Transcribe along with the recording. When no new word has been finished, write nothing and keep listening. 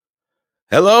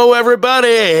Hello, everybody,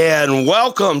 and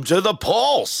welcome to the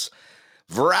Pulse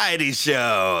Variety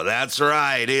Show. That's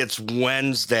right, it's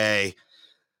Wednesday,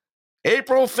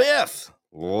 April 5th.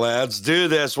 Let's do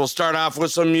this. We'll start off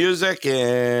with some music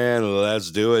and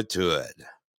let's do it to it.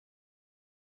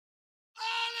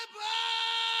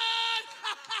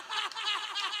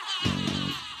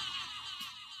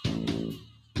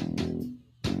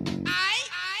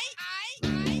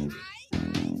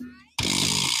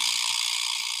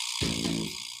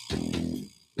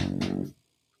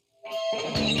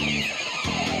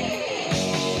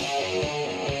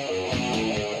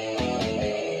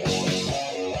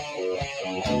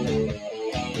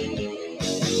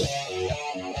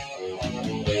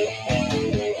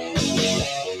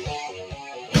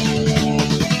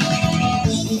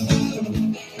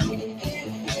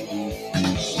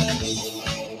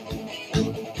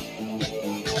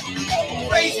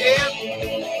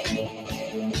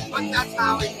 But that's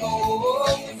how it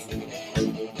goes.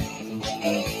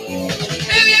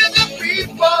 Millions of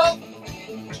people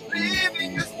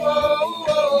living this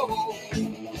world.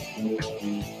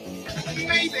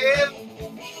 Maybe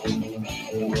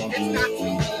it's not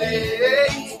too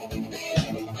late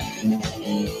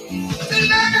to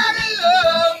learn how to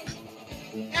love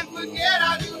and forget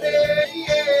how to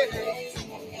hate.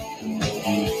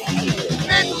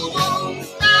 Mental wounds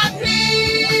not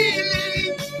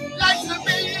healing. Life's a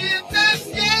bitter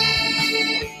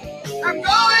escape. I'm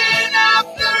going off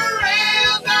the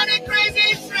rails on a crazy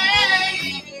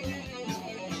train.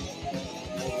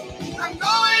 I'm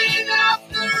going off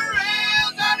the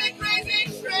rails on a crazy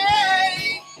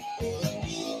train.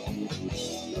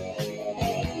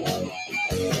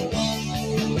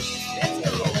 Let's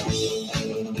go.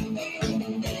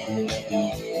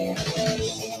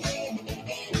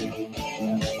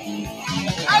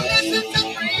 I've listened to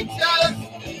preachers.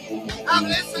 I've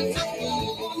listened to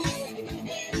fools.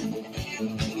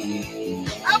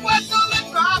 I've watched all the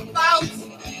dropouts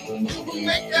who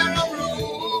make their own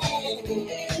rules.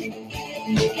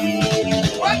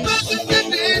 What was the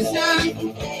division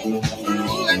for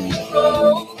rule and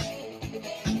control?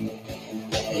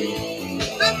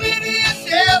 The media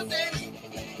sells it,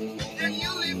 and you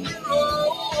leave the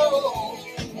road.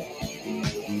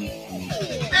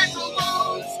 Mental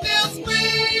wounds still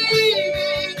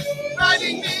screaming,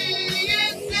 driving me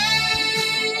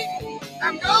insane.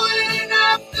 I'm going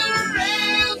off the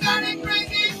rails on a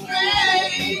crazy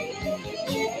train.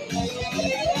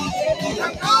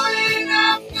 I'm going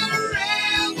off the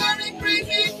rails on a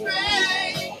crazy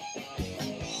train.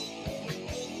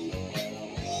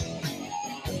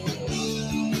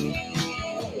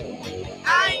 I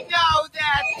know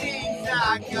that things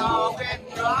are going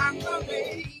wrong for me.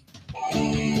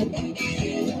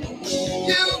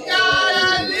 You gotta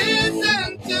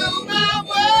listen to my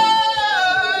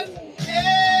words.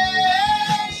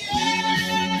 Yeah,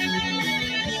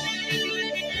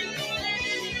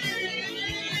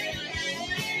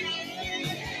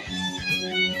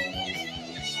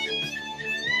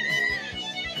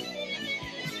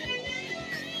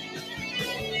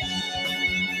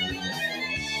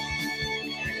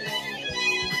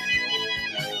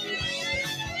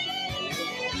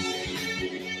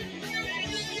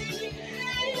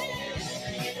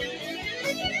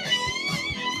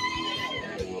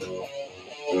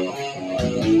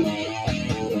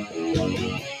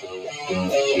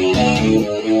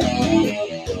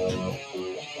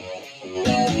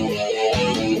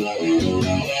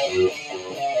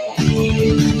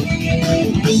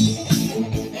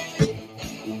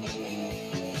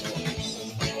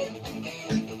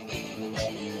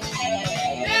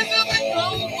 there's a big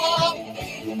cold war.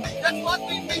 That's what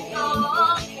we've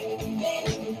become.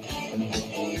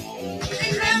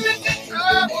 Inherited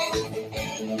trouble.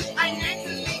 I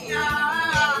mentally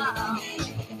now.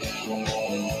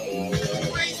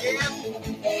 Waiting.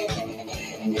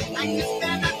 I just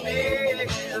cannot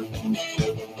live.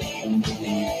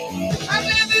 I'm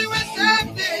living with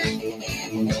something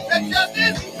that just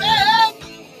isn't fair.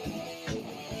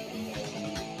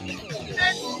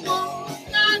 Mental wounds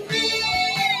not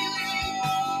healing.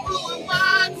 Who am I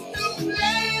to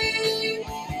blame?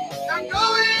 I'm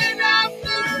going off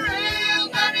the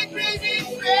rails on a crazy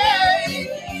train.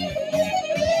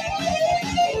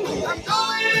 I'm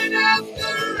going off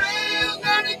the rails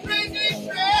on a crazy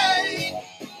train.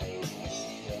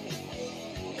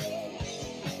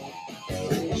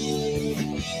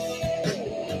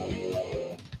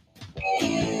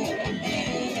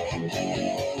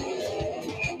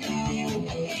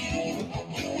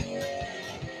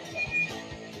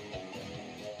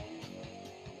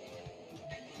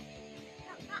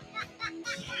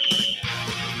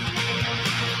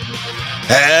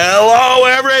 Hello,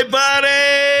 everybody!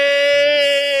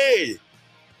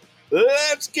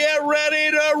 Let's get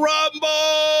ready to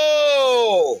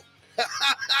rumble!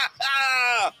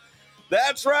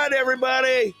 That's right,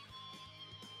 everybody.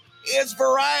 It's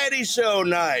variety show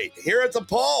night here at the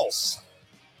Pulse.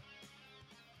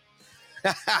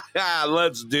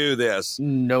 Let's do this.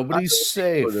 Nobody's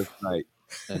safe, Night.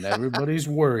 and everybody's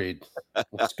worried.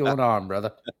 What's going on,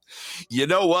 brother? You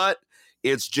know what?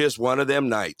 It's just one of them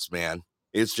nights, man.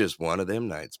 It's just one of them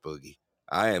nights, Boogie.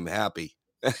 I am happy.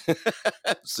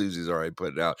 Susie's already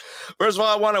put it out. First of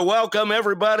all, I want to welcome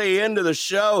everybody into the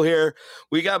show here.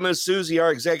 We got Miss Susie,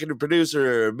 our executive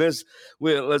producer. Let's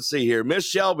see here. Miss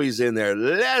Shelby's in there.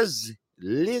 Lizzie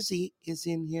is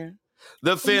in here.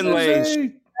 The Finlay,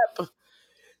 Shep,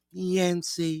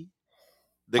 Yancey,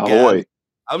 the Gov.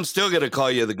 I'm still gonna call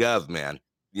you the Gov, man.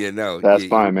 You know that's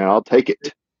fine, man. I'll take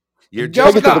it. You're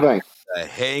just to the bank.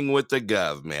 Hang with the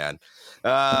Gov, man.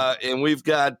 And we've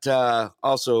got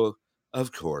also,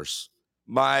 of course,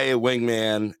 my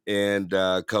wingman and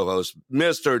co-host,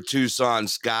 Mr. Tucson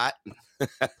Scot.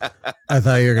 I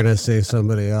thought you were gonna say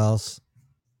somebody else.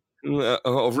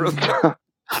 Oh, really?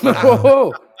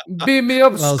 Oh, beat me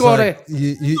up, Scotty. Like,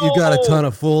 you got a ton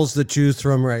of fools to choose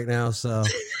from right now, so.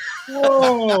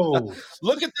 Whoa!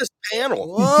 Look at this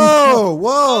panel.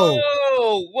 Whoa!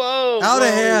 Out of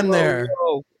hand there.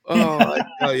 Whoa. Oh,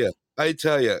 I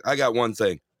tell you, I got one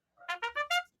thing.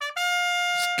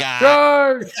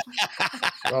 Scott.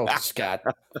 Oh, Scott.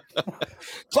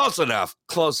 Close enough.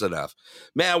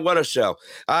 Man, what a show.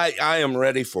 I am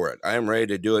ready for it. I am ready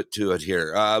to do it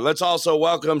here. Let's also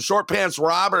welcome Short Pants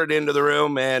Robert into the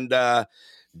room, and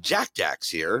Jack's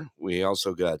here. We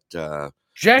also got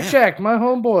Jack, my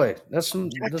homeboy. That's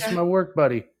my work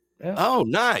buddy. Yeah. Oh,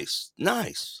 nice.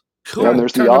 Cool. Yeah, and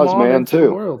there's the Ozman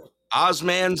too.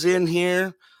 Ozman's in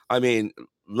here. I mean,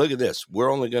 look at this. We're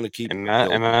only going to keep. Am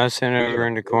I sitting over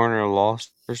in the corner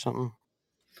lost or something?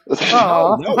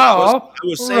 No, I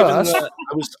was saving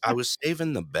I was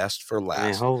saving the best for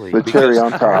last. Man, the cherry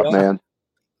on top, man.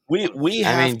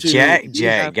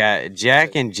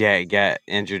 Jack got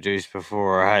introduced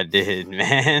before I did,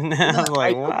 man. I'm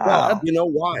like, wow. You know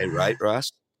why, right,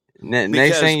 Russ?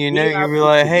 Next thing you know, you'll be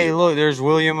like, hey, look, there's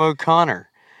William O'Connor.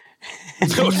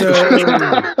 No.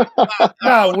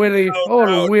 Not Willie.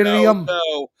 William.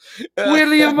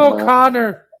 William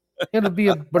O'Connor. It'll be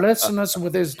a blessing us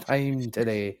with his time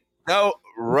today. No,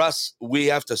 Russ, we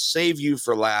have to save you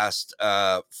for last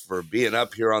for being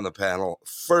up here on the panel.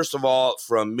 First of all,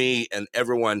 from me and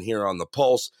everyone here on the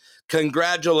Pulse,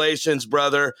 congratulations,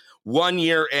 brother. 1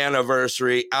 year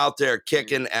anniversary out there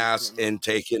kicking ass and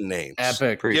taking names.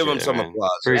 Epic. Give them some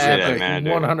applause. Appreciate Epic. it, man.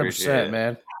 100%,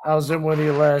 man. I was in with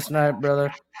you last night,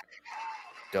 brother.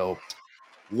 Dope.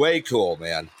 Way cool,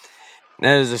 man.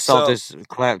 That is the saltiest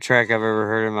clap track I've ever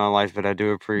heard in my life, but I do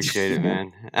appreciate it,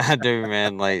 man. I do,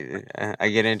 man. Like, I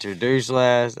get introduced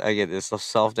last. I get this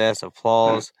soft-ass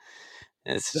applause.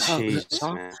 It's Jesus,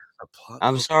 man.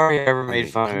 I'm sorry I ever made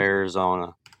fun of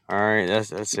Arizona. All right,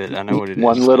 that's it. I know what it is.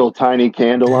 One little tiny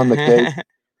candle on the cake.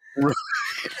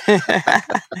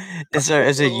 It's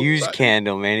a used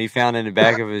candle, man. He found in the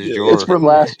back of his drawer. It's from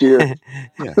last year. It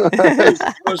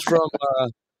was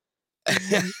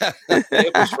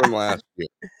from last year.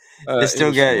 It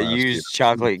still got used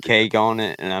chocolate cake on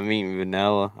it, and I'm eating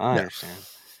vanilla. I understand.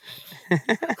 Is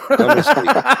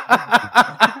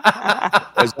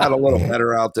that a little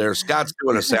better out there? Scott's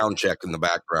doing a sound check in the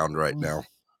background right now.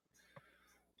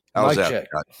 How's that? Check.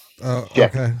 Oh,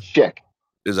 okay. Check.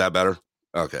 Is that better?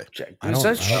 Okay. Check. Who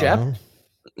says Shep?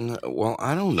 Well,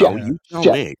 I don't know. You tell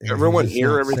me. Everyone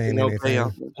hear everything okay?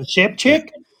 A Shep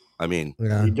chick? I mean,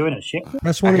 you doing a Shep?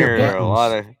 That's one of your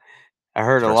buttons. I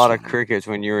heard a lot of crickets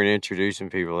when you were introducing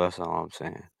people. That's all I'm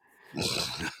saying.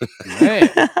 Man,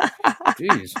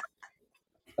 jeez.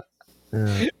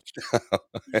 Yeah.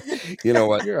 You know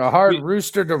what? You're a hard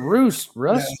rooster to roost,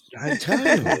 Russ. I tell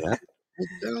you, man. I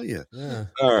tell you. Yeah.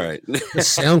 All right. The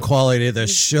sound quality of the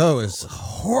show is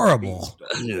horrible.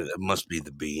 That must be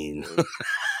the bean.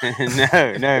 No,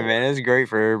 man. It's great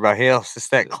for everybody else. It's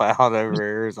that cloud over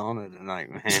Arizona tonight,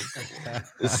 man.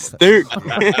 It's stupid.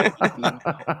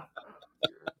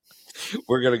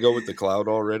 We're gonna go with the cloud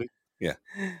already. Yeah,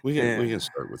 we can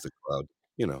start with the cloud.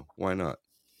 You know, why not?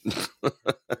 The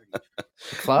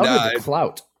cloud or the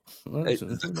clout?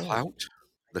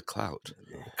 The clout.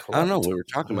 I don't know. We were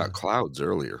talking about clouds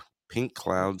earlier. Pink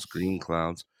clouds, green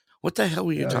clouds. What the hell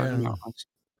were you talking about?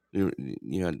 You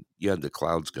had the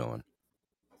clouds going.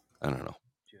 I don't know.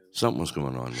 Something was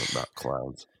going on about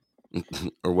clouds.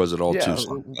 Or was it all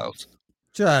Tucson clouds?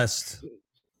 Just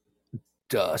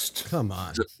dust. Come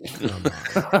on.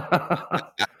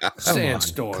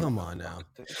 Sandstorm. Come on now.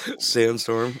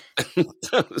 Sandstorm.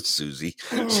 Susie.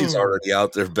 She's already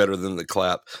out there better than the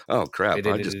clap. Oh, crap.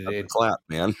 I just got the clap,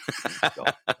 man.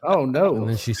 Oh, no. And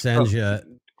then she sends you.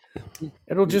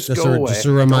 It'll just go away. Just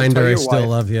a reminder I still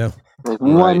love you.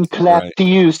 One clap to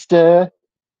you, sir.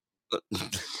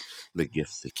 The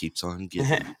gift that keeps on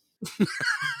giving.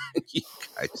 You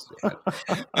guys, man.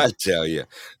 I tell you.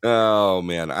 Oh,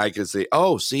 man. I can see.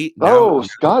 Oh, see. Now,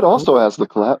 Scott also has the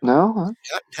clap now. Huh?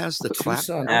 Scott has the clap.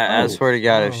 I swear to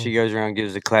God, if she goes around and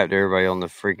gives a clap to everybody on the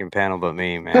freaking panel but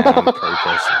me, man, I'm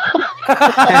protesting.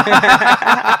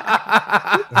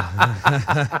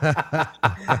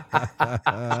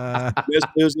 Miss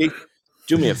Susie,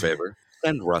 do me a favor.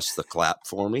 Send Russ the clap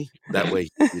for me. That way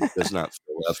he does not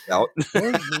feel left out.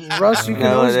 Russ, you can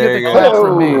always get the clap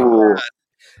from me.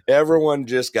 Everyone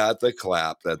just got the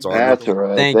clap. That's all. That's all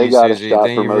right. Thank they you, got Susie. a shot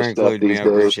Thank for you for most stuff including me. these I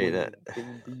days. appreciate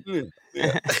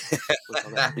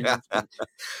that.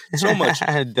 So much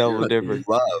double dipper.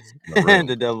 Love.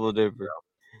 The double dipper.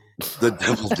 The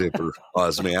double dipper,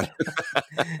 Ozman.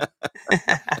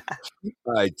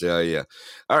 I tell you.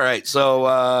 All right.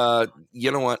 So,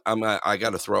 you know what? I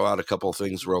got to throw out a couple of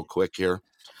things real quick here.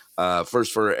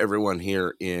 First, for everyone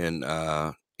here in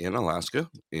Alaska,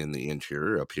 in the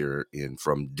interior, up here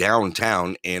from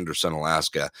downtown Anderson,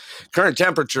 Alaska. Current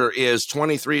temperature is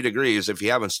 23 degrees. If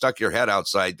you haven't stuck your head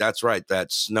outside, that's right.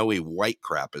 That snowy white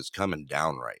crap is coming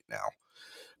down right now.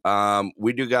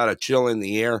 We do got a chill in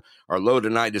the air. Our low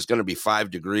tonight is going to be 5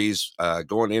 degrees.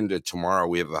 Going into tomorrow,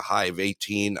 we have a high of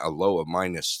 18, a low of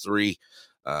 -3.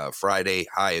 Friday,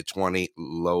 high of 20,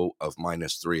 low of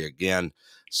 -3 again.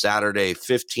 Saturday,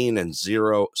 15 and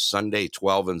 0. Sunday,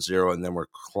 12 and 0. And then we're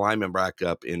climbing back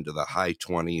up into the high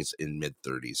 20s and mid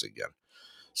 30s again.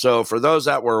 So for those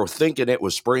that were thinking it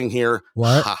was spring here,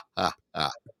 what?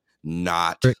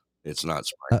 Not. It's not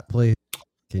spring. Please,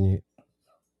 can you?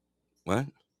 What?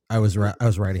 I was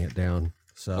writing it down.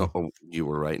 So you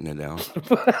were writing it down.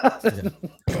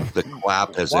 The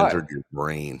clap has entered your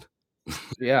brain.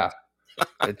 Yeah.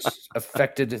 It's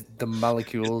affected the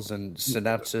molecules and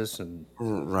synapses and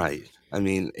right. I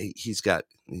mean, he's got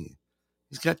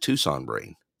Tucson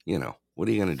brain. You know, what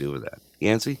are you going to do with that?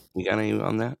 Yancey, you got any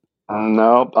on that?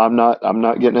 No, I'm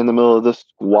not getting in the middle of this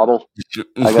squabble.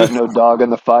 I got no dog in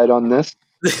the fight on this.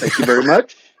 Thank you very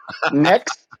much.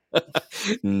 Next.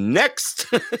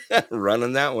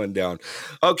 Running that one down.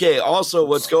 Okay. Also,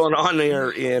 what's going on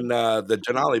here in the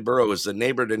Denali borough is the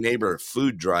neighbor to neighbor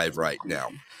food drive right now.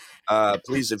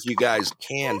 Please, if you guys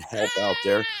can help out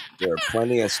there are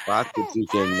plenty of spots that you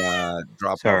can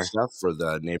drop off stuff for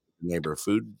the neighbor to neighbor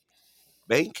food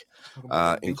bank,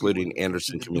 including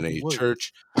Anderson Community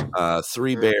Church,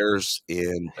 Three Bears,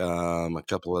 and a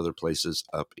couple other places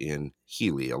up in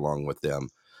Healy along with them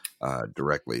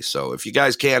directly. So if you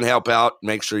guys can help out,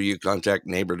 make sure you contact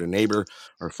neighbor to neighbor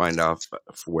or find out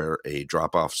where a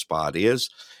drop-off spot is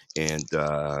and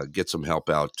get some help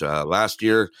out. Last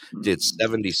year did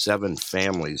 77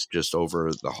 families just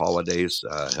over the holidays,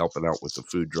 helping out with the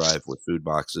food drive with food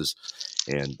boxes.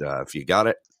 And if you got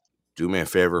it, do me a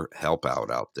favor, help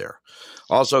out there.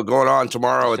 Also going on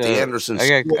tomorrow at the Anderson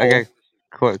School. I got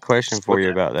quick question for you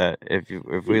about that.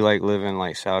 If we like live in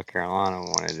like South Carolina and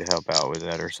wanted to help out with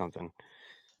that or something,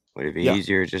 would it be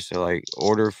easier just to like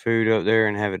order food up there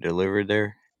and have it delivered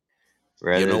there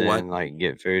rather than like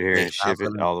get food here and ship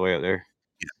it all the way up there?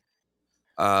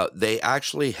 They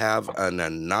actually have an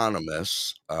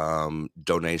anonymous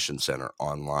donation center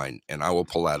online, and I will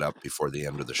pull that up before the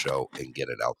end of the show and get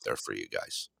it out there for you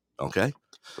guys. Okay.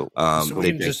 So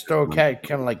we can just throw kind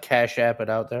of like Cash App it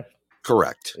out there.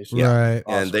 Correct. Yeah. Right.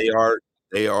 And they are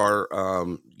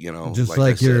you know, just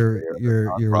like your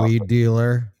weed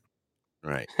dealer.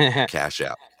 Right. Cash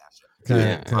App.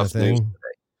 Kind of thing.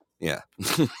 Yeah.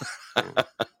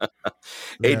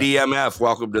 ADMF,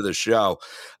 welcome to the show.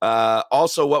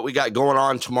 Also, what we got going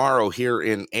on tomorrow here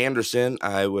in Anderson,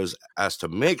 I was asked to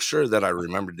make sure that I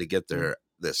remembered to get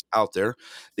this out there.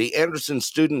 The Anderson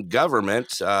student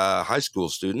government, high school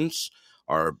students,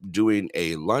 are doing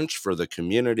a lunch for the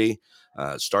community.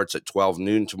 Starts at 12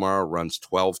 noon tomorrow, runs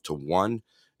 12 to 1.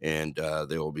 And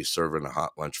they will be serving a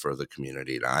hot lunch for the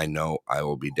community. And I know I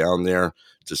will be down there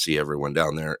to see everyone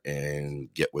down there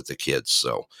and get with the kids.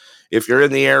 So if you're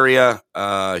in the area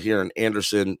here in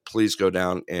Anderson, please go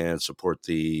down and support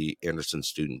the Anderson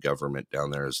student government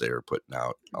down there as they are putting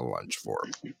out a lunch for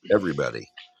everybody.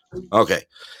 Okay,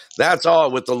 that's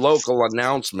all with the local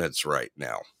announcements right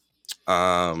now.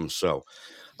 So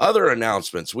other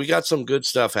announcements, we got some good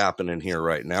stuff happening here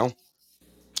right now.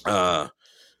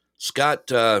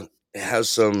 Scott, has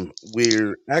some.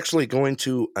 We're actually going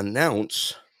to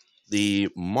announce the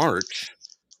March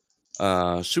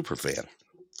superfan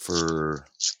for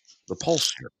the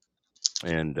Pulse here.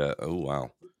 And oh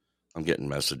wow, I'm getting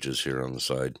messages here on the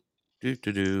side. What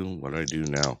do I do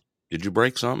now? Did you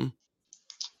break something?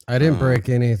 I didn't break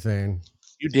anything.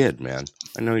 You did, man.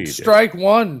 I know you did. Strike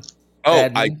one. Oh,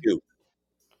 admin. I do.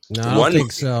 No, I don't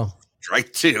think so.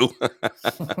 Strike two.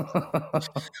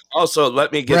 Also,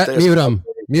 let me get Bret, this. Mute him.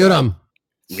 Mute him.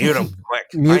 Mute him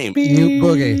quick. Mute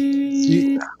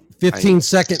Boogie.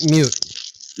 15-second mute.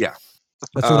 Yeah.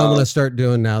 That's what I'm going to start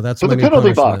doing now. That's To my the new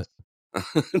penalty punishment.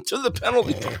 To the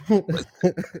penalty box.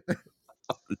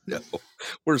 No,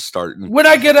 we're starting. When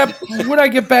I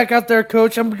get back out there,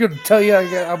 Coach, I'm going to tell you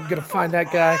I'm going to find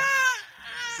that guy.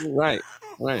 Right.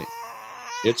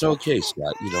 It's okay,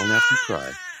 Scott. You don't have to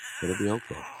cry. It'll be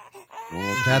okay.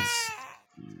 That's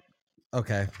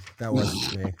okay. That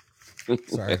wasn't me.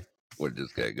 Sorry. We're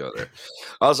just gonna go there.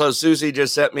 Also, Susie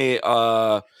just sent me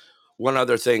one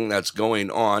other thing that's going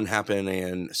on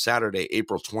happening Saturday,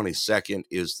 April 22nd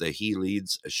is the He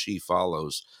Leads, She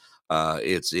Follows.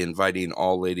 It's inviting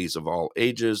all ladies of all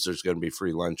ages. There's going to be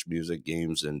free lunch, music,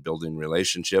 games, and building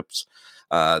relationships.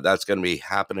 That's going to be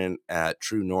happening at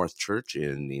True North Church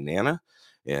in Nenana.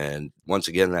 And once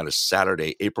again, that is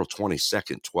Saturday, April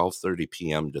 22nd, 12:30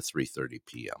 p.m. to 3:30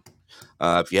 p.m.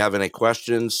 If you have any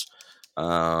questions,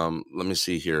 let me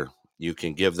see here. You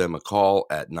can give them a call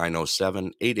at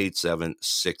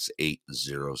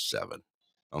 907-887-6807.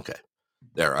 Okay.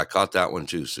 There, I caught that one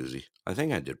too, Susie. I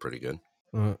think I did pretty good.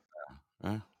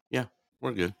 Yeah,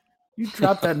 we're good. You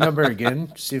drop that number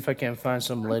again. See if I can't find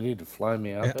some lady to fly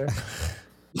me out there.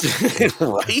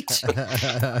 Right?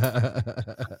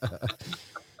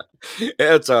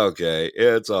 It's okay.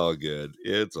 It's all good.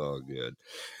 It's all good.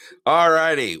 All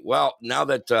righty. Well, now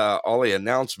that all the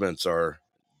announcements are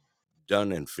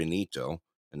done and finito,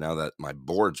 and now that my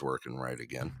board's working right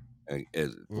again, at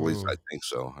least I think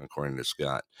so, according to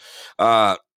Scott.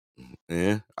 I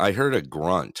heard a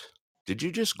grunt. Did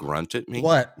you just grunt at me?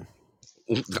 What?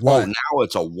 Oh, now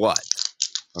it's a what?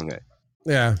 Okay.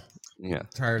 Yeah. Yeah.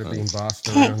 Tired of being bossed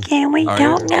around. Can we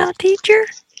talk now, teacher?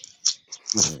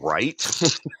 Right.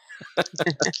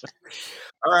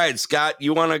 All right, Scott,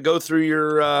 you want to go through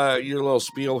your little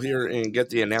spiel here and get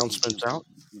the announcements out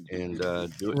and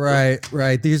do it?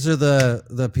 Right. These are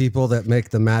the people that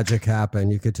make the magic happen.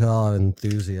 You could tell how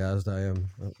enthusiastic I am.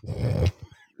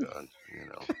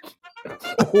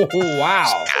 Oh,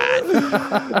 wow.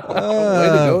 Way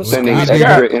to go, Sending Scott.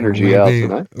 extra energy out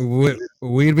tonight.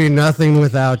 We'd be nothing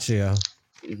without you.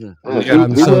 Who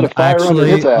lit a fire under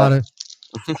his ass?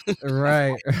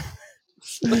 Right.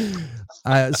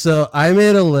 So I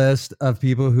made a list of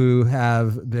people who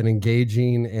have been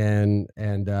engaging and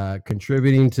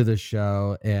contributing to the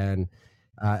show. And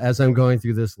as I'm going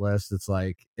through this list, it's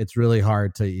really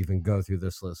hard to even go through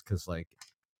this list because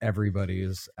everybody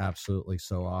is absolutely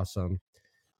so awesome.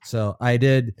 So I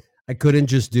couldn't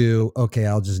just do, okay,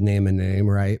 I'll just name a name,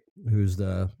 right? Who's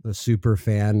the super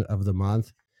fan of the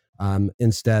month.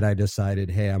 Instead, I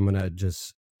decided, hey, I'm going to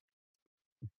just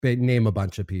name a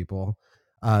bunch of people.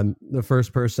 The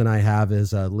first person I have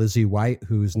is Lizzie White,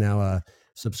 who's now a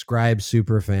subscribed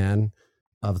super fan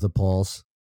of the Pulse.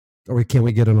 Or can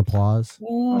we get an applause?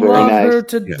 Love her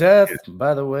to death,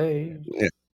 by the way. Yeah.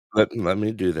 Let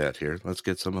me do that here. Let's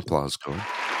get some applause going.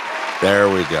 There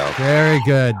we go. Very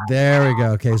good. There we go.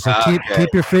 Okay, so keep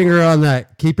your finger on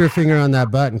that. Keep your finger on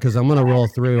that button because I'm gonna roll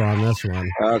through on this one.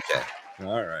 Okay.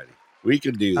 All righty. We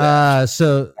can do that.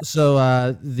 So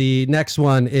the next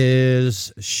one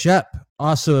is Shep,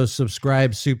 also a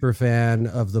subscribed super fan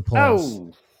of the Pulse.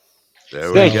 Oh.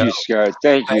 Thank you, Scott.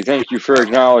 Thank you for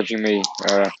acknowledging me.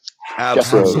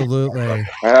 Absolutely.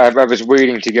 I was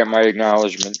waiting to get my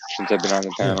acknowledgement since I've been on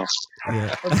the panel.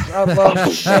 Yeah. I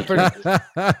love shepherd.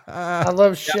 I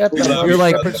love shepherd. You're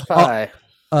like shepherd's pie.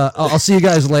 I'll see you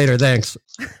guys later. Thanks.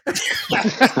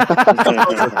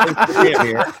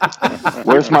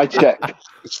 Where's my check?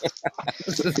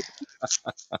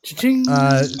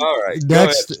 All right.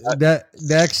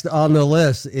 Next on the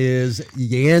list is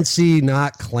Yancey,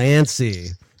 not Clancy.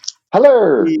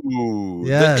 Hello. Ooh,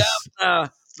 yes.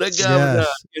 The governor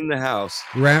in the house.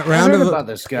 Round of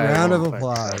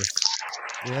applause.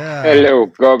 Yeah. Hello,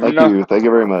 governor. Thank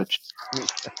you very much.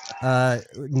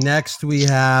 Next we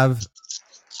have.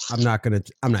 I'm not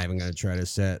even gonna try to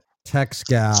say it. Tex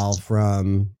Gal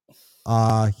from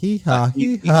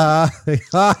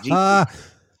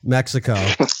Mexico.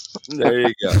 There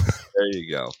you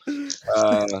go.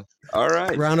 All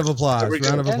right. Round of applause.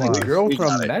 Girl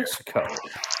from Mexico.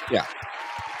 Yeah.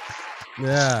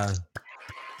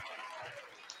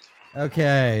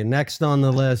 Okay, next on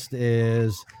the list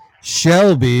is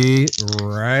Shelby.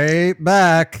 Right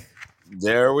back.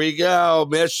 There we go,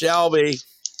 Miss Shelby.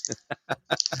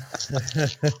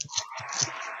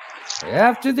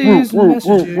 After these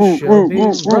messages, she'll be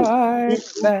right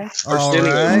back. All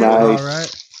Nice.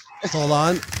 right. Hold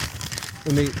on.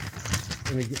 Let me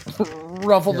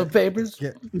Ruffle the papers.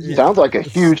 Sounds like a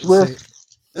huge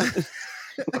list.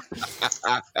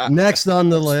 Next on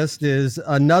the list is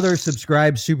another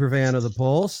subscribed super fan of the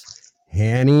Pulse,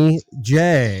 Hanny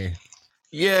J.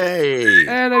 Yay!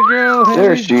 And a girl,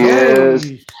 There Hanny she J.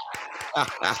 is.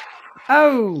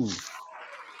 Oh,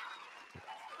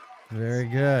 Very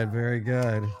good. Very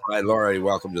good. All right, Lori,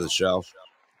 welcome to the show.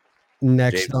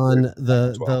 Next James, on as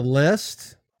the well.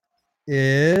 list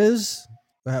is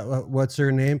what's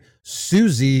her name?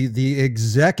 Susie, the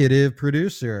executive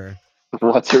producer.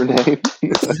 What's her name?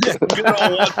 Good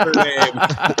old what's her name?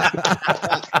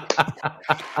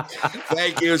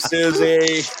 Thank you,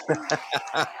 Susie.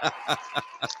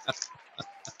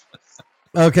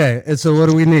 Okay, and so what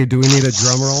do we need? Do we need a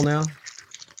drum roll now?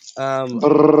 I'm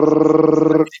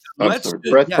Let's sorry.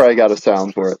 do- Brett's yeah. probably got a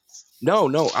sound for it.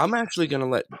 No, I'm actually going to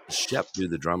let Shep do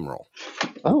the drum roll.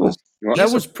 Oh,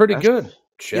 that was pretty good.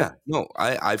 Shep. Yeah, no,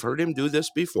 I've heard him do this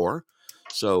before.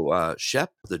 So,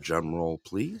 Shep, the drum roll,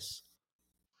 please.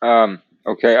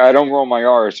 Okay, I don't roll my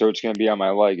R, so it's going to be on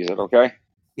my leg. Is it okay?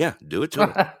 Yeah, do it to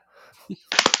him.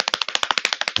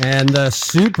 And the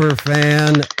super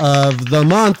fan of the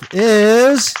month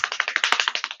is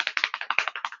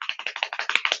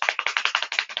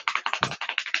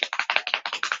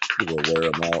We'll wear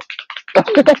him out.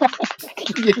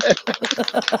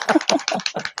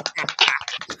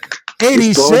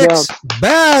 86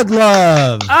 Bad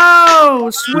Love. Oh,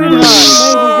 sweetheart, baby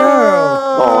girl.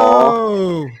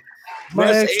 Oh, My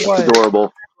Miss ex-wife.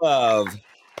 adorable. Love.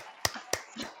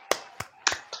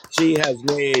 She has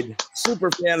made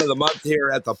super fan of the month here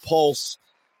at the Pulse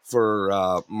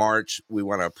for March. We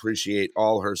want to appreciate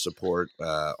all her support,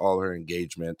 all her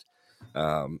engagement,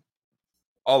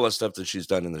 all the stuff that she's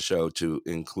done in the show, to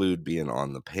include being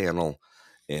on the panel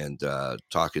and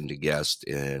talking to guests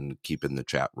and keeping the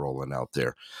chat rolling out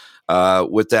there.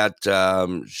 With that,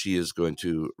 she is going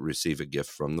to receive a gift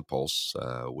from the Pulse,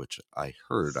 which I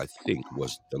think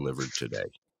was delivered today.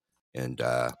 And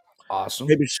awesome.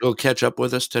 Maybe she'll catch up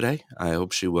with us today. I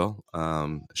hope she will.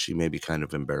 She may be kind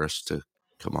of embarrassed to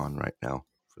come on right now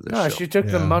for this show. She took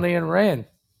the money and ran.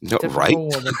 No, Typical right?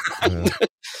 woman.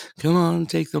 Come on,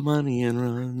 take the money and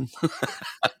run.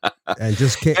 And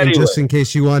just in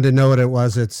case you wanted to know what it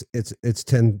was, it's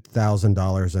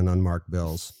 $10,000 in unmarked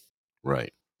bills.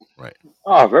 Right.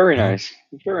 Oh, very nice.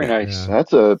 Very nice.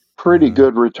 That's a pretty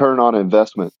good return on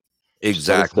investment.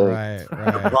 Exactly. Right.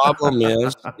 The problem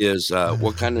is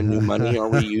what kind of new money are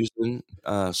we using,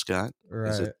 Scott? Right.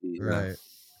 Is it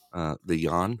the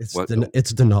yuan? It's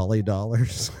Denali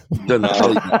dollars.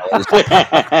 Denali dollars.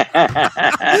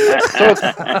 So it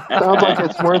sounds like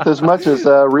it's worth as much as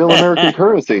real American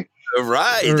currency.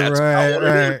 Right. That's right.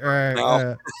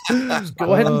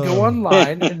 Go ahead and go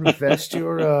online and invest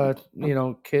your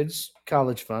kids'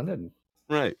 college fund and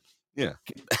right. Yeah.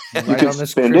 You can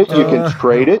spend it, you can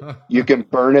trade it, you can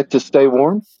burn it to stay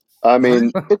warm. I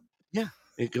mean,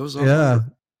 it goes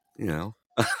on.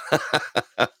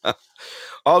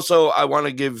 Also, I want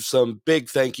to give some big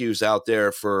thank yous out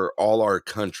there for all our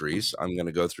countries. I'm going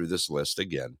to go through this list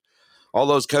again. All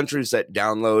those countries that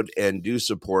download and do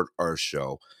support our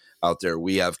show out there.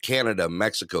 We have Canada,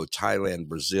 Mexico, Thailand,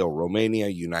 Brazil, Romania,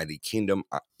 United Kingdom,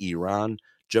 Iran,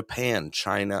 Japan,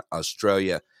 China,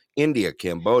 Australia, India,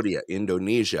 Cambodia,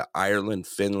 Indonesia, Ireland,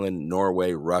 Finland,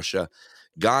 Norway, Russia,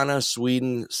 Ghana,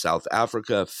 Sweden, South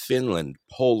Africa, Finland,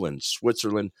 Poland,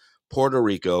 Switzerland, Puerto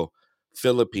Rico,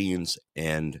 Philippines,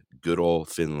 and good old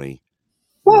Finlay,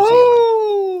 New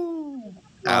Zealand.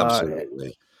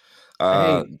 Absolutely.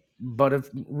 Hey, but if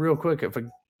I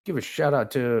give a shout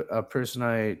out to a person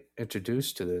I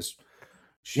introduced to this,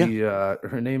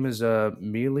 her name is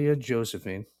Amelia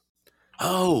Josephine.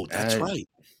 Oh, that's right.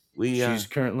 She's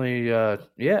currently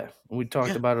we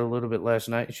talked about it a little bit last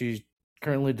night. She's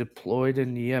currently deployed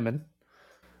in Yemen.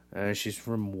 She's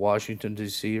from Washington,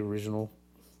 D.C., original,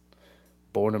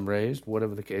 born and raised,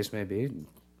 whatever the case may be.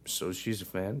 So she's a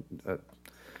fan.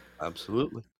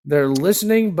 Absolutely. They're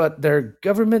listening, but their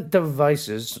government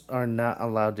devices are not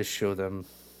allowed to show them.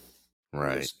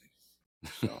 Right.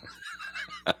 So.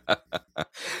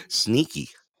 Sneaky.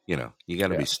 You got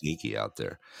to be sneaky out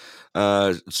there.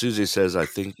 Susie says, I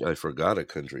think I forgot a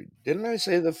country. Didn't I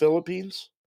say the Philippines?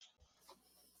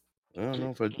 I don't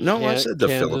know if I said the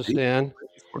Philippines.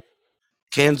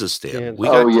 Kansas Stan. Kansas. We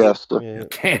got yes. Yeah.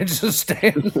 Kansas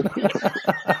Stan.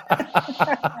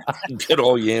 good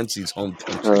old Yancey's home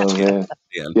country. Oh man.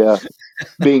 Stan. Yeah.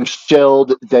 Being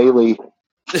shelled daily.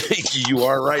 You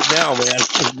are right now, man.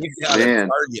 You got a Man.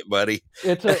 target, buddy.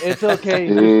 It's okay.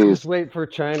 Jeez. Just wait for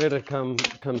China to come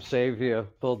save you.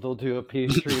 They'll do a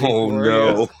peace treaty Oh for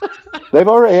no. They've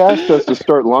already asked us to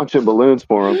start launching balloons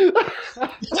for them. you. Oh,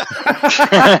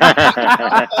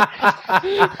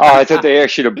 I thought they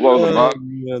asked you to blow them up.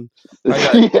 Man.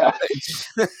 Yeah.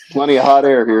 Plenty of hot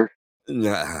air here.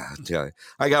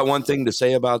 I got one thing to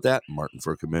say about that, Martin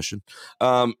for commission.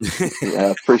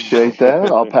 Yeah, appreciate that.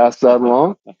 I'll pass that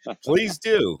along. Please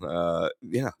do.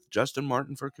 Yeah, Justin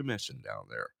Martin for commission down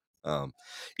there.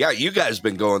 Yeah, you guys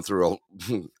been going through.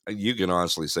 You can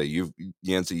honestly say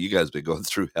Yancey, you guys been going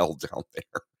through hell down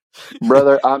there,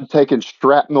 Brother. I'm taking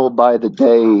shrapnel by the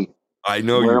day. I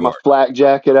know Wearing you my are. flak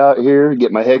jacket out here,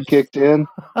 get my head kicked in.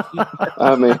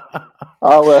 I mean,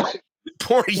 I'll.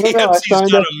 Poor No, I Yancey's signed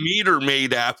got up. a meter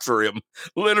made after him,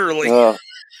 literally.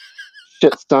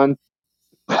 Shit, son.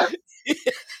 Poor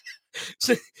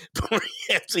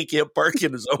Yancey can't park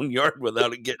in his own yard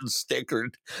without it getting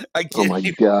stickered. I Oh can't. my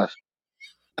gosh.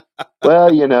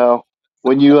 Well,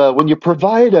 when you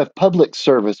provide a public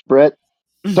service, Bret,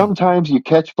 sometimes you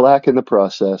catch flack in the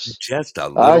process. Just a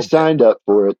little I bit. signed up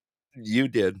for it. You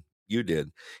did.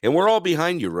 And we're all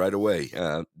behind you right away.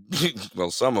 Well,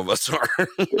 some of us are.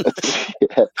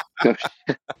 Yeah.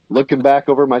 Looking back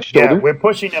over my Yeah, shoulder. we're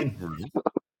pushing them.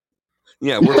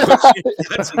 Yeah, we're pushing.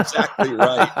 That's exactly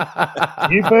right.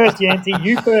 You first, Yancey.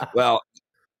 You first. Well,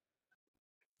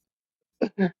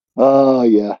 Oh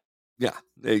yeah. yeah,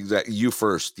 exactly. You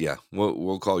first. Yeah,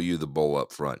 we'll call you the bull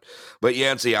up front. But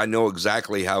Yancey, I know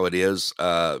exactly how it is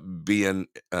being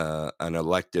an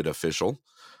elected official.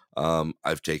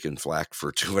 I've taken flack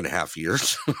for 2.5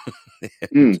 years.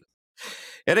 It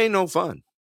ain't no fun.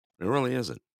 It really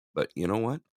isn't. But you know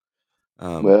what?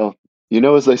 Well,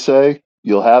 as they say,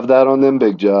 you'll have that on them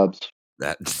big jobs.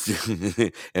 That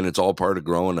and it's all part of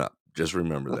growing up. Just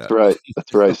remember That's that. right.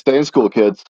 That's right. Stay in school,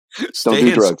 kids. Don't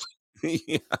do drugs.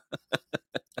 Yeah.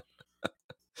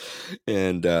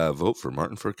 And vote for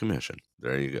Martin for commission.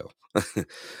 There you go.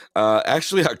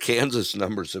 Actually, our Kansas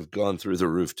numbers have gone through the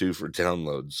roof too for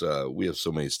downloads. We have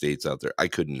so many states out there. I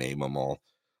couldn't name them all.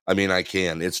 I mean, I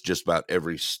can. It's just about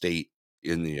every state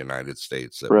in the United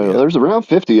States. That Right. There's around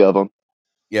 50 of them.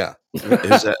 Yeah.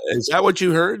 Is that what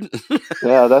you heard?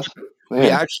 Yeah, that's man. We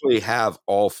actually have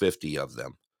all 50 of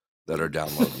them that are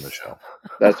downloading the show.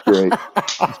 That's great.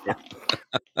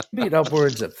 Beat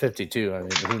upwards of 52. I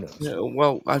mean, who knows? Yeah,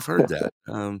 well, I've heard that.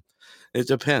 It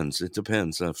depends. It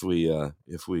depends if we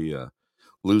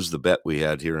lose the bet we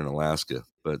had here in Alaska.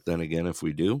 But then again, if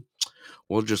we do,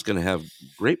 we're just going to have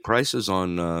great prices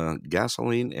on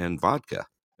gasoline and vodka,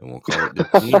 and we'll call it good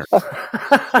from here.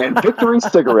 And Victory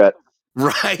Cigarette.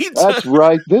 Right? That's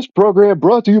right. This program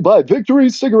brought to you by Victory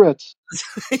Cigarettes.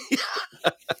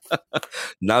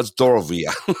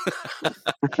 Nazdrovia.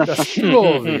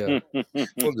 Nazdrovia.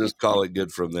 We'll just call it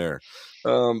good from there.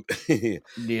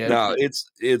 Yeah. Now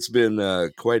it's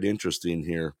been quite interesting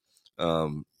here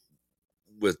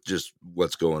with just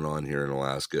what's going on here in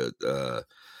Alaska.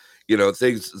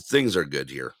 Things are good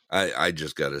here. I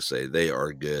just got to say they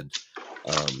are good.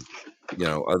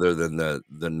 Other than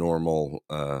the normal,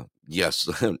 yes,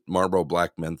 Marlboro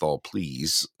Black Menthol,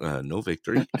 please, no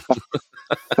victory.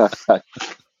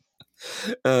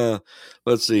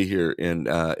 Let's see here. And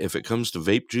if it comes to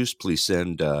vape juice, please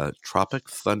send Tropic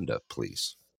Thunder,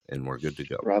 please. And we're good to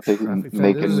go.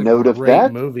 Make a note of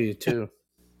that. Movie too.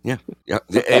 Yeah.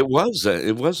 It was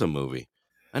a movie.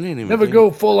 I didn't even Never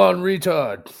go full on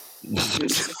retard.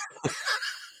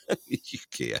 You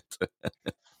can't.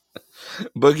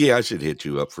 Boogie, I should hit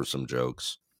you up for some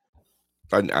jokes.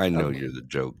 I know you're the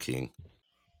joke king.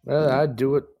 Well, I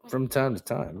do it from time to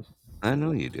time. I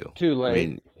know you do. Too late. I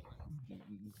mean,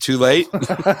 too late? Going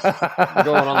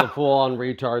on the full-on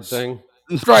retard thing.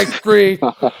 Strike 3.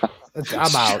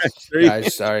 I'm out,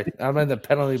 guys. Sorry. I'm in the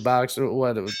penalty box.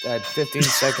 What, at 15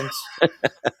 seconds?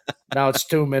 Now it's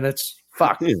 2 minutes.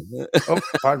 Fuck. Oh,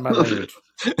 pardon my language.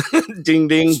 Ding,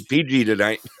 ding. PG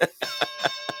tonight.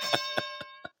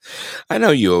 I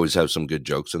know you always have some good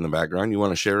jokes in the background. You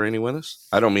want to share any with us?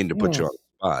 I don't mean to put you on the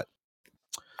spot.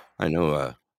 I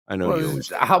know you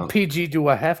always. How PG do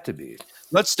I have to be?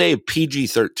 Let's stay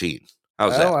PG-13.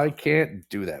 How's that? I can't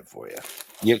do that for you.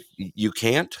 You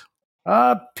can't?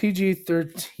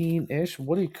 PG-13-ish.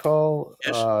 What do you call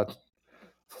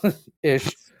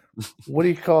ish? What do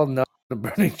you call Nuns in a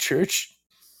Burning Church?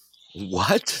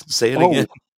 What? Say it again.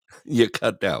 You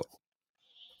cut out.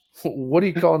 What do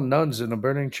you call nuns in a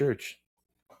burning church?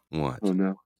 What? Oh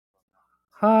no.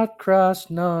 Hot cross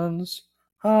nuns.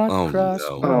 Hot Oh, cross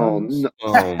no. Oh nuns. no.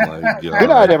 Oh my Good night,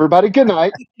 God. everybody. Good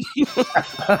night.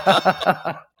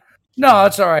 No,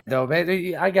 it's all right though, man.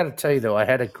 I got to tell you though, I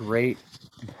had a great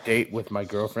date with my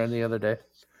girlfriend the other day.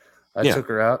 I Yeah. took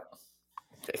her out.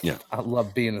 Yeah. I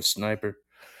love being a sniper.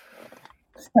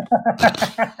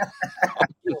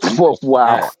 Whoa,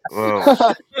 wow. Well,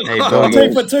 hey, Oh,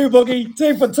 Boogie. 2 for 2, Boogie.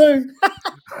 2 for 2.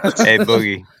 Hey,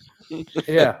 Boogie.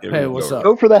 Yeah. Here Hey, we what's go. up?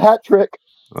 Go for the hat trick.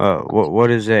 What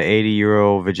does that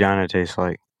 80-year-old vagina taste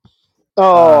like?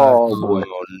 Oh boy.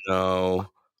 Oh no.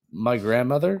 My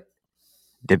grandmother?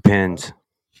 Depends.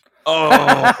 Oh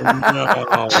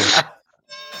no.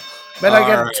 Man, I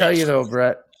got All to tell you though,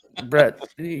 Brett,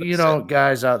 you know,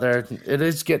 guys out there, it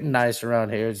is getting nice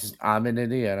around here. I'm in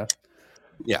Indiana.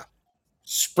 Yeah.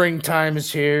 Springtime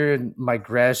is here and my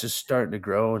grass is starting to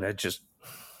grow, and I just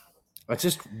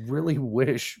really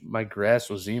wish my grass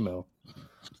was emo.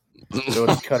 So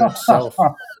it cut itself.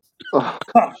 Oh,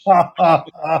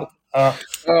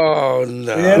 Oh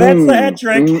no. Yeah, that's the hat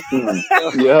trick.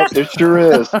 Yep, it sure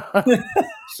is.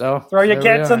 So Throw your there we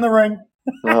cats are. in the ring.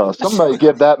 Oh, somebody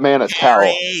give that man a towel.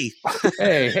 Gary.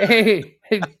 Hey,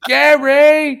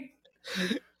 Gary!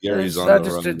 Gary's It's on not the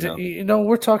just run now. you know,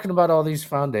 we're talking about all these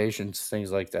foundations,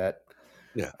 things like that.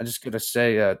 Yeah. I'm just gonna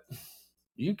say,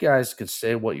 you guys can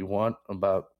say what you want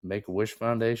about Make-A-Wish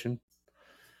Foundation.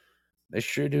 They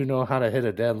sure do know how to hit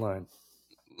a deadline.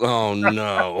 Oh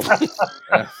no.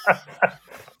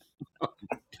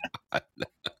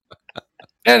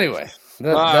 Anyway,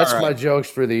 that's All my right. jokes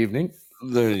for the evening.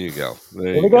 There you go. There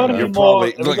Have you we got go. any You're more?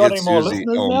 probably Have we look got at any more Susie.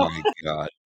 listeners Oh now? my God.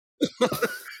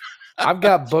 I've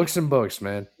got books and books,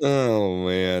 man. Oh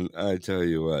man. I tell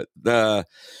you what.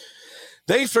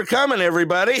 Thanks for coming,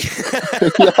 everybody.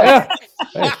 Yeah.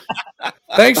 Hey,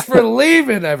 thanks for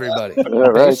leaving, everybody.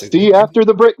 All right. Basically. See you after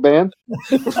the brick ban.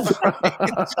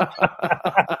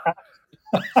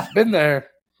 Been there,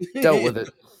 dealt with it.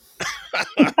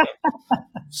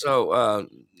 So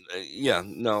yeah,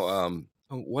 no,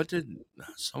 what did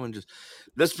someone just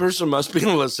this person must be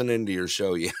listening to your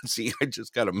show, Yancey. I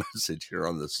just got a message here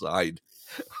on the side.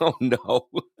 Oh no.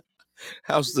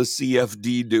 How's the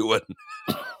CFD doing?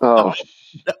 Oh,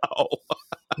 No.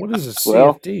 What is a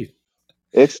well, CFD?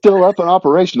 it's still up and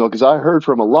operational because I heard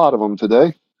from a lot of them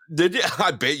today. Did you?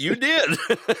 I bet you did.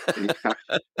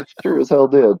 Sure as hell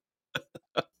did.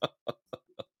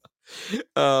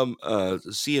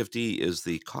 CFD is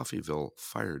the Coffeyville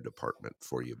Fire Department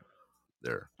for you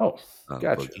there. Oh,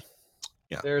 gotcha. Boogie.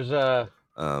 Yeah. There's a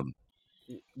Um,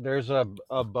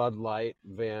 Bud Light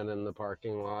van in the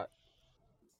parking lot.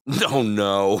 oh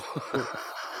no.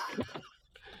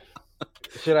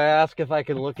 Should I ask if I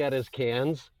can look at his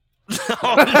cans?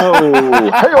 Oh,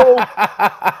 hey-oh.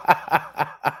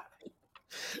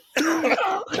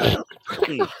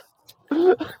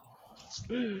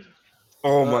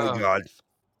 Oh my God.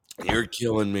 You're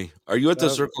killing me. Are you at the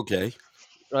Circle K?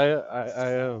 I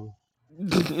am.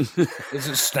 Is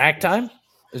it snack time?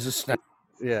 Is it snack?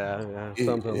 Yeah,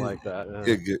 something like that.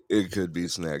 Yeah. It could be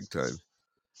snack time.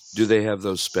 Do they have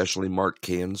those specially marked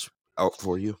cans out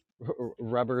for you?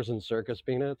 Rubbers and circus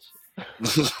peanuts.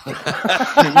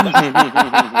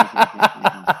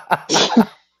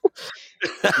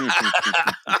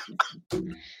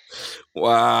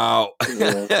 Wow.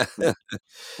 Yeah.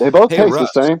 They both taste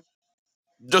Russ. the same.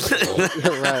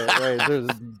 Right. There's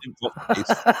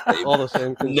all the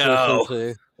same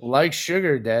consistency. Like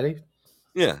sugar, Daddy.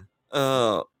 Yeah.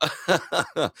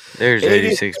 There's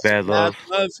 86 Bad Love.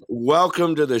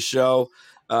 Welcome to the show.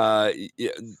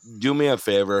 Do me a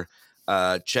favor.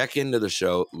 Check into the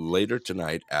show later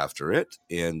tonight after it,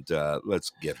 and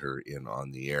let's get her in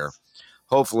on the air.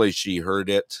 Hopefully she heard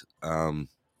it.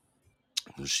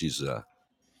 She's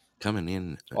coming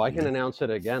in. Well, I can announce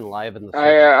it again live in the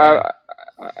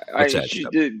What's that,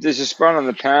 Shep? There's a spot on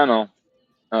the panel.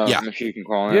 Yeah. If you can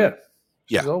call in. Yeah.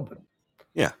 Yeah. She's open.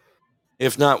 Yeah.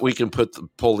 If not, we can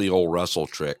pull the old Russell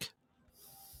trick.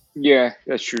 Yeah,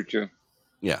 that's true too.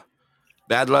 Yeah.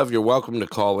 Bad Love, you're welcome to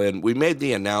call in. We made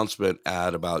the announcement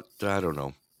at about,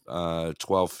 12,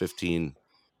 15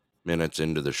 minutes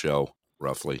into the show,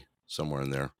 roughly, somewhere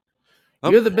in there.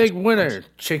 You're the big winner.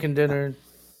 Chicken dinner.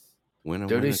 Winner,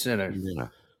 Dirty Center.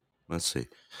 Dinner. Let's see.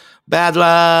 Bad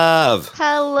Love.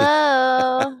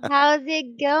 Hello. How's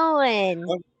it going?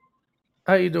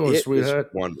 How you doing, It sweetheart?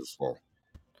 is wonderful.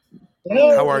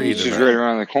 How are you She's tonight? right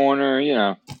around the corner, you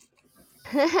know.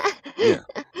 Yeah.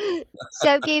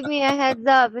 Shep gave me a heads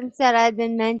up and said I'd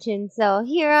been mentioned, so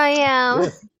here I am. Yeah.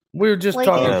 We were just Like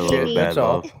talking a shit. baby. That's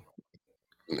all.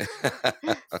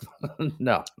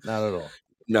 No, not at all.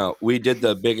 No, we did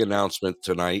the big announcement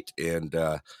tonight, and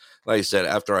like I said,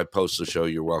 after I post the show,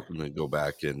 you're welcome to go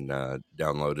back and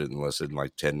download it and listen.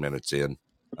 Like 10 minutes in,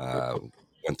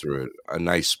 went through a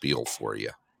nice spiel for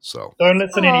you. So Don't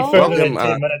listen any Oh. further than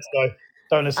welcome. 10 minutes, though.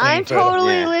 Don't listen I'm any further.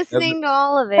 totally Yeah. listening to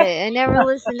all of it. I never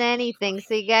listen to anything,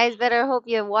 so you guys better hope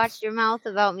you watched your mouth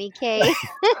about me, Kay.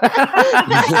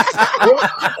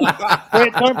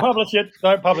 Brett, don't publish it.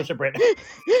 Don't publish it, Brett.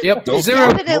 Yep. Don't-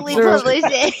 Definitely zero- publish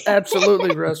it.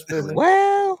 Absolutely, Russ. Finlay.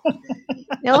 Well,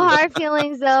 No hard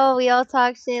feelings, though. We all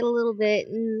talk shit a little bit.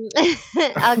 And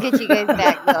I'll get you guys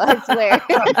back, though. I swear.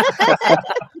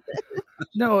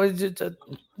 No, it's just,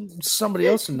 somebody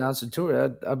else announced it to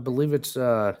her. I believe it's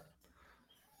What's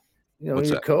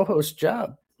your that? co-host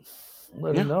job.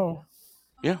 Let Yeah. him know.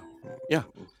 Yeah.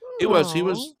 He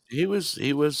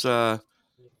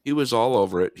was all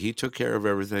over it. He took care of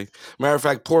everything. Matter of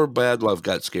fact, poor Bad Love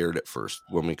got scared at first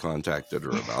when we contacted her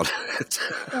about it.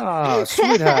 Oh,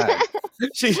 sweetheart.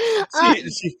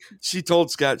 she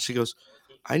told Scott, she goes,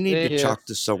 I need Thank to you. talk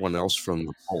to someone else from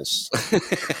the Pulse.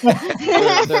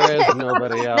 There is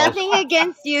nobody else. Nothing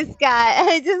against you, Scott.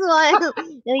 I just want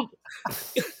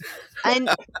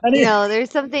there's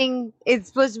something. It's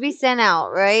supposed to be sent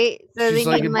out, right? So She's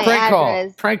they like need a my prank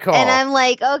address. call. And I'm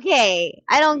like, okay,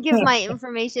 I don't give my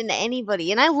information to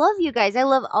anybody. And I love you guys. I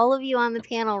love all of you on the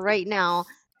panel right now.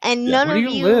 And Yeah. none Where of do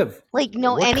you you live?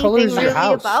 know What color anything is your really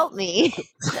house? about me.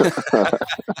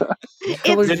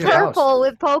 color is It's your house? purple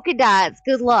with polka dots.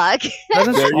 Good luck. That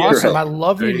is There you awesome. go. I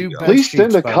love There your you new go. bed Please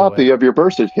send sheets, a by the copy way. of your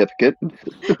birth certificate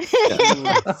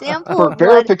Sample for of blood.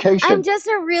 verification. I'm just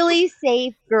a really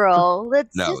safe girl.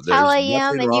 That's No, just how there's I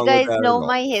am, nothing and you wrong with guys that at know all.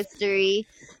 my history.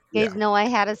 You guys Yeah. know I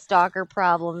had a stalker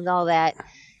problem and all that.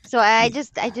 So I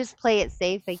just play it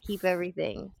safe. I keep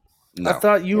everything. No, I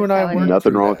thought you Just and I how it worked is.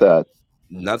 Nothing through wrong with that.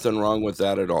 nothing wrong with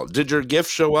that at all. Did your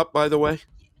gift show up, by the way?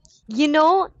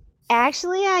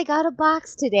 Actually, I got a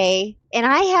box today, and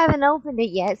I haven't opened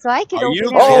it yet, so I could Are open you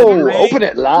it right kidding now. me? Open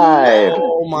it live.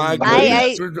 Oh my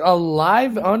I- goodness! A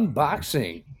live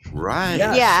unboxing. Right.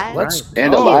 Yes. Yeah. Let's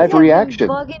And a go. live Kids have been reaction.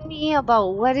 bugging me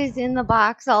about what is in the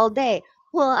box all day.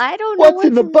 Well, I don't know What's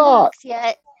in the box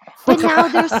yet, but now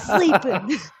they're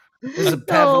sleeping. Is it So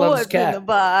Pavlov's what's in the cat?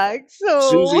 box? So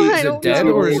Susie, I Is don't it dead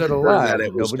know. or is made it sure alive? that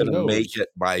it was Nobody going to knows. make it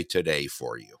by today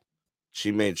for you. She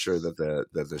made sure that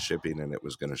the shipping and it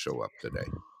was going to show up today.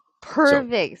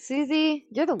 Perfect. Susie,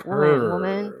 you're the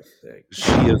woman. Perfect.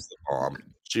 She is the bomb.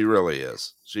 She really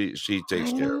is. She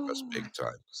takes I care of us know. big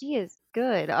time. She is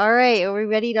good. All right, are we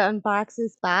ready to unbox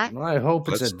this box? I hope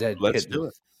it's a dead Let's kitten. do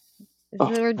it.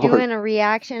 Oh, So we're Lord. doing a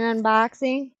reaction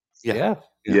unboxing. Yeah.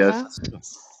 Yes.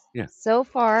 Yeah. So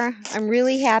far, I'm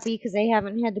really happy because I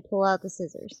haven't had to pull out the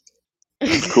scissors.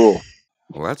 Cool.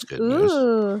 Well, that's good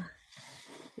news.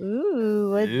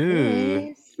 Ooh, what's Ooh.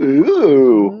 this?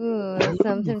 Ooh.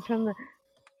 Something from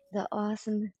the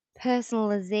awesome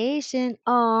personalization.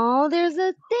 Oh, there's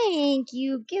a thank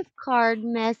you gift card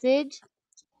message.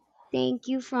 Thank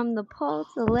you from the Pulse,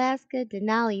 Alaska,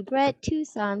 Denali, Bret,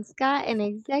 Tucson, Scot, and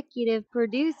executive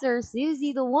producer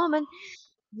Susie the woman.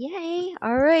 Yay!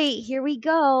 All right, here we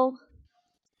go.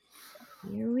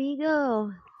 Here we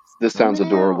go. This sounds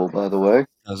Coming adorable, by the way.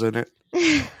 Doesn't it?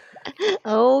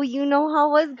 Oh, you know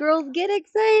how us girls get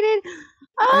excited.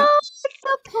 Oh, it's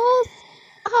the Pulse.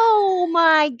 Oh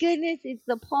my goodness, it's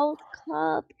the Pulse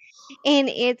Cup. And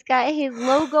it's got his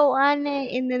logo on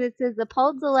it, and then it says the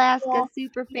Pulse Alaska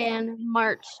Superfan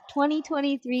March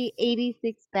 2023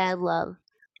 86 Bad Love.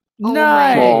 Oh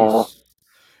my Nice.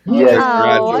 Yes.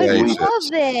 Oh, I Congratulations. love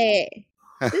it.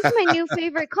 This is my new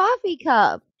favorite coffee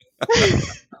cup.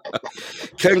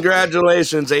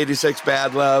 Congratulations, 86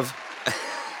 Bad Love.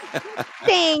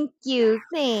 Thank you.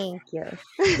 Thank you.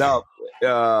 No,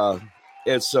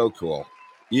 it's so cool.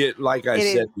 Like I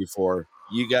It said is. before,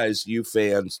 you guys, you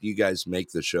fans, you guys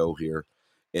make the show here,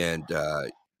 and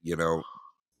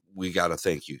we got to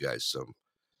thank you guys some.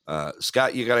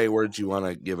 Scott, you got any words you want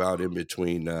to give out in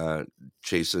between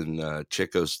chasing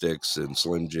Chico sticks and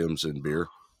Slim Jims and beer?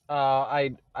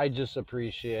 I just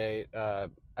appreciate I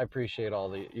appreciate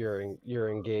all your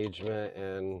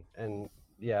engagement and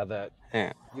yeah, that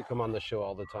Yeah. you come on the show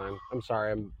all the time. I'm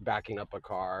sorry, I'm backing up a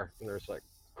car and there's like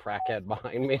crackhead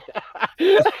behind me.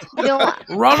 No,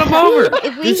 Run them over.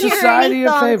 if we Do hear society any a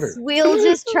thoughts, favor. we'll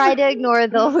just try to ignore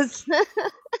those.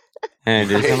 Hey,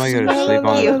 did somebody go to Thank sleep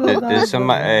on you. the? Did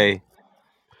somebody? Hey,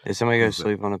 did somebody go to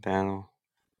sleep on the panel?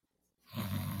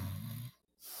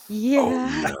 Yeah.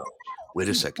 Oh no! Wait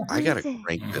a second. I gotta What is it?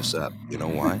 crank this up. You know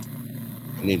why?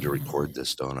 I need to record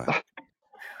this, don't I?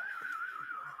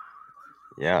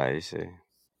 Yeah, I see.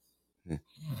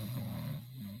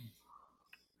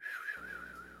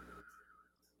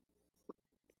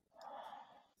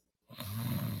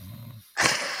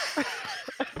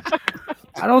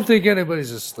 I don't think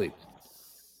anybody's asleep.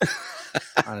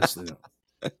 Honestly,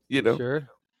 no. You know. Sure.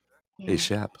 Hey,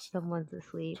 Shep. Someone's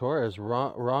asleep. Torres,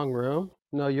 wrong room.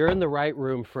 No, you're in the right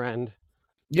room, friend.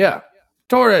 Yeah.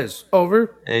 Torres,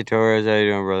 over. Hey, Torres, how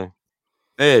you doing, brother?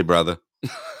 Hey, brother.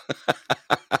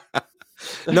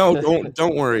 No,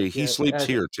 don't worry. He Yeah, sleeps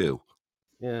here too.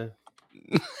 Yeah.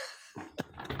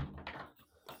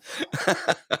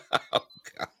 Oh,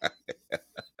 God.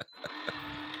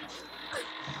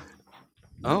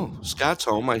 Oh, Scott's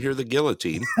home. I hear the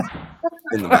guillotine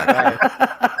in the back.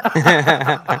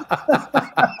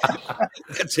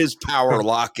 That's his power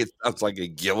lock. It sounds like a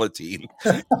guillotine.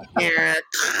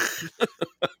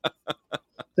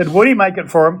 Did Woody make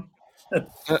it for him?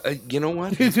 You know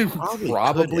what? He He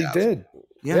probably could have. did.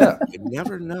 Yeah, you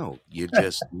never know. You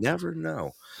just never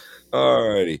know. All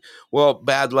righty. Well,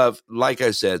 Bad Love, like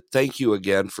I said, thank you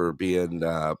again for being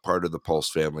part of the Pulse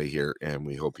family here, and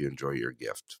we hope you enjoy your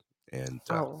gift. And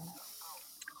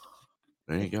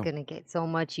there you go. It's gonna get so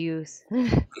much use.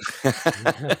 It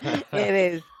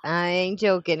is. I ain't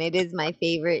joking. It is my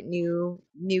favorite new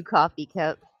coffee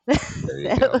cup. There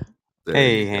you go. There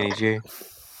Hey, you go. Hanny J.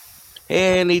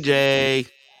 Hanny J.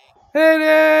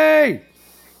 Hey!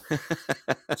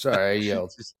 Sorry, I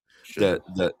yelled.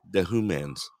 The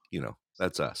humans,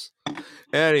 that's us.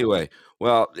 Anyway,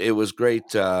 well, it was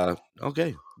great.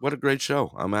 Okay, what a great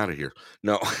show. I'm out of here.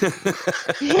 No.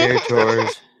 Hey,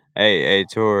 Torres. Hey,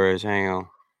 Torres, hang on.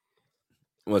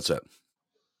 What's up?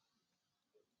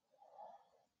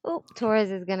 Oh,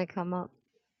 Torres is gonna come up.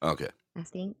 Okay. I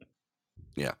think.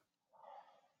 Yeah.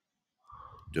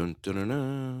 Dun, dun, dun,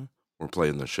 dun. We're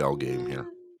playing the shell game here.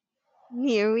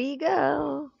 Here we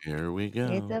go. Here we go.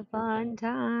 It's a fun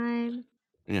time.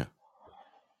 Yeah.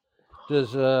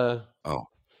 Does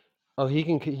he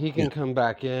can Yeah. come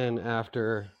back in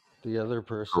after the other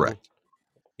person. Correct.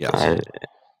 Yes.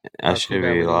 I should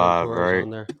be live, right? On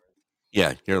there.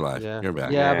 Yeah, you're live. Yeah. You're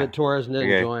back. Yeah, Yeah. but Torres didn't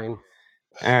Okay. join.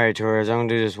 All right, Torres, I'm gonna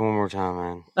do this one more time,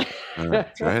 man. All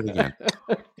right, try it again.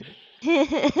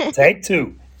 Take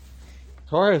two.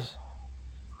 Torres,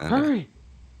 Okay. hurry.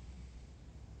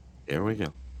 Here we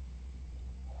go.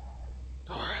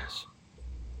 Torres,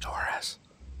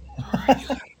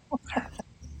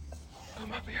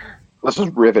 come up here. This is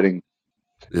riveting.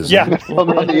 Is Yeah. it? I'm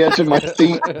on the edge of my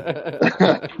seat.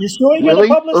 You sure you're Will gonna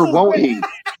he publish or this? won't Rick? he?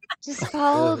 Just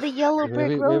follow the yellow brick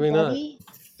Maybe- road, maybe not. buddy.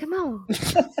 Come on.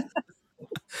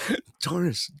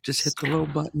 Taurus, just hit the low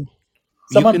button.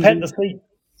 Someone You pat can the seat.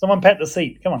 Someone pat the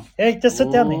seat. Come on. Hey, just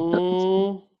sit down there.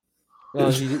 Oh,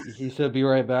 he said be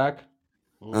right back.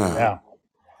 Yeah.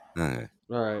 Okay.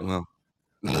 All right. Well,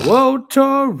 Whoa,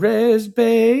 Torres,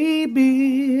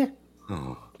 baby.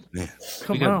 oh man,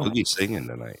 Come we got on. Boogie singing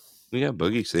tonight. We got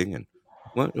Boogie singing.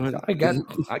 What?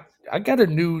 I got a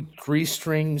new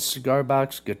 3-string cigar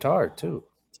box guitar too.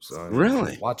 So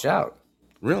Really? watch out.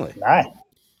 Really? Nice.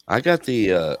 I got the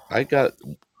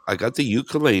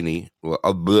ukulele. Well,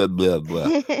 blah blah blah.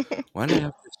 Why do I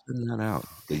have to send that out?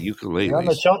 The You on the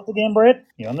ukulele. shots again, Brett?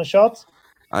 You on the shots?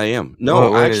 I am.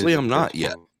 No, What actually, is I'm it? not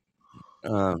yet.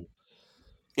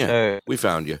 Yeah, we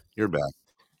found you. You're back.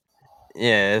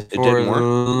 Yeah, it's It for didn't the work?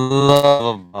 love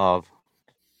of Bob.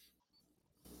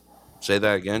 Say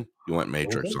that again. You went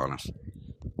Matrix on us.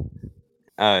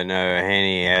 Oh no,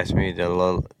 Hanny asked me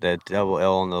the double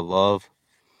L on the love,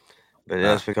 but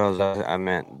that's because I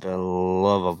meant the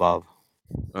love of Bob.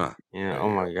 Yeah. Oh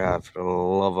my God, for the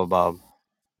love of Bob.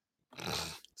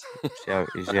 You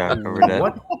see how I covered that?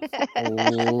 What?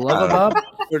 Love Bob?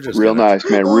 We're just Real gonna- nice,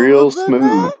 man. Real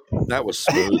smooth. That was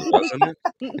smooth, wasn't it?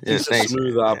 Yeah, He's a thanks.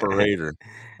 smooth operator.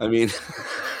 I mean,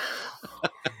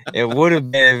 It would have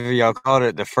been if y'all caught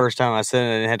it the first time I said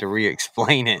it and had to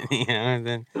re-explain it. And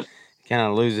then it kind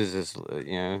of loses its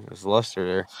its luster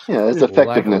there. Yeah, it's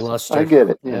effectiveness. Lackluster. I get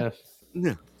it. Yeah.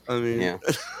 yeah. I mean, Yeah.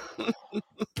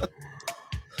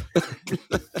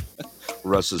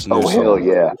 Russ's new Oh, song. hell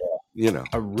yeah.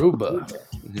 Aruba.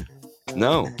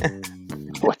 No.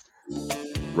 What?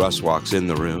 Russ walks in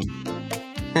the room.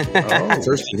 Oh,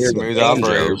 First you hear the Smooth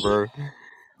operator, banjos, bro.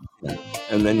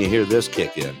 and then you hear this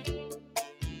kick in.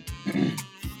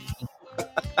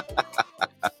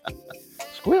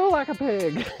 Squeal like a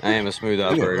pig. I am a smooth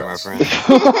operator, my friend.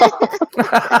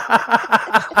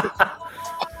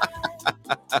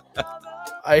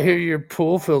 I hear your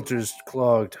pool filter's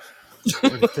clogged.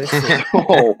 Fix it.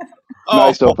 Oh,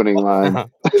 nice opening line. Oh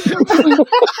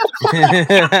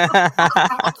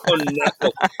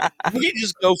no! We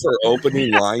just go for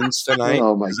opening lines tonight.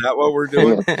 Oh, my Is that what we're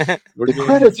doing? We're The doing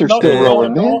credits are Not still the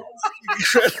rolling, man. yellow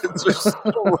credits are still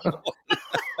rolling.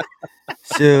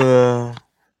 So,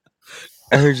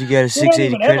 I heard you got a We don't 680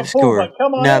 even have a credit pool, score. but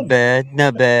come on Not in. bad,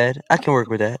 not bad. I can work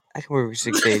with that. I can work with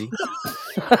 680.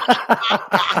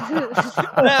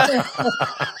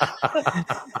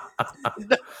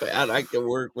 Not bad. I can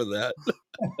work with that.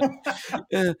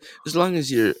 As long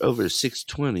as you're over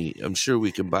 620, I'm sure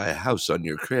we can buy a house on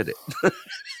your credit.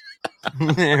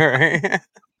 Right.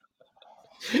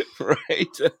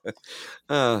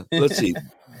 Right. Let's see.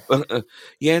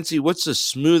 Yancey, what's the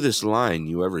smoothest line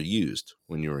you ever used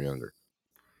when you were younger?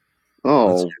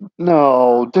 Oh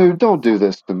no, dude! Don't do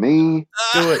this to me.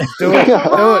 Do it. Do it. Come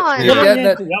Do it. on. You're Come on, getting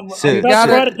it. Yancey. I'm So- You about got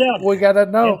to write it. it down. We got to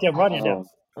know. Yancey, I'm writing it down.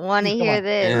 Want to Come hear on.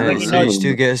 this? Yeah, Taking so you notes.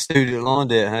 still got student loan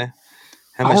debt, huh?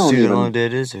 How I much don't student even- loan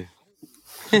debt is there?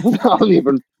 I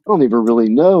don't even really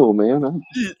know, man.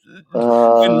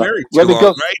 Been married Let too me long,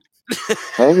 go. right?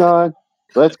 Hang on.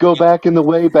 Let's go back in the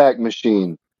Wayback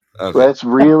Machine. Okay. Let's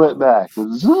reel it back.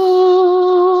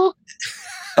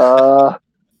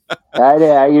 Howdy,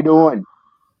 how you doing?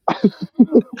 How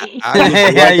you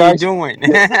Hey, doing? how Like you ice- doing?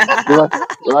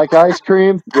 You like ice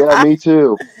cream? Yeah, me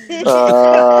too.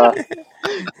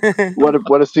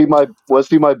 Want to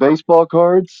see my baseball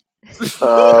cards?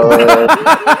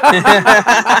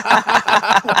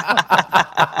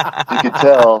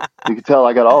 You could tell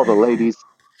I got all the ladies.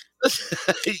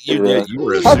 You did. You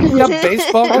were a How can You you- got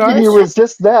baseball How cards? can you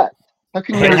resist that? How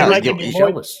can you Hey, you're resist making that? me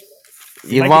Jealous.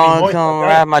 You making me want to moist, come okay?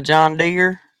 ride my John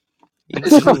Deere? You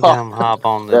can come hop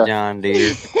on the Yeah. John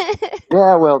Deere.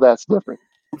 Yeah, well, that's different.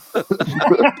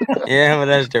 Yeah, but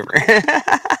that's different.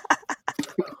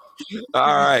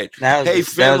 All right. That was Hey, that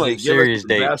was Finlay, a give us serious the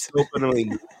date. best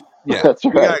opening. Yeah, That's we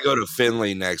right. gotta go to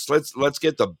Finlay next. Let's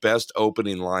get the best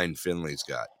opening line Finlay's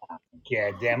got.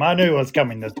 Yeah, damn. I knew it was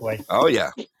coming this way. Oh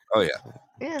yeah.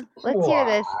 Yeah, let's hear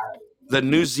this. The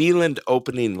New Zealand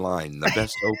opening line, the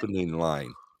best opening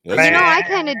line. Let's You know, go. I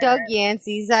kind of dug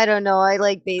Yancey's. I don't know. I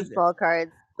like baseball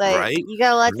cards. Like, Right? you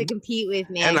got a lot to compete with,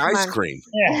 man. And Come ice on. cream.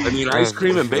 Yeah. I mean, ice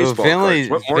cream and baseball Finley's,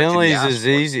 cards. What more can you Finley's ask is for?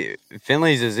 easy.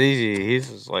 Finley's is easy. He's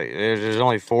just like there's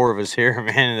only 4 of us here,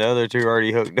 man. And the other 2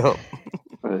 already hooked up.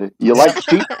 You like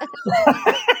sheep?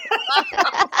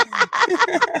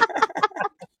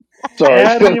 Sorry, Yeah,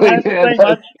 I didn't even have to man. say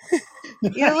much.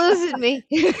 You're losing me.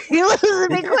 You're losing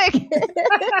me quick.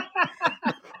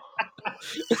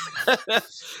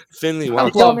 Finley You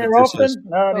walks call up me and just says, often?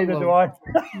 No, neither do I.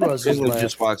 Finley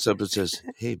just walks up and says,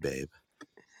 "Hey, babe,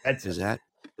 That's is that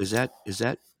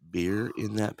beer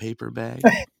in that paper bag?"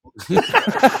 So,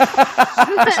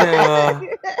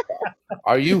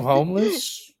 Are you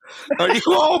homeless? Are you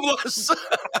homeless?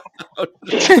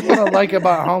 That's what I like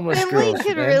about homeless Finley girls.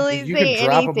 could man. really You say can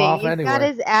drop them anything. off He's anywhere. got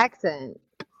his accent.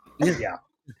 Yeah.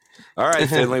 All right,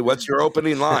 Finley, what's your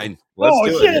opening line? Let's Oh,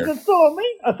 do shit, it is here. it still on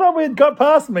me? I thought we had got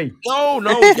past me. No,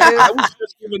 yeah, I was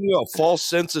just giving you a false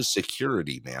sense of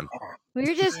security, man. We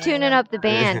were just tuning up the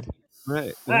band.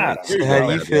 Right. Ah, Here so you how go,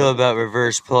 do you man. feel about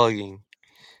reverse plugging?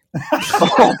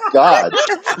 Oh God!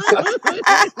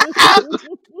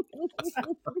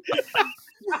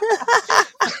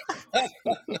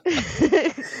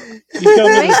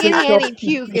 Making Annie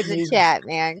puke in the chat,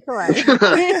 man. Come on.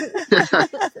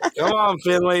 Come on,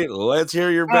 Finley. Let's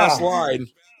hear your best Ah. line.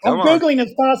 I'm Come on. Googling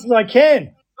as fast as I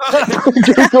can. No,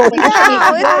 it's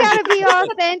got to be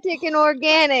authentic and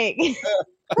organic.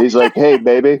 He's like, "Hey,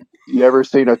 baby, you ever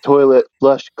seen a toilet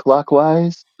flush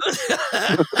clockwise?"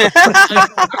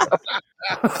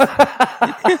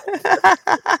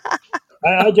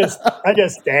 I just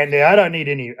stand there. I don't need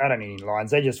any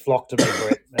lines. They just flock to me,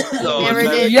 Brett. No, Never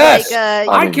that- did Yes, like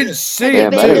I a can see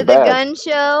have it. you Damn, that been to ain't the bad. gun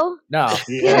show No,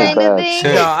 Yeah. kind of bad. thing?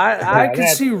 So- no, I can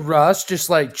that's- see Russ just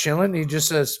like chilling. He just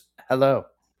says hello,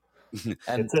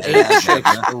 and It's a- 8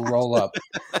 chicks roll up.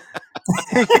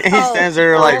 He stands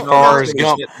there like Oh, Forrest no.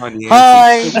 Gump. Shit on Yancey.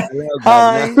 Hi, Well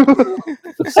hi. done.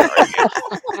 Sorry.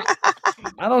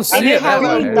 I don't I see mean, it that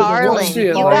Hello, way. Hello, darling. Don't see You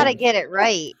it got to like get it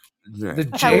right. Yeah. the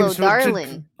Hello, James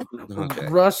darling. Okay.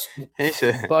 Russ, He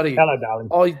said, buddy. Hello, darling.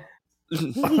 All, Yes,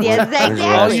 When's the last all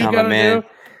exactly. you time a gotta man?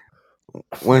 do.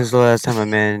 When's the last time a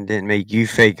man didn't make you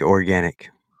fake organic?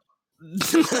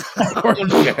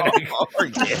 Organic.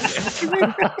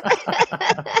 Organic.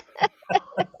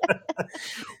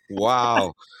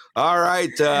 Wow. All right.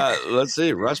 Let's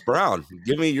see. Russ Brown,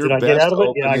 give me your Did I best get out of it?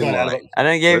 Yeah, I opening got out of line. it. I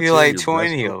done gave Let's you hear like your best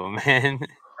 20 op- of them, man.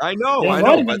 I know, Yeah, I why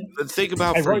know, didn't but think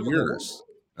about I for wrote them all. yours.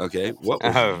 Okay, what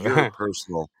was Oh. your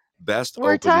personal best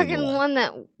We're opening talking line? one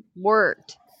that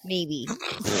worked, maybe.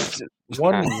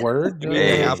 One word. You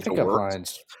may Hey. have to Pickup work.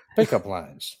 lines. Pickup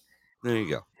lines. There you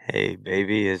go. Hey,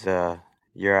 baby, is your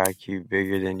IQ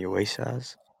bigger than your waist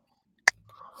size?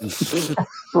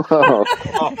 Oh,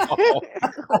 Oh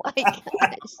my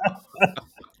gosh.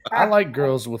 I like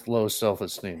girls with low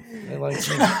self-esteem. They like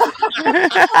me.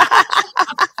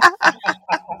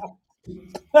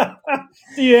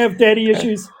 Do you have daddy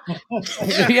issues?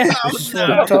 Yeah, this is what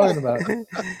I'm talking about.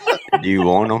 Do you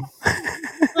want them?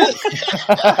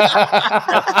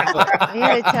 I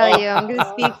gotta tell you, I'm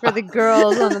gonna speak for the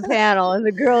girls on the panel and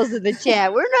the girls in the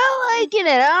chat. We're not liking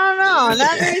it. I don't know.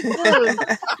 Not very smooth.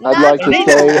 I'd Not like to They cool.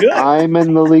 do say good. I'm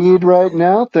in the lead right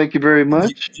now. Thank you very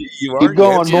much. You are, Keep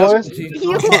going, Yancey? boys.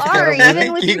 You are,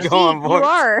 even with Keep your going, seat, you boys.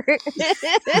 are.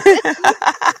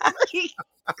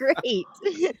 Great.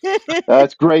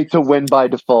 It's great to win by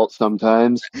default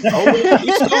sometimes.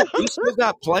 Oh, we still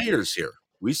got players here.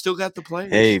 We still got the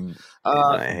players. Hey,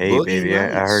 Boogie baby,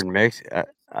 I Nights. heard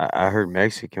I heard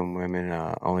Mexican women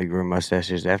only grow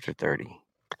mustaches after 30.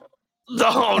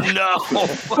 Oh no!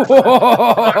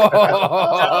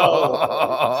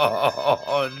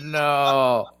 Oh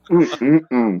no!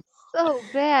 Mm-mm-mm. So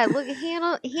bad. Look,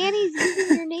 Hanny's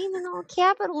using your name in all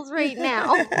capitals right now.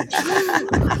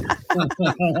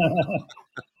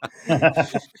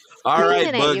 All right,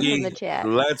 Screaming at you from the Boogie. chat.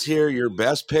 Let's hear your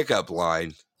best pickup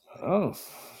line. Oh,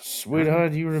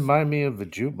 sweetheart, you remind me of a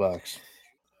jukebox.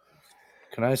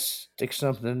 Can I stick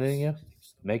something in you?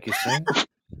 Make you sing?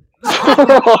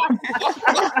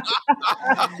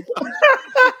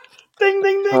 Ding,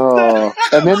 ding, ding. Oh,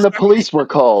 and then the police were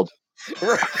called.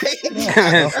 Right.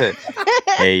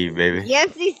 Hey, baby.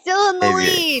 Yancey's still in the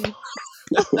Hey, lead.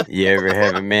 You ever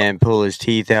have a man pull his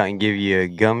teeth out and give you a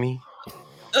gummy?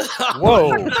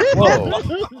 Whoa, whoa.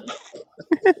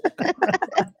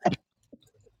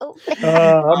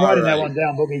 I'm writing right. that one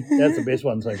down, Boogie. That's the best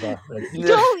one so far.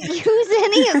 Don't use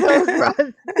any of those,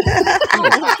 Russ.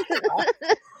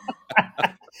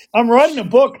 I'm writing a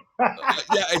book.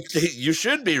 Yeah, you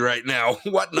should be right now.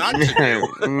 What not to do?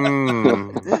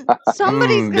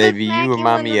 Somebody's gonna baby, smack you you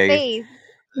remind in me the of face.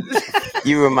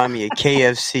 you remind me of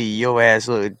KFC. Your ass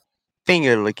look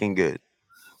finger looking good.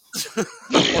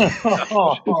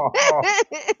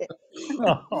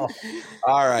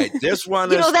 All right, this one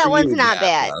You is know that for one's you, not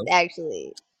bad, Love.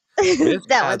 actually. Miss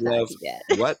That one's not Love, too bad.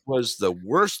 what was the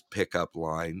worst pickup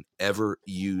line ever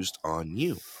used on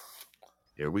you?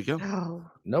 Here we go. Oh.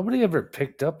 Nobody ever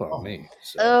picked up on me.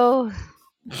 So. Oh.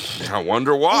 I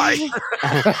wonder why.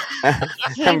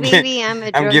 Hey, baby, I'm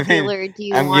a drug dealer. Do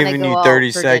you I'm want to giving go you out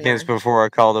 30 for seconds dinner? before I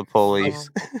call the police.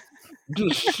 No,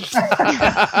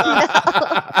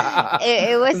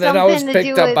 it was Then I was something to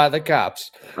picked do up with. by the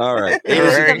cops. All right, It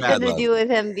was Bad something to Love. do with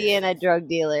him being a drug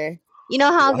dealer. You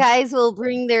know how guys will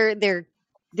bring their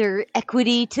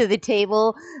equity to the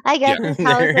table. I got Yeah. this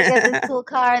house, I got this cool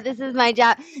car, this is my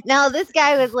job. Now this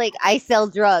guy was like, I sell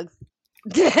drugs.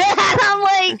 And I'm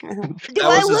like, do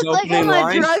I look like I'm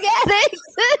a drug addict?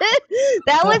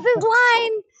 That was his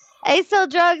line. I sell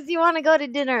drugs. You want to go to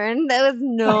dinner? And that was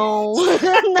no,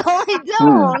 no, I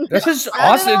don't. This is Not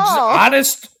at awesome. all.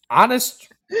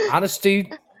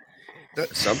 Honesty.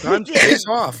 Sometimes pays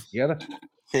off. You gotta.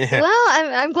 Yeah. Well,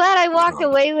 I'm glad I walked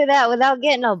away with that without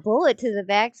getting a bullet to the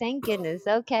back. Thank goodness.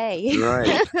 Okay.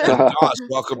 Right. Doss,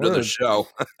 welcome to the show.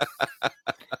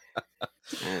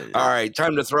 All right,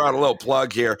 time to throw out a little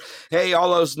plug here. Hey, all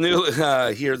those new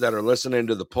here that are listening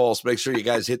to the Pulse, make sure you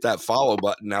guys hit that follow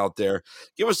button out there.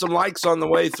 Give us some likes on the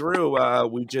way through.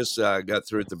 We just got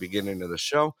through at the beginning of the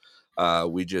show.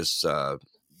 We just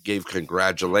gave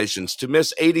congratulations to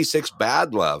Miss 86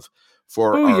 Bad Love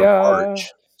for Booyah. our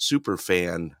March Super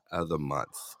Fan of the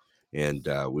Month. And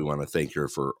we want to thank her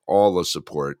for all the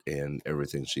support and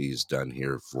everything she's done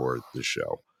here for the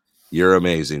show. You're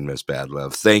amazing, Miss Bad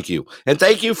Love. Thank you. And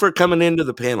thank you for coming into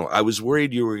the panel. I was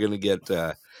worried you were going to get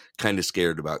kind of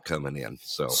scared about coming in.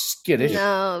 So skittish.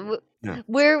 No,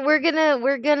 we're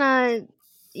gonna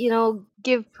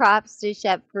give props to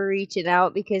Shep for reaching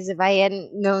out, because if I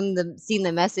hadn't seen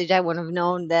the message, I wouldn't have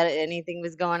known that anything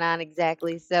was going on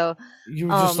exactly. So you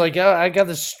were just like, oh, I got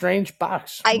this strange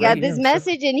box. I got this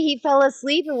message and he fell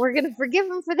asleep, and we're gonna forgive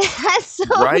him for that. So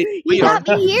he got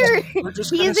me here.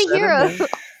 He is a hero.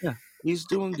 Yeah, he's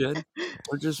doing good.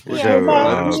 We're just Brett,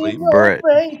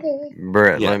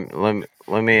 Yeah.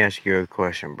 let me ask you a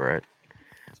question, Brett.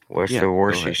 What's the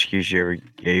worst excuse you ever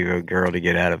gave a girl to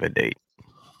get out of a date?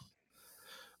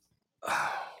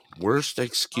 Worst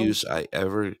excuse I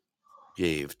ever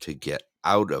gave to get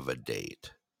out of a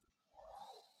date.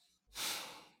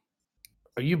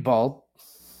 Are you bald?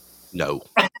 No.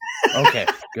 Okay,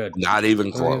 good. Not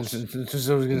even close. I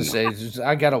was going to say,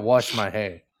 I got to wash my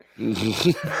hair.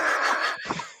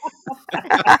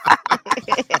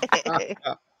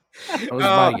 That was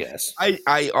my guess.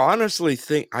 I honestly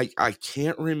think I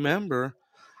can't remember.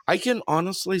 I can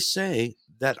honestly say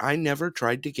that I never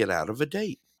tried to get out of a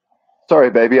date. Sorry,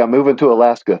 baby. I'm moving to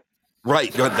Alaska.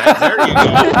 Right. Good. There you go.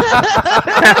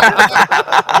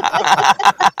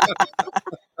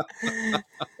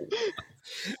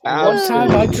 One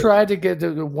time I tried to get.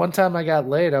 One time I got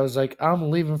laid. I was like,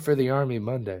 I'm leaving for the Army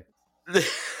Monday. Ran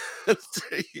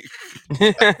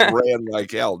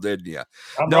like hell, didn't you?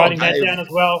 I'm writing that down as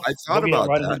well. I thought Boogie, I'm about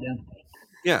writing that. down.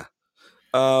 Yeah.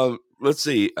 Let's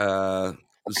see.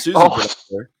 Susie put up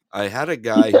there, I had a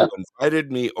guy who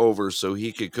invited me over so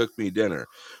he could cook me dinner.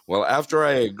 Well, after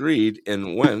I agreed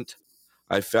and went,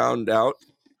 I found out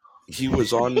he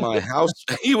was on my house.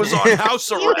 He was on house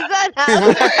arrest.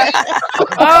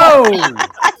 Oh!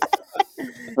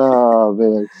 Oh,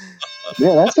 man.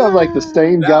 Yeah, that sounds like the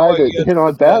same That guy one that gets hit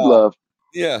on the Bad ball. Love.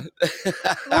 Yeah.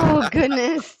 Oh,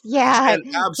 goodness. Yeah.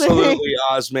 And absolutely,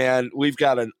 Oz, man. We've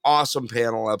got an awesome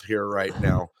panel up here right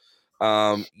now.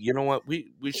 You know what?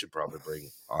 We should probably bring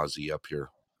Ozzy up here.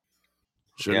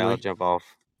 Shouldn't we? I'll jump off.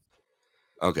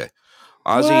 Okay.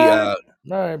 Ozzy, All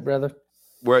right, brother.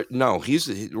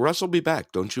 Russ will be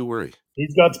back. Don't you worry.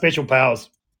 He's got special powers.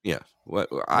 Yeah.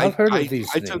 I've heard of these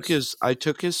I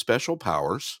took his special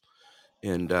powers,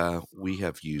 and we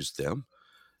have used them.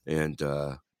 And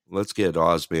let's get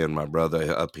Ozman, my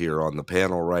brother, up here on the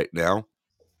panel right now.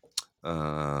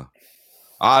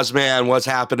 Ozman, what's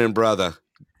happening, brother?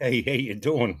 Hey, how you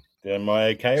doing? Am I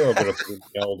okay, or I've got to put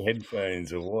the old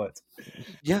headphones or what?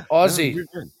 Yeah, Aussie. No, you're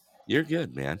good. You're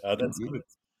good, man. That's good.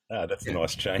 That's a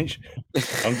nice change.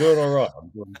 I'm doing all right. I'm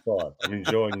doing fine. I'm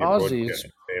enjoying your Aussie,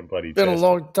 broadcast. It's been a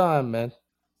long time, man.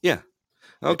 Yeah.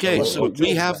 Okay, so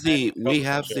we have the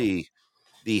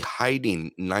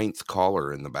hiding ninth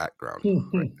caller in the background.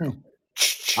 Right now.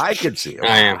 I could see him.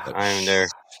 I am there.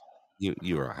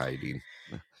 You are hiding.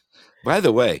 By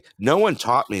the way, no one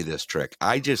taught me this trick.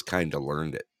 I just kind of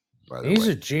learned it. By the He's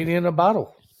way, a genie in a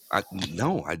bottle. I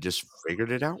just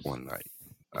figured it out one night.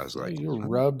 I was like, you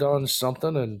rubbed on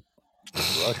something and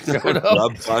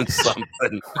rubbed on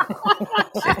something.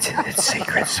 It's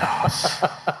secret sauce.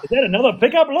 Is that another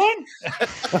pickup line?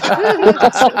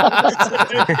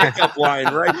 Pickup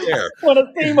line right there. Want to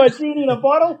see my genie in a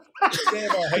bottle?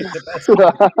 Damn, I hate the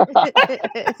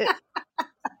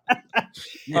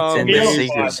It's in the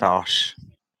secret sauce.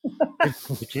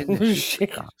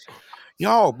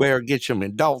 Y'all better get some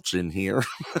adults in here.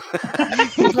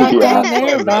 Right down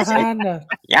there behind the...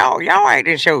 Y'all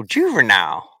ain't so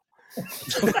juvenile.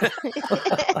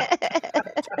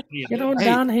 Get on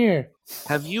down here.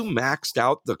 Have you maxed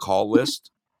out the call list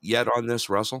yet on this,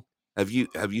 Russell? Have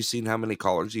you seen how many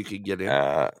callers you could get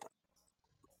in?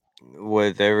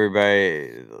 With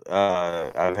everybody,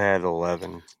 I've had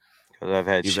 11 because I've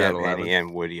had Shep, Annie,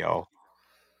 and Woody all.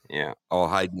 Yeah, all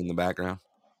hiding in the background.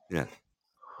 Yeah.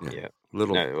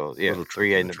 Little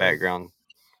 3 in the background.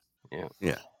 Yeah.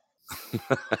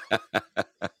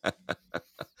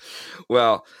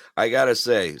 Well, I gotta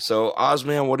say, so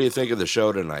Ozman, what do you think of the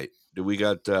show tonight? Do we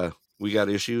got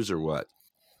issues or what?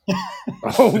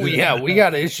 Oh yeah, we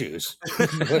got issues,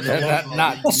 but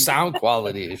not sound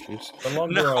quality issues. The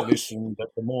longer I listen, the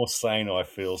more sane I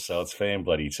feel. So it's fan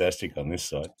bloody tastic on this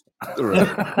side.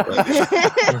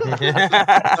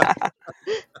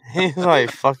 He's like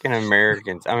fucking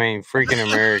Americans. I mean, freaking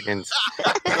Americans.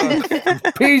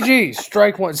 PG,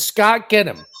 strike one. Scott, get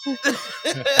him.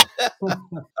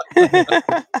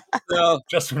 No,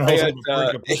 just when I was on the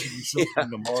brink of putting myself in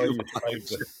the mine,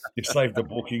 you saved the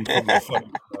booking from the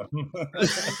phone.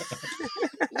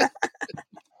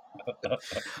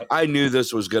 I knew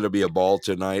this was going to be a ball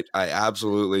tonight. I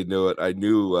absolutely knew it. I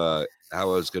knew how I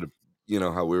was going to,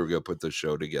 how we were going to put this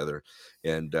show together.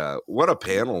 And what a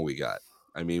panel we got.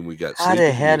 I mean, we got. How the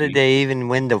hell did they even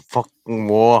win the fucking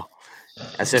war?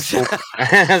 I said,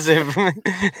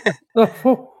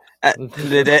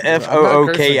 the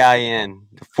F-O-O-K-I-n.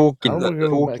 The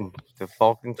Falcon. The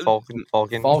Falcon.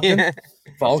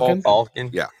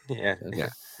 Yeah. You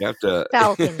have to.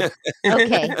 Falcon.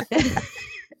 Okay.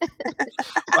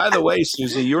 By the way,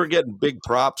 Susie, you were getting big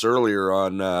props earlier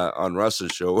on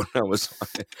Russ's show when I was on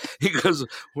it. He goes,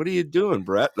 "What are you doing,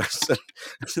 Bret?" And I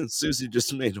said, "Susie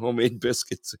just made homemade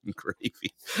biscuits and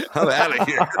gravy. I'm out of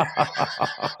here."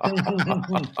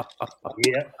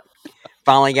 Yeah.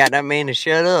 Finally got that man to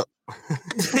shut up.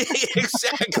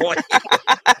 Exactly.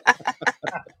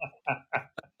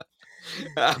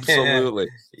 Absolutely.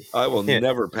 I will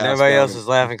never pass. Nobody else is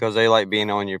laughing because they like being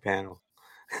on your panel.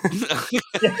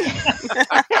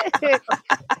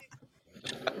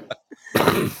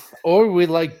 Or we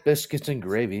like biscuits and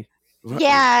gravy.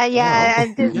 Yeah.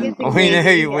 Biscuits and We know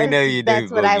gravy. you do.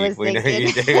 That's what I was We know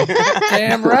thinking. you do.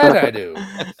 Damn right I do.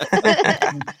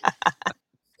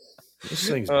 This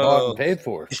thing's bought and paid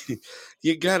for.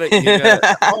 You gotta.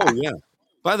 Oh yeah.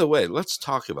 By the way, let's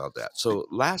talk about that. So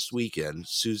last weekend,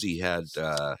 Susie had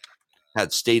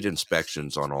state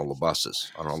inspections on all the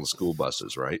buses, on all the school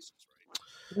buses, right?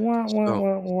 Wah, wah, So,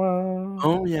 wah, wah.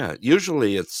 oh yeah.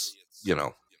 Usually it's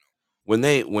when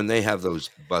they have those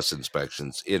bus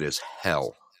inspections, it is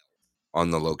hell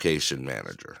on the location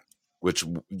manager, which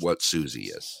what Susie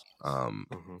is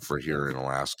for here in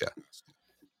Alaska.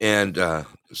 And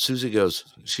Susie goes,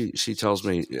 she tells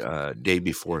me day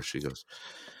before, she goes,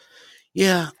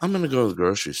 yeah, I'm going to go to the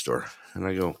grocery store. And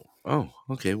I go, oh,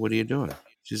 okay, what are you doing?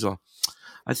 She's all,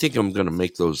 I think I'm going to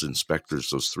make those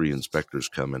three inspectors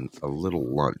come in a little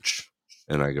lunch.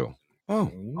 And I go,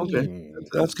 oh, okay,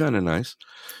 that's kind of nice.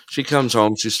 She comes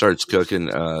home, she starts cooking.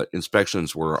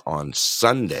 Inspections were on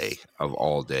Sunday of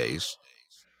all days,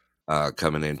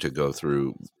 coming in to go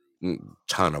through a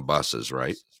ton of buses,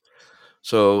 right?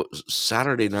 So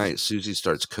Saturday night, Susie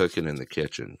starts cooking in the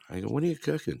kitchen. I go, what are you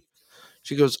cooking?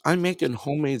 She goes, I'm making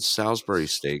homemade Salisbury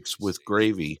steaks with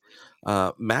gravy,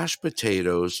 mashed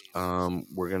potatoes.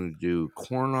 We're going to do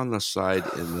corn on the side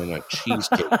and then a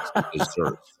cheesecake for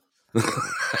dessert.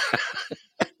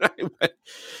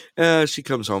 She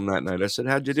comes home that night. I said,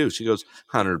 how'd you do? She goes,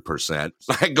 100%.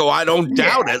 I go, I don't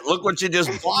doubt it. Look what you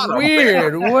just bought.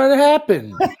 Weird. What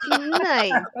happened?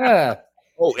 Nice.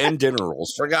 Oh, and dinner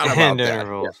rolls. Forgot about that.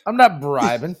 Rolls. Yeah. I'm not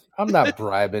bribing. I'm not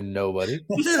bribing nobody.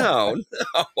 No.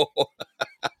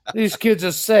 These kids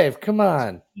are safe. Come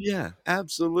on. Yeah,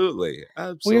 absolutely.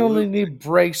 We only need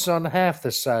brakes on half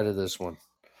the side of this one.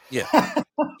 Yeah.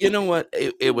 You know what?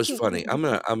 It was funny. I'm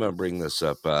gonna bring this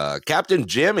up. Captain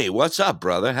Jimmy, what's up,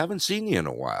 brother? Haven't seen you in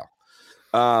a while.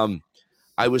 I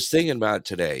was thinking about it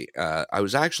today. I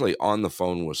was actually on the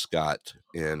phone with Scott,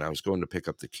 and I was going to pick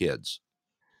up the kids,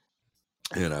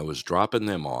 and I was dropping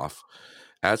them off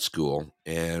at school,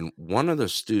 and one of the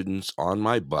students on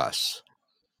my bus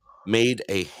made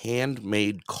a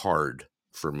handmade card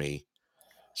for me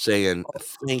saying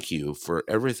thank you for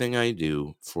everything I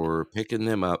do, for picking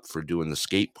them up, for doing the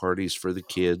skate parties for the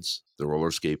kids, the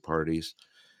roller skate parties,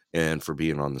 and for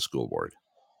being on the school board.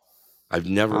 I've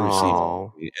never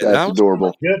received and that's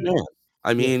adorable. Man.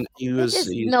 I mean,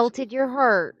 It melted your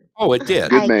heart. Oh, it did.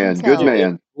 Good man. Good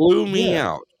man. It blew me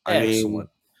out. I Excellent. mean,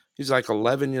 he's like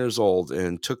 11 years old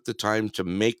and took the time to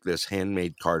make this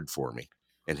handmade card for me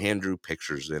and hand drew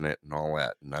pictures in it and all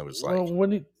that. And I was like,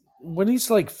 well, when he's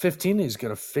like 15, he's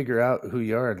gonna figure out who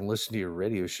you are and listen to your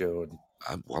radio show.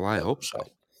 And well, I hope so.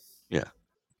 Yeah.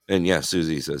 And yeah,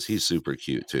 Susie says he's super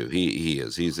cute too. He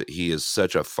is. He is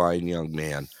such a fine young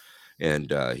man.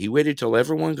 And he waited till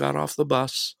everyone got off the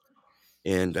bus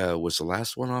and was the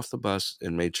last one off the bus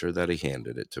and made sure that he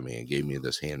handed it to me and gave me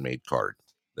this handmade card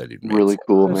that he'd made. Really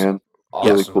cool, man.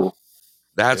 Awesome. Really cool.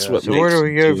 That's what So makes where do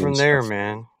we go it from there,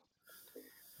 man?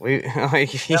 We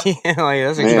like, that's a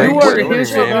Man, great what-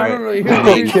 story,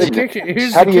 man.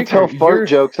 How do you tell fart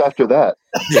jokes after that?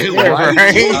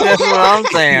 Right? That's what I'm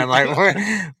saying. Like,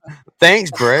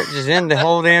 thanks, Bret. Just end the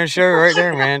whole damn show right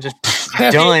there, man. Just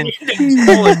done. You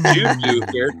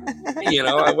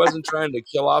know, I wasn't trying to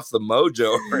kill off the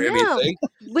mojo or anything.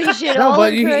 We should No, all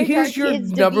but encourage our he's your kids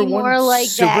to number be one more like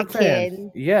super that fan.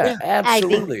 kid. Yeah, absolutely.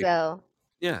 I think so.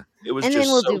 Yeah, it was And just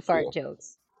then we'll so do fart cool.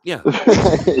 jokes. Yeah.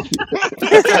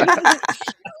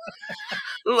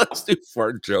 Let's do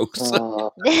fart jokes.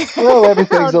 Well,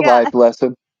 everything's a life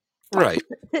lesson. Right.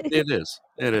 It is.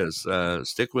 It is.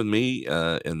 Stick with me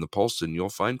in the Pulse and you'll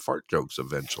find fart jokes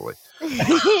eventually.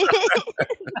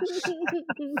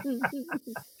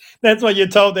 That's what you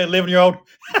told that 11-year-old.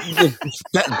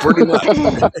 Pretty much.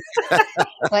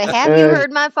 But have you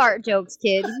heard my fart jokes,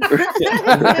 kid? That's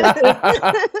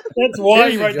why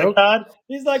he There's a wrote the joke. card.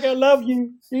 He's like, I love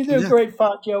you. These are Yeah. great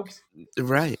fart jokes.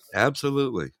 Right.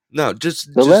 Absolutely. No,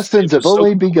 just The lessons it have was so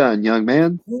only begun, young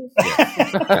man.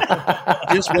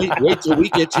 Just wait till we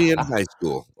get you in high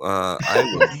school. I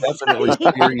will definitely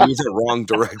steer you the wrong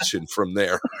direction from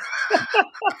there.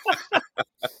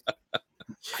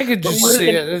 I could just see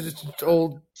it. This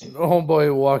old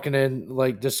homeboy walking in,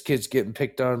 like this kid's getting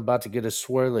picked on, about to get a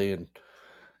swirly, and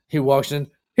he walks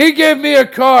in. He gave me a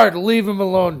card. Leave him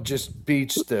alone. Just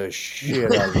beats the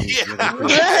shit out of him. I'm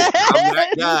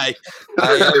that guy.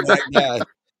 I am that guy.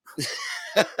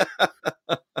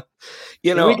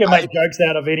 You know, we can make jokes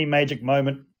out of any magic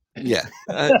moment. Yeah,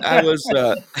 I was.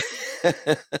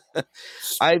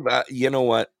 You know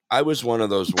what? I was one of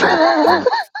those ones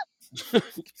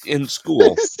in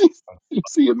school. You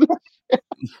see him?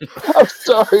 I'm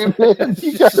sorry, man.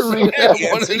 You got to read that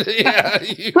one. Yeah,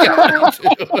 you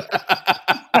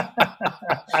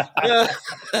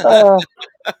got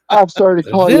I'm sorry to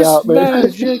call you This out, man.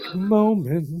 magic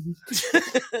moment.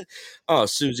 Oh,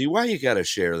 Susie, why you got to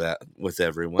share that with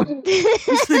everyone? Did you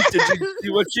see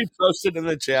what she posted in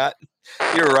the chat?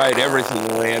 You're right. Everything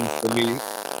lands for me.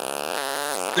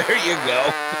 There you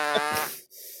go.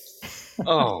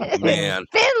 Oh, man.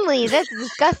 Finlay, that's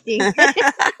disgusting.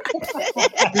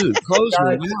 Dude, close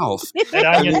your mouth. And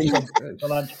onions for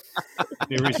lunch.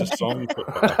 There is a song for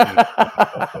that.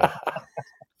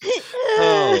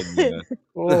 Oh, man.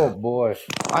 Oh boy.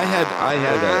 I had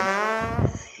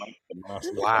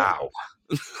wow.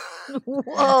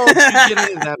 Whoa. Did you get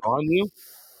any of that on you?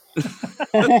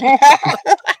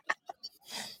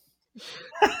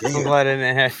 I'm glad I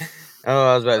didn't have. Oh,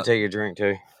 I was about to take a drink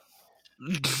too.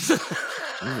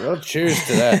 Well, cheers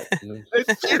to that.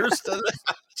 Cheers to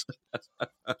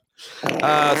that.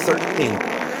 13.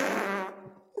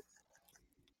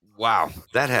 Wow,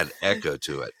 that had echo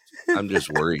to it. I'm just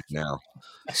worried now.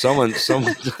 Someone. That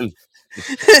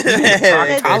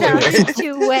sounded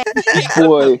too wet.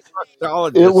 Boy,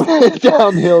 it went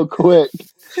downhill quick.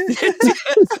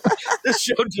 This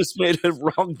show just made a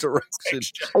wrong direction.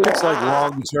 Looks like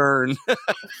long turn.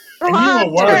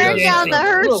 Wrong turn down the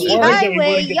Hershey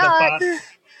Highway, yacht.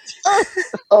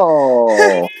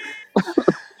 Oh.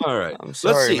 All right. I'm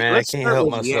sorry, man. I can't help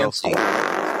myself.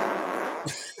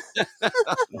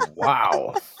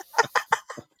 Wow.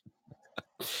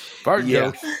 Fart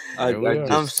Yeah. jokes.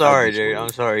 I'm sorry, dude. I'm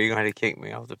sorry. You're going to have to kick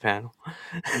me off the panel.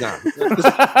 No.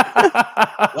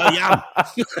 Well, yeah.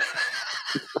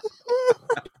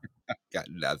 Got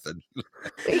nothing.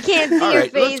 We can't see All your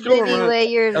right, let's face go around. anyway.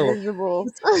 You're Oh. invisible.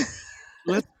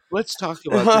 Let's talk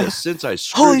about this. Since I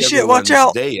screwed Holy shit, watch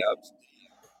out. day up.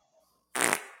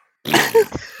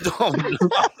 Oh, no.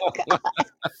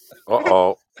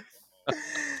 Uh-oh.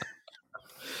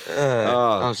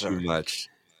 Oh, too much.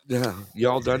 Yeah.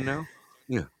 Y'all done now?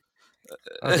 Yeah.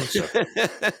 I think so.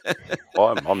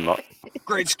 I'm not.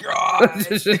 Great Scott.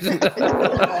 Ew,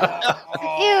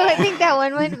 I think that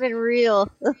one might have been real.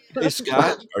 Hey,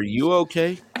 Scott, are you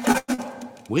okay?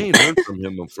 We ain't heard from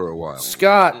him for a while.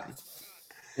 Scott.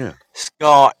 Yeah.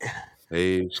 Scott.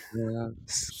 Hey, Scott.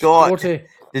 Scott. Scotty.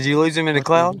 Did you lose him in the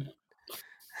cloud?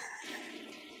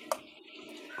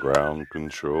 Ground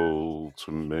control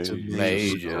to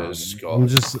Major Scott.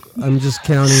 I'm just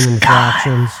counting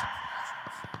infractions.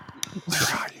 Where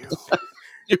are you?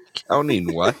 You're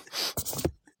counting what?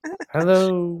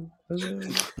 Hello.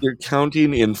 You're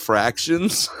counting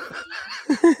infractions?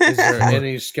 Is there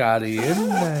any Scotty in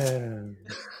there?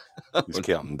 He's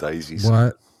counting daisies.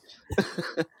 What?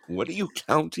 What are you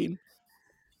counting?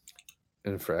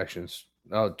 Infractions.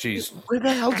 Oh, jeez. Where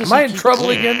the hell does Am I he in keep trouble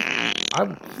going? again?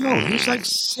 No, he's like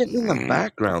sitting in the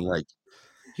background, like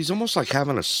he's almost like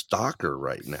having a stalker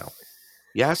right now.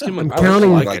 You ask him. I'm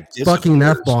counting like fucking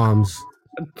F-bombs.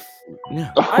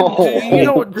 Yeah. You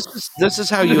know, this is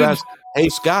how you ask. Hey,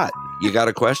 Scott, you got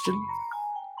a question?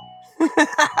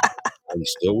 I'm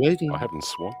still waiting. I haven't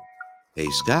sworn. Hey,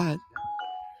 Scott.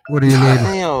 What do you need?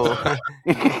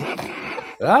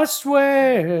 I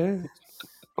swear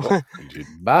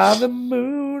by the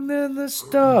moon and the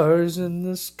stars in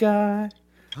the sky,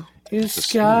 is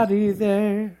Scotty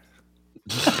there?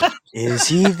 Is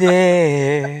he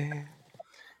there?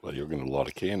 Well, you're going to light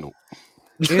a candle.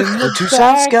 In the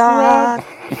Tucson, Scott.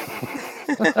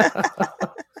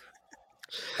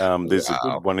 There's a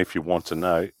good one if you want to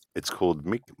know. It's called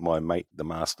Mick, My Mate, the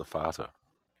Master Farter.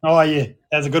 Oh, yeah.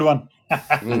 That's a good one.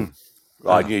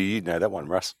 Oh, yeah, you know that one,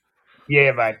 Russ.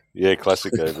 Yeah, mate. Yeah,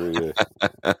 classic over here.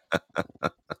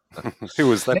 Who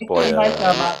was that by?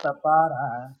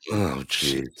 Oh,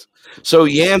 jeez. So,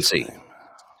 Yancey, can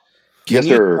Yes,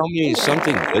 you sir. tell me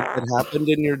something good that happened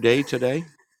in your day today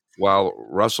while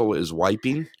Russell is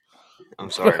wiping? I'm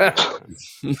sorry.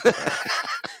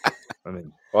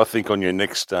 I think on your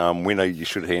next winner, you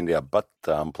should hand out butt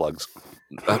plugs.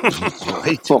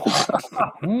 Right.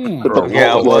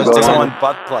 Yeah, it was Design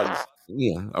butt plugs.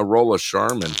 Yeah, a roll of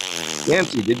Charmin.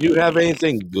 Yancey, did you have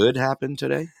anything good happen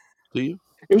today to you?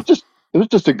 It was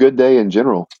just a good day in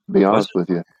general, to be honest with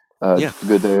you. Yeah. A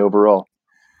good day overall.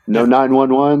 No Yeah.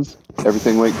 911s.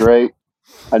 Everything went great.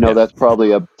 I know that's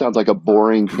probably sounds like a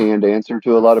boring, canned answer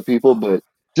to a lot of people, but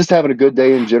just having a good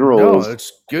day in general No,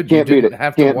 it's good. Can't You beat didn't it.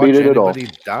 have to Can't watch beat it at all.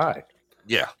 anybody die.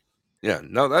 Yeah. Yeah.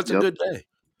 No, that's a Yep. good day.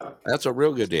 That's a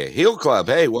real good day. Heel Club.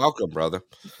 Hey, welcome, brother.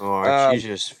 All right, she's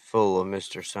just full of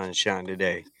Mr. Sunshine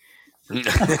today.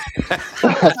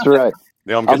 That's right.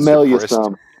 Now I'm I'll getting mail you depressed.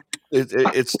 some.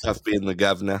 It's tough being the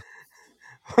governor.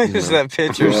 What is that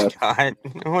picture, Yeah. Scott?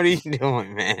 What are you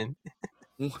doing, man?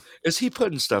 Is he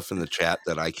putting stuff in the chat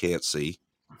that I can't see?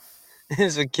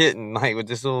 It's a kitten, like with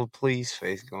this little police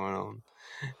face going on.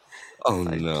 Oh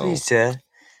Like, no! please, sir.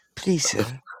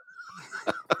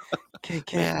 Can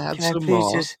I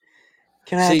please just?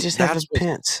 Can I just have a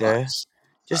pence, sir?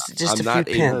 Just I'm a not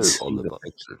few able to pence. see the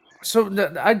picture. So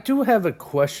I do have a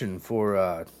question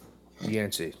for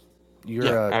Yancey.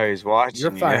 You're He's watching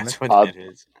you're a you. fireman. That's what that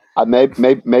is.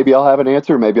 Maybe I'll have an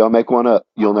answer. Maybe I'll make one up.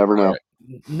 You'll never know.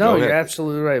 No, you're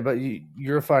absolutely right. But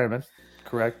you're a fireman,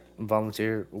 correct?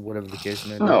 Volunteer, whatever the case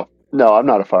may be. No, I'm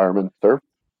not a fireman, sir.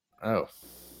 Oh.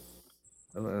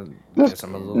 Guess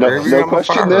I'm a little no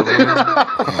question then.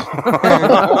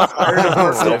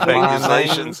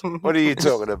 Self-accusations. What are you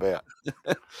talking about?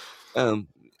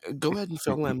 Go ahead and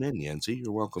fill them in, Yancey.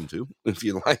 You're welcome to, if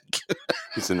you like.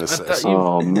 He's an assassin.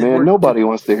 Oh man, nobody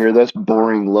wants to hear this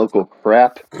boring local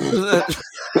crap.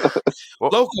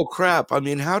 Local crap. I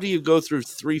mean, how do you go through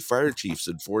 3 fire chiefs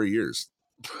in 4 years?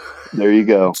 There you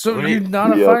go. So you're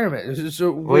not a fireman.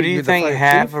 So what do you think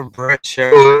half of Bret's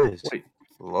show is?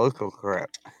 Local crap.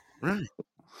 Right.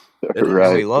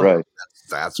 Right.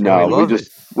 That's no.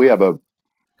 We have a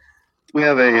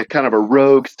kind of a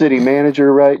rogue city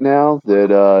manager right now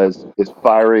that is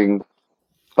firing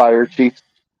fire chiefs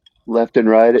left and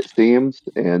right, it seems,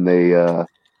 and the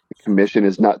commission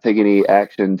is not taking any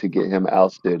action to get him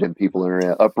ousted, and people are in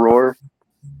an uproar,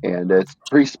 and it's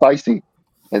pretty spicy.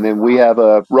 And then we have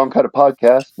a Wrong Kind of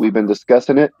Podcast. We've been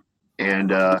discussing it, and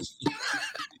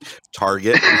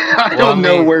Target. I don't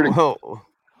know where to. Well,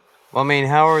 I mean,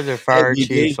 how are the fire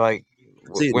chiefs like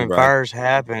when fires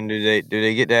happen? Do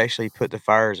they get to actually put the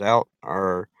fires out,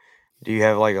 or do you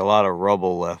have like a lot of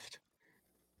rubble left?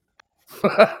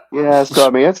 Yeah, so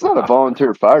I mean, it's not a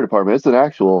volunteer fire department; it's an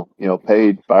actual,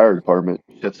 paid fire department.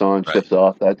 Shifts on, shifts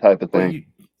off, that type of thing.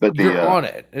 But you're on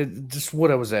it. Just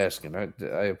what I was asking.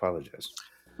 I apologize.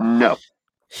 No,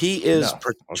 he is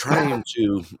trying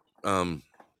to.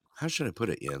 How should I put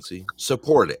it, Yancey?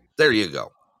 Support it. There you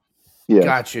go. Yeah,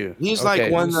 got you. He's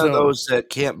like one of those that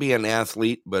can't be an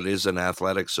athlete but is an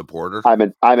athletic supporter. I'm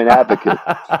an advocate.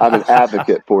 I'm an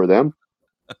advocate for them.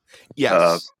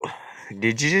 Yes.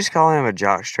 Did you just call him a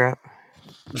jockstrap?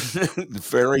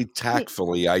 Very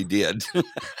tactfully, I did.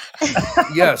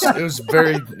 Yes, it was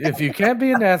very. If you can't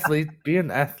be an athlete, be an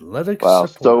athletic Wow,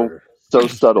 supporter. so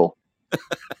subtle.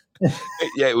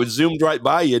 Yeah, it was zoomed right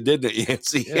by you, didn't it,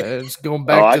 Yancey? Yeah, it's going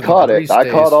back. I caught it. I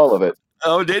caught all of it.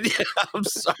 Oh, did you? I'm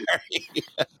sorry.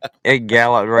 It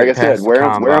galloped right like I past said,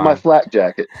 wearing my flak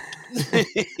jacket.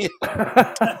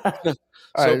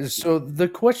 All right, so the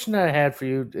question I had for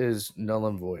you is null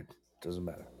and void. Doesn't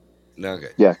matter. Okay.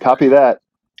 Yeah, copy that.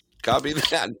 Copy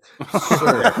that.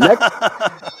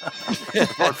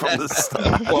 Right from the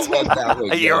start. Won't let that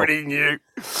one You go. already knew.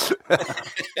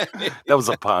 That was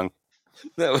a pun.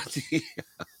 That was,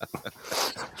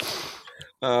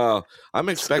 I'm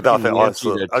expecting Nothing, Yancey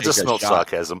honestly. to I just take a smelled shot.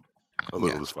 sarcasm. I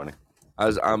thought it was funny.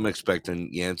 I'm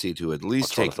expecting Yancey to at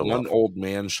least take one old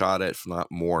man shot, if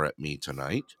not more, at me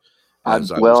tonight. I'm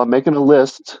making a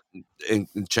list. And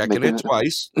checking it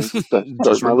twice.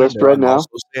 Start my list right now. Also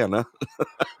Santa.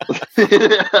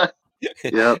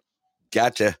 Yep.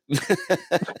 Gotcha.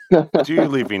 Do you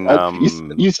live in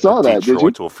you saw that, did you?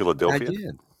 Detroit or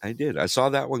Philadelphia? I did. I saw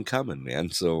that one coming, man.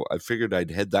 So I figured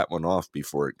I'd head that one off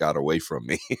before it got away from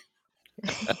me.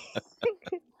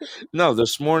 No,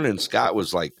 this morning Scott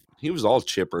was like, he was all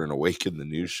chipper and awake in the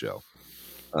news show.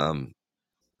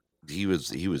 He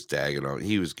was dagging on.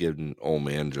 He was giving old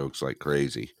man jokes like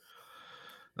crazy.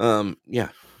 Yeah,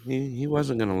 he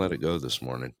wasn't gonna let it go this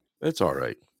morning. It's all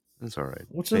right. It's all right.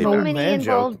 What's an old man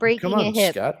joke? Breaking a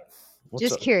hip. Scott.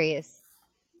 Just curious.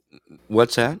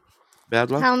 What's that? Bad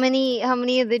luck? How many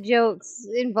of the jokes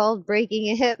involved breaking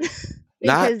a hip?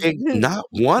 Not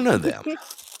one of them.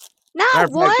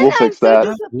 Not one. We'll fix I'm that.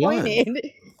 so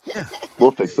disappointed. Yeah.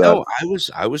 We'll fix that. No,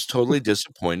 I was totally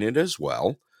disappointed as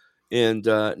well. And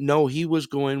no, he was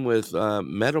going with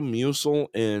Metamucil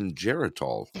and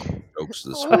Geritol jokes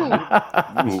this morning.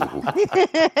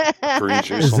 Green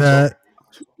juice.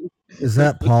 Is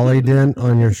that polydent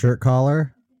on your shirt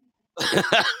collar?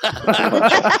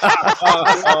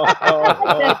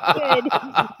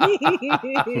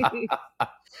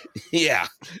 Yeah,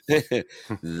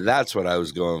 that's what I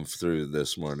was going through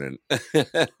this morning.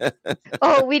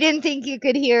 Oh, we didn't think you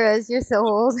could hear us. You're so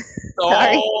old.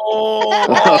 Sorry.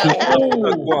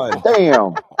 One.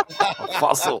 Damn.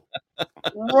 Fossil.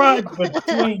 Right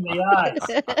between the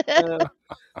eyes.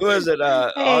 Who is it?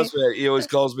 Oswald, he always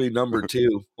calls me number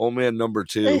 2. Old man number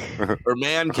 2. Or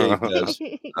man cave does.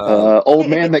 Old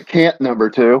man that can't number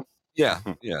 2. Yeah.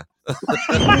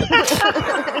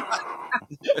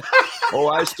 Oh,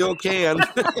 I still can.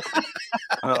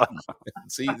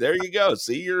 See, there you go.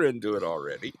 See, you're into it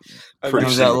already.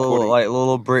 Comes out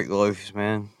little brick loaves,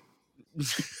 man.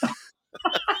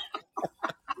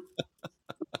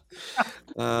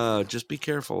 Just be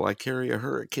careful. I carry a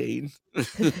hurricane.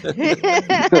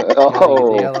 The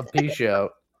Oh, alopecia.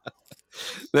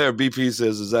 There, BP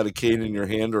says, "Is that a cane in your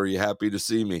hand, or are you happy to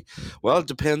see me?" Well, it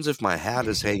depends if my hat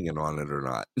is hanging on it or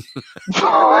not.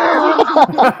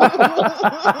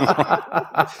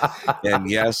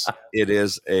 And yes, it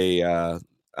is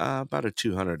about a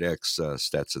 200X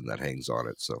Stetson that hangs on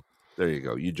it. So there you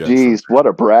go. You judge. Jeez, what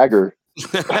a bragger!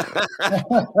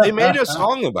 They made a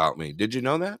song about me. Did you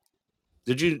know that?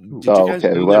 Did you guys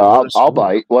Okay, know well, I'll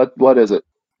bite. What is it?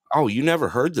 Oh, you never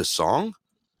heard the song?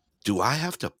 Do I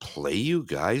have to play you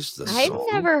guys the I've song?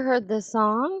 never heard the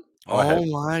song. Oh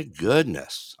my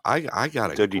goodness. I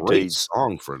got a Dirty great deeds.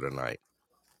 song for tonight.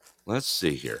 Let's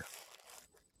see here.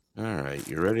 All right,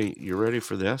 you ready? You ready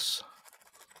for this?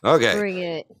 Okay. Bring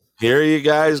it. Here you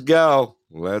guys go.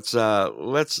 Let's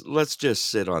just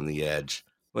sit on the edge.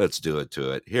 Let's do it to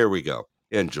it. Here we go.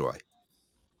 Enjoy.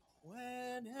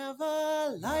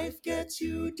 Whenever life gets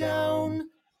you down,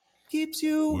 keeps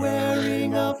you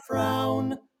wearing a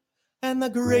frown, and the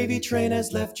gravy train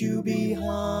has left you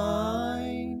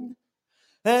behind.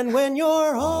 And when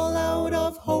you're all out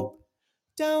of hope,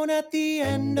 down at the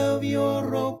end of your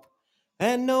rope,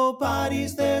 and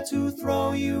nobody's there to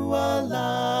throw you a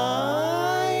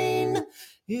line.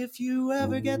 If you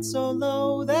ever get so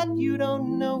low that you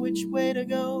don't know which way to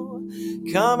go,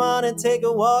 come on and take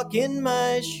a walk in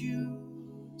my shoes.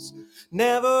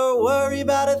 Never worry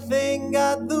about a thing,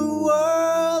 got the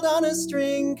world on a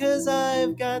string, 'cause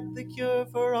I've got the cure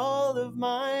for all of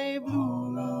my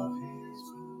blues.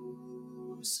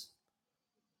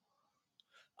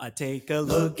 I take a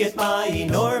look at my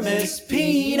enormous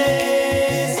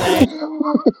penis. I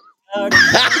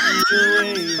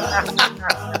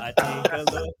take a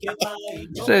look at my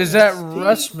enormous So is that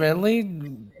Russ Finlay?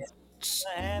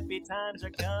 happy times are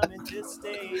coming to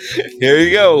stay. Here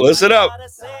you go. Listen up. I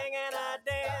sing and I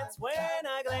dance when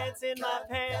I glance in my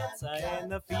pants. I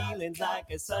end the feelings like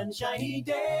a sunshiny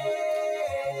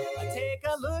day. I take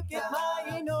a look at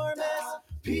my enormous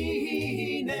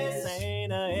penis,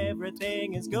 and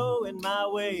everything is going my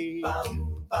way.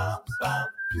 Bum, bum, bum.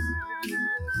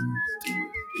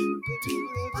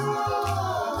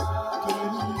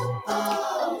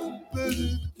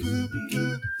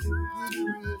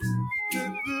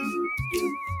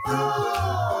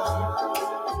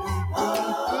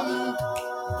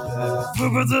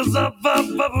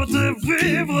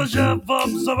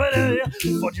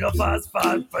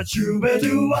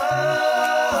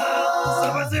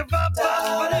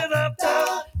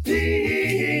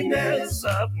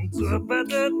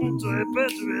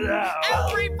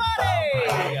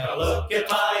 Everybody, look at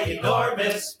my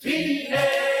enormous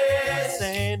penis,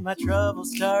 and my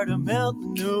troubles start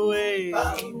melting away.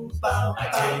 I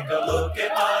take a look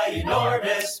at my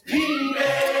enormous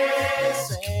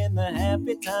penis, and the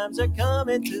happy times are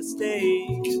coming to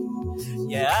stay.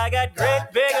 Yeah, I got great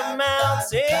big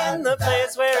amounts in the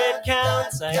place where it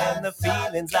counts, and the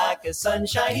feelings like a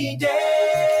sunshiny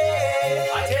day.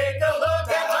 I take a look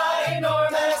at my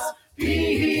enormous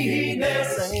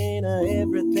penis, and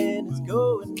everything is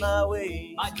going my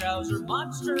way. My trouser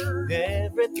monster,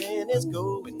 everything is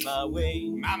going my way.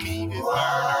 My meat is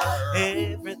murder,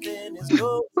 everything is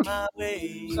going my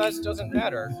way. Size doesn't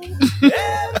matter.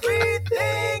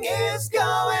 Everything is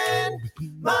going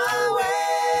my way.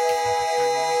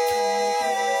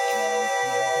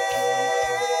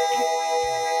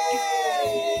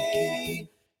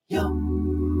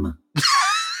 Yum.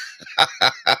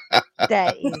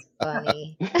 That is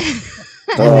funny.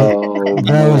 Oh,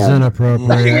 That was man.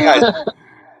 inappropriate.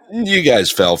 You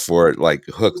guys fell for it like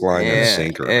hook, line, and Yeah,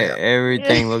 sinker. Man.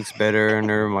 everything looks better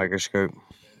under a microscope.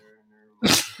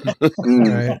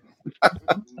 Right.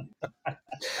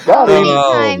 How many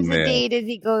Oh, times man. a day does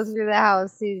he go through the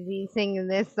house, Susie, singing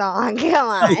this song? Come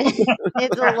on.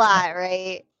 It's a lot,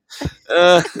 right?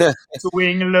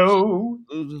 Swing low.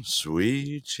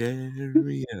 Sweet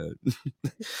chariot.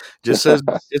 Just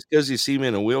because you see me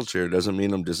in a wheelchair doesn't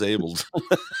mean I'm disabled.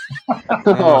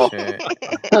 Oh, shit.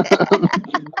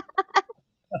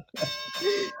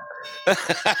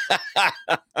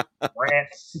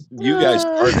 You guys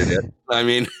started it. I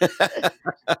mean,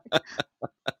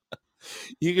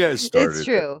 you guys started It's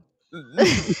true.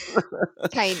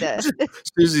 Kinda.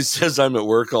 Susie says I'm at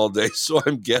work all day, so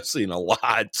I'm guessing a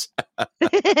lot.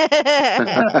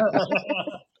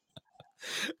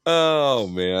 Oh,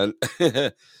 man.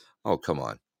 Oh, come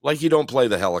on. Like you don't play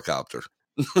the helicopter.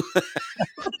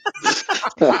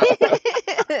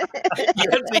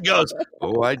 Yancey goes,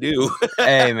 "Oh, I do."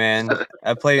 Hey, man,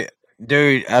 I play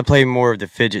more of the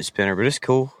fidget spinner, but it's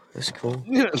cool. It's cool.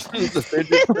 The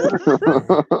fidget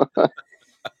spinner.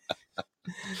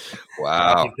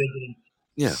 Wow.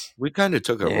 Yeah, we kind of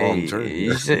took a wrong turn.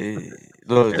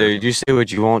 Look, dude, you say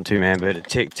what you want to, man, but a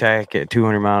Tic Tac at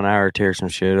 200 mile an hour tears some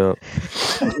shit up.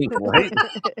 Right?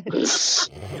 It's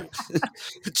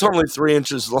only 3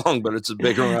 inches long, but it's as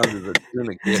big around as a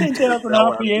tuna can. 10,000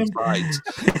 RPM.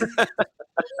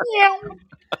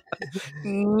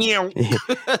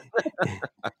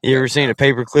 You ever seen a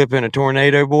paper clip in a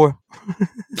tornado, boy?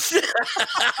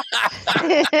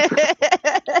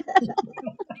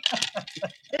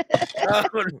 Oh,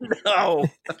 no.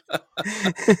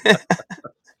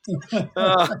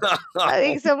 I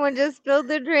think someone just spilled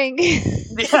their drink.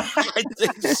 I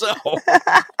think so.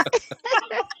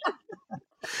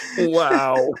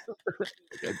 Wow.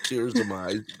 I got tears in my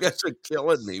eyes. You guys are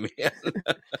killing me, man.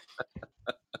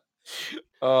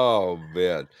 Oh,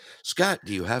 man. Scott,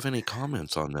 do you have any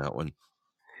comments on that one?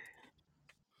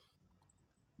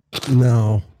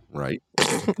 No. Right.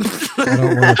 I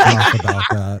don't want to talk about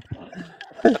that.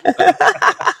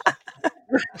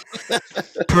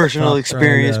 Personal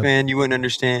experience, man. You wouldn't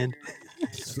understand.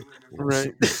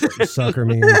 Right. Sucker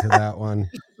me into that one.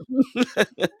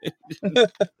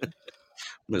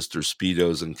 Mr.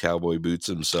 Speedos and cowboy boots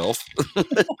himself.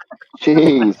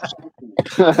 Jeez.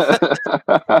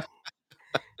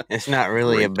 It's not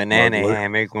really Great a banana smuggler.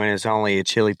 hammock when it's only a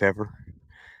chili pepper.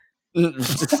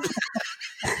 It's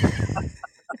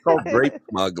called grape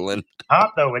smuggling.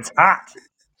 Hot though, it's hot.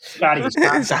 Scotty, it's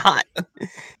hot. It's hot.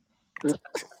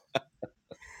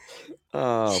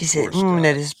 Oh, She said,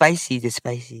 that is spicy, the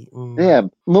spicy. Yeah,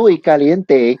 muy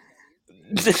caliente.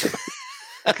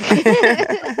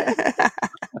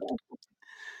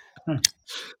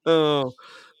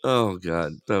 Oh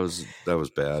God, that was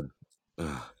bad.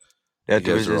 That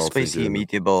was a spicy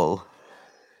meatball.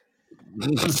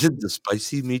 The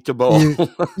spicy meatball.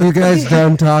 You guys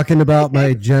done talking about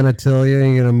my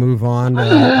genitalia? You're gonna move on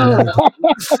to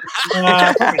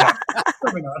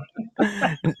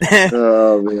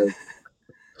Oh man.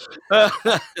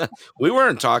 We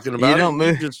weren't talking about don't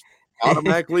move. You just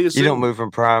automatically assume. You don't move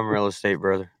from prime real estate,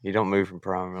 brother. You don't move from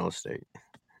prime real estate.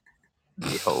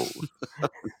 You hold.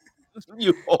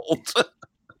 You hold.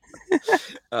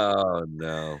 Oh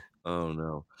no.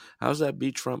 How's that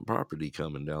beachfront property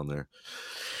coming down there?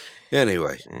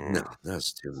 Anyway, no,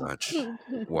 that's too much.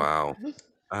 Wow.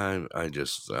 I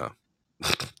just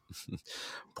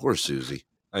poor Susie.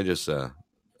 I just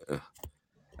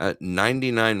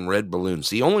 99 red balloons.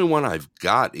 The only one I've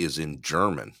got is in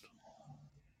German.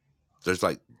 There's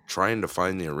like trying to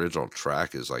find the original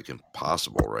track is like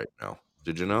impossible right now.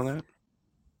 Did you know that?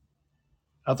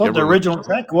 I thought the original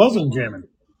track was in German.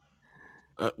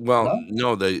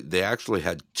 No, they actually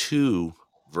had two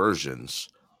versions.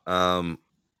 One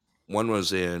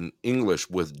was in English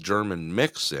with German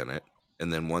mix in it,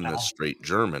 and then one that's straight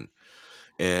German.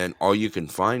 And all you can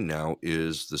find now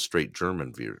is the straight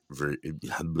German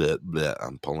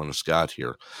I'm pulling a Scot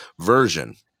here.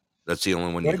 Version. That's the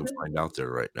only one you can find out there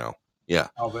right now. Yeah.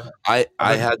 I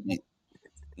had the.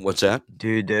 What's that?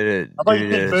 Dude,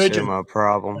 that's my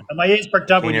problem. My ears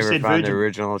perked up when you never said find Virgin. the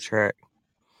original track.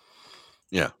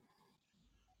 Yeah.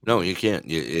 No, you can't.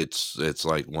 It's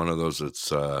like one of those.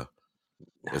 It's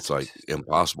like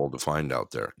impossible to find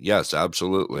out there. Yes,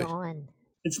 absolutely.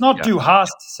 It's not Du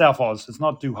hast, South Oz. It's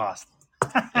not Du hast.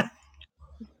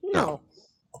 No.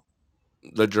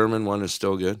 The German one is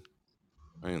still good.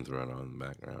 I can throw it on in the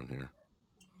background here.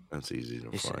 That's easy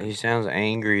to find. He sounds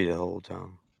angry the whole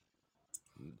time.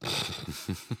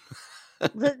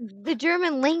 The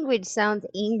German language sounds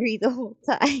angry the whole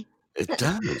time. It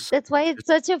does. That's why it's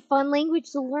such a fun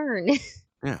language to learn.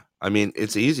 Yeah. I mean,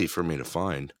 it's easy for me to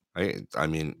find. I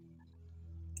mean,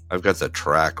 I've got the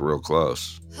track real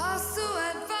close. Hast du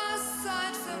etwas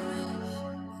Zeit für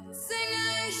mich?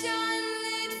 Singe ich ein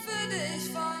Lied für dich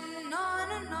von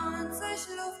 99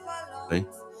 Luftballons. See?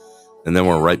 And then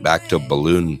we're right back to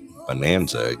Balloon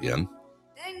Bonanza again.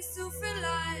 Denkst du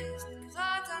vielleicht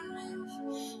grad an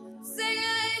mich?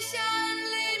 Singe ich ein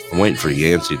Lied I'm waiting for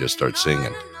Yancey to start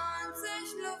singing.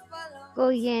 Go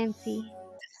Yancey.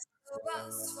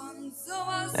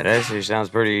 That actually sounds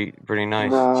pretty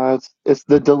nice. No, it's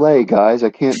the delay, guys. I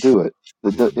can't do it.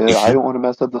 I don't want to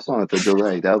mess up the song. It's the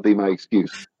delay. That would be my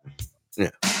excuse.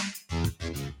 Yeah.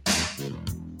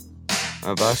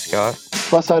 Bye, Scott.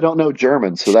 Plus, I don't know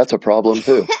German, so that's a problem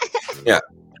too. Yeah.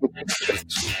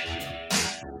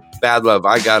 Bad Love,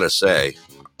 I gotta say,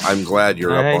 I'm glad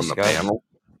you're up on the panel.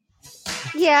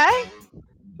 Yeah?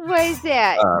 Why is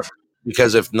that?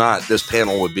 Because if not, this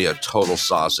panel would be a total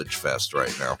sausage fest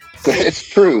right now. It's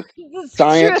true.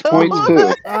 Science points to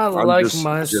it. I I'm like just-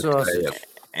 my just sausage.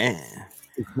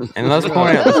 And let's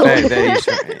point out the fact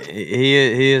that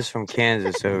he is from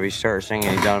Kansas, so if he starts singing,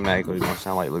 he's automatically going to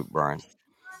sound like Luke Bryan.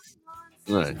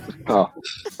 Right. Oh,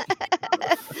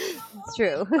 It's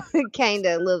true.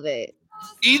 Kinda, a little bit.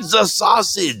 Eat the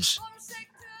sausage.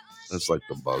 That's like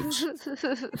the bugs.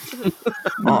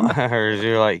 Or is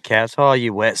it like cats? Oh,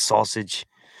 you wet sausage.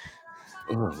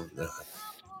 Oh, no.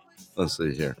 Let's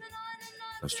see here.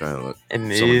 Let's try to look. And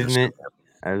movement.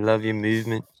 I love your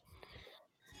movement.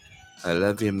 I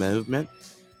love your movement.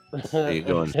 Where you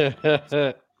going?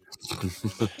 Hello.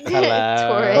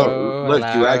 Oh, look,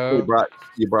 you actually brought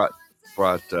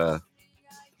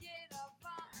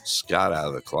Scott out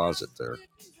of the closet there.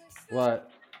 What?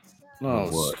 Oh,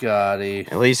 What? Scotty.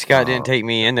 At least Scott didn't take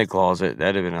me in the closet.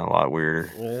 That'd have been a lot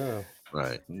weirder. Yeah.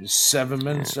 Right. 7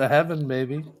 minutes of heaven,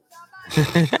 baby. 2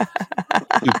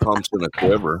 pumps and a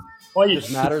quiver. Well, you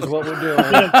Just matters what we're doing.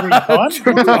 did it 3 times.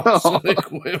 2 pumps and a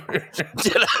quiver.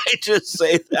 Did I just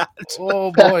say that?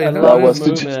 Oh, boy. I No. love that was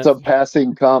movement. just a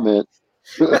passing comment.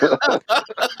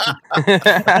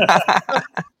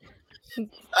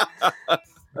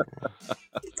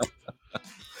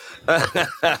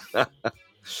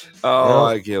 Oh,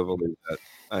 I can't believe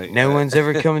that. No one's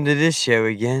ever coming to this show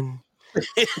again.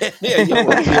 Yeah,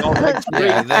 we'll see y'all next week.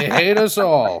 Yeah, they hate us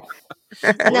all. see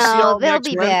No, y'all they'll next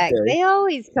be back. Wednesday. They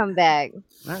always come back.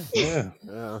 Yeah.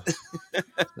 Yeah.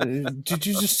 Did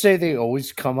you just say they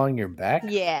always come on your back?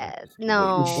 Yes.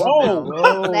 No. Whoa.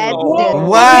 no. That's Whoa.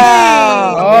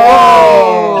 Wow!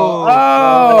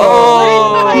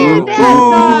 What is behind your back?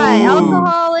 Oh!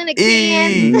 Alcohol in a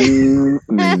can.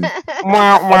 I'm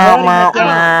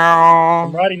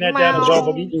writing that down as well,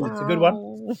 Boogie. It's a good one.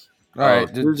 All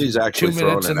right. Susie's actually 2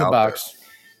 minutes throwing in it the out box.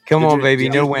 Come Did on, you- baby.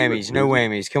 did No you do it, whammies. No Susie?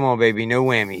 whammies. Come on, baby. No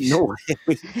whammies. No.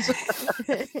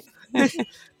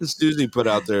 Susie put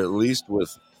out there, at least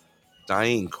with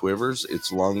dying quivers,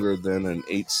 it's longer than an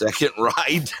 8-second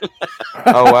ride.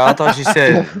 Oh, well, I thought she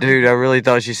said, dude, I really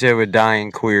thought she said with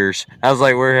dying queers. I was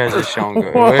like, where has this show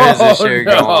going? Where has this show no.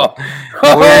 gone?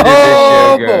 Where did this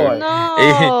show go? boy.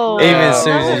 No. Even No.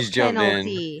 Susie's jumped in.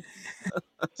 Penalty.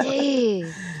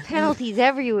 Jeez. Penalties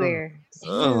everywhere.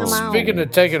 Oh. Speaking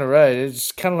of taking a ride,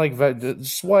 it's kind of like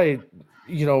that's why, I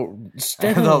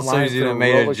standing thought in line Susie for done a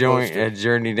made roller a coaster.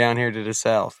 journey down here to the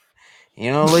south.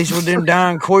 At least with them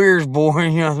dying queers, boy,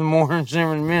 nothing more than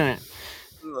 7 minutes.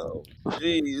 Oh,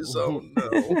 jeez. Oh,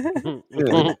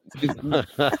 no.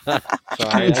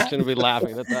 Sorry, I shouldn't be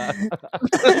laughing at that.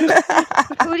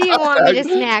 Who do you want me to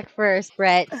snack first,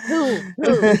 Bret? Who?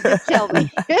 Just tell me.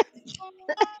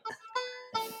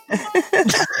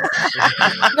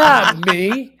 Not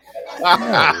me.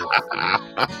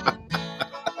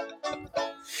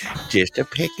 Just a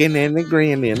picking and a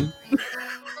grinning.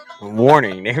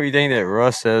 Warning, everything that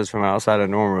Russ says from outside of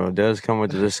normal does come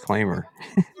with a disclaimer.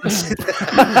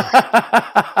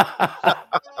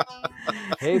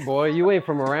 Hey, boy, you ain't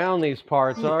from around these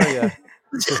parts, are you?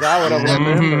 Because I would have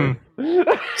remembered.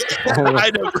 I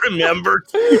don't remember.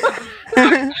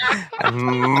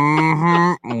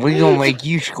 We gonna make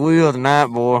you squeal tonight,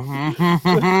 boy.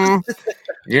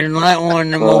 Just like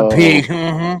one of them old pigs.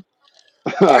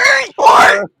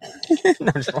 What?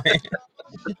 No, just playing.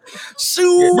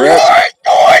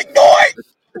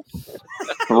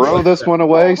 Throw this one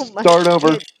away. Start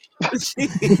over.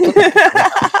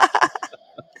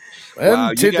 Wow,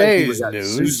 And you guys today's really got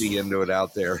news. Susie into it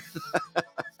out there.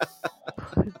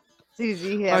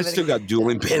 Susie, I still got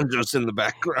dueling banjos in the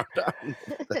background.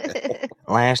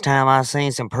 Last time I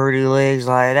seen some pretty legs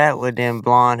like that with them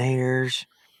blonde hairs.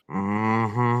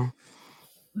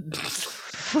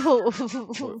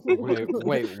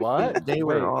 Wait, what? They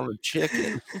were on a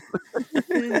chicken.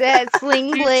 Is that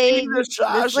Sling Blade? the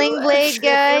The Sling Blade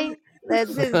guy?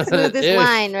 That's his smoothest Ish.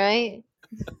 line, right?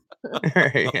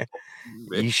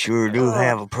 You sure do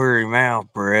have a pretty mouth,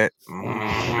 Bret.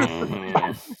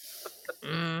 Mm-hmm.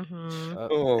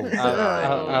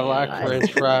 I like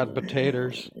French fried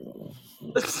potatoes.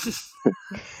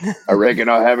 I reckon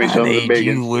I'll have me I some of the need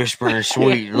bacon. you whispering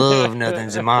sweet love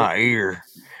nothings in my ear.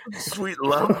 Sweet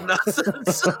love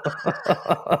nothings.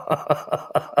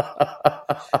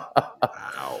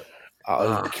 Wow. I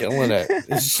was killing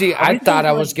it. See, I thought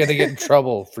I was going to get in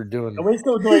trouble for doing Are we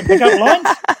still doing pickup lines?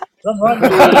 Something wrong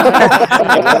with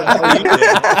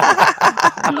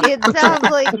It sounds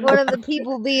like one of the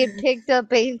people being picked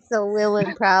up ain't so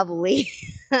willing, probably.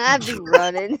 I'd be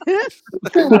running.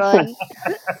 Run.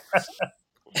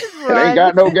 It ain't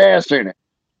got no gas in it.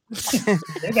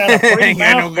 They got a free Ain't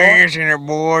got no mouth, boy. gas in it,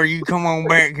 boy. You come on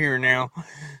back here now.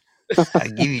 I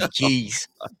give you the keys.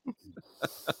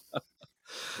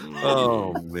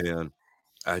 Oh man,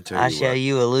 I tell I'll you show what.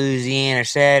 you a Louisiana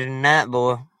Saturday night,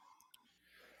 boy.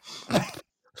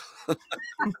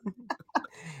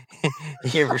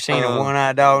 You ever seen a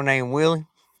one-eyed dog named Willie?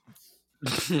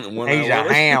 He's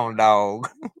a hound dog.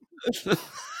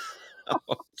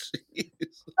 Oh, jeez.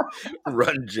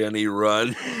 Run, Jenny,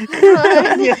 run.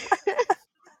 Run.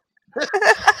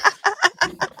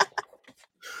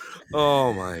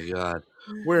 Oh my God.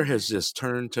 Where has this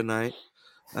turned tonight?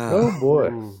 Oh boy.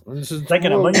 This is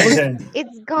Taking a million turns.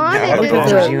 It's gone No, into as long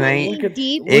as you some ain't.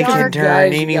 deep, It can dark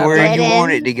turn anywhere dead you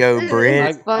want it end. to go,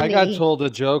 Bret. It's funny. I got told a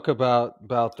joke about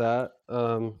that.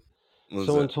 What's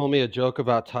Someone that? told me a joke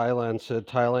about Thailand. Said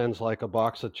Thailand's like a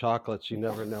box of chocolates. You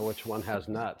never know which one has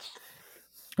nuts.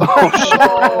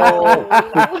 Oh,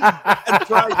 that's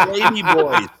right, Lady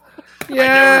Boys.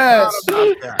 Yes. I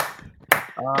never thought about that.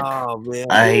 Oh man.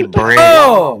 Hey, Bret.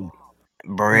 Oh.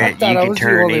 Bret, thought you I can was the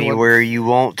turn only one. anywhere you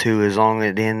want to as long as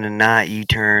at the end of the night you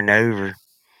turn over.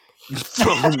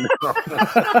 Oh, no.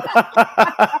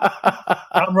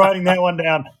 I'm writing that one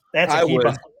down. That's a I keeper.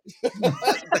 would.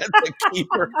 That's a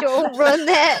keeper. Don't run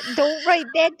that. Don't write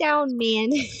that down, man.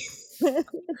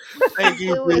 Thank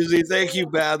you, Do it. Susie. Thank you,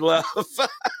 Bad Love.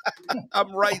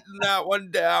 I'm writing that one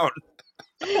down.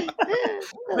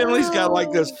 Finlay's got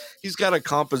like this. He's got a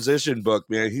composition book,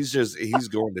 man. He's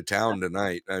going to town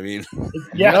tonight. I mean,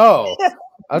 Yeah. No.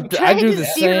 I Trying do to the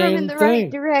steer him in same the right thing.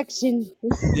 direction.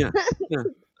 yeah.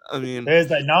 I mean,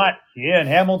 Thursday night. Yeah, in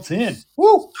Hamilton.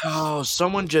 Woo! oh,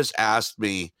 someone just asked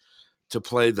me to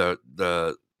play the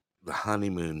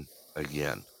honeymoon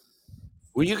again.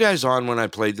 Were you guys on when I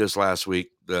played this last week?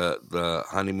 The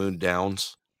honeymoon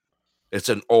downs. It's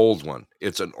an old one.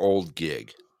 It's an old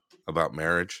gig about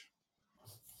marriage.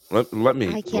 Let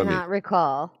me. I cannot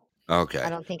recall. Okay. I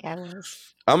don't think I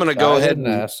was. I'm gonna go ahead and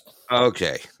and ask.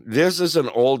 Okay. This is an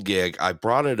old gig. I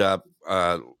brought it up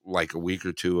like a week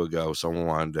or two ago. Someone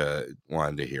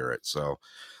wanted to hear it. So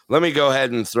let me go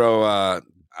ahead and throw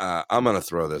I'm gonna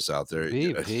throw this out there.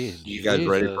 You guys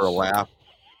ready for a laugh?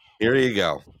 Here you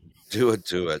go. Do it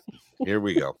to it. Here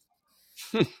we go.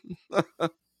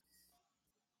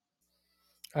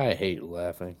 I hate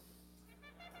laughing.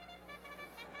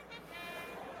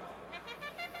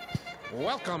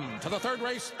 Welcome to the third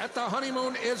race at the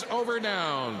Honeymoon is Over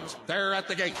Downs. They're at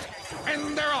the gate,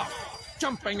 and they're off.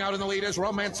 Jumping out in the lead is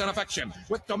Romance and Affection,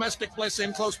 with Domestic Bliss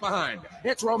in close behind.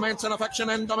 It's Romance and Affection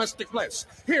and Domestic Bliss.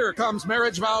 Here comes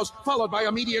Marriage Vows, followed by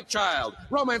Immediate Child.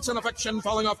 Romance and Affection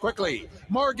falling off quickly.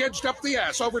 Mortgaged Up the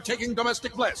Ass, overtaking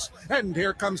Domestic Bliss. And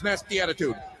here comes Nasty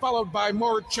Attitude, followed by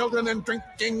More Children and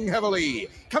Drinking Heavily.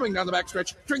 Coming down the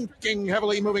backstretch, Drinking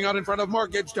Heavily, moving out in front of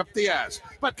Mortgaged Up the Ass.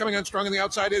 But coming on strong on the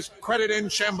outside is Credit in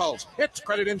Shambles. It's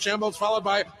Credit in Shambles, followed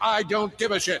by I Don't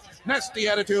Give a Shit, Nasty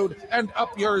Attitude, and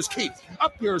Up Yours Keep.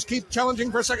 Up Yours Keep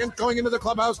challenging for second, going into the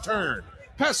clubhouse turn.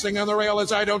 Passing on the rail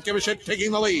is I Don't Give a Shit,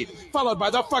 taking the lead, followed by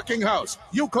The Fucking House.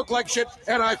 You Cook Like Shit,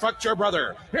 and I Fucked Your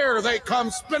Brother. Here they come,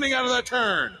 spinning out of the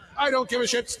turn. I Don't Give a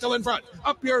Shit still in front.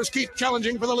 Up Yours Keep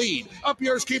challenging for the lead. Up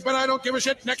Yours Keep and I Don't Give a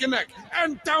Shit neck and neck.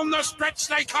 And down the stretch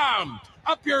they come.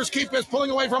 Up Yours Keep is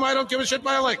pulling away from I Don't Give a Shit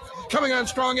by a length. Coming on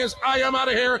strong is I Am Out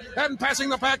of Here, and passing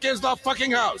the pack is The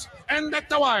Fucking House. And at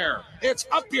the wire, it's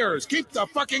Up Yours Keep, The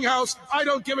Fucking House, I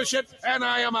Don't Give a Shit, and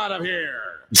I Am Out of Here.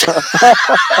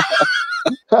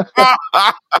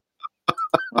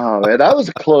 Oh man, that was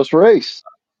a close race.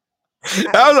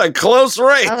 That was a close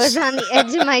race. I was on the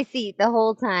edge of my seat the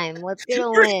whole time. What's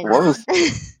gonna win?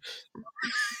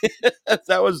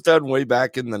 That was done way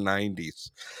back in the 90s.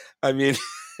 I mean,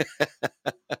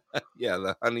 yeah,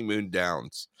 the honeymoon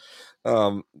downs.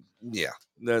 Yeah,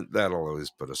 that'll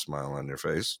always put a smile on your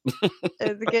face.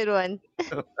 That's a good one.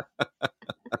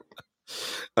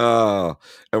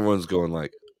 Everyone's going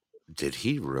like, did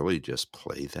he really just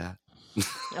play that?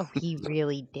 Oh, he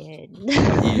really did.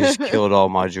 You just killed all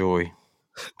my joy.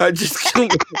 I just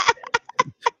killed it.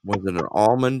 Was it an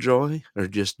almond joy or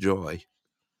just joy?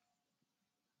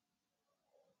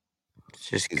 It's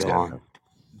just gone.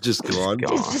 Just gone.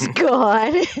 It's just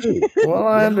gone. Well,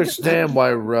 I understand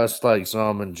why Russ likes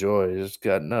almond joy. It's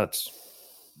got nuts.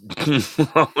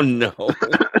 Oh no!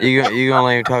 You gonna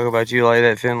let him talk about you like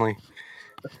that, Finlay?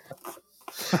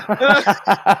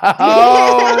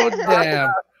 Oh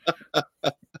damn!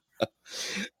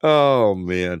 Oh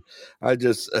man, I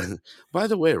just. By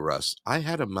the way, Russ, I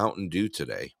had a Mountain Dew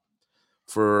today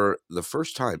for the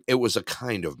first time. It was a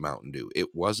kind of Mountain Dew.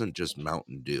 It wasn't just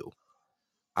Mountain Dew.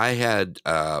 I had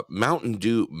Mountain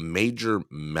Dew Major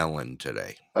Melon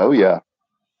today. Oh yeah,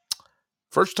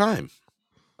 first time.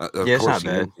 Of Yeah, it's course,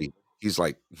 not bad. he's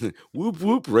like, whoop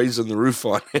whoop, raising the roof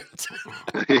on it.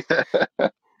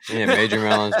 Yeah, Major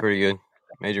Melon's pretty good.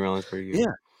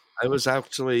 Yeah, I was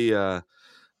actually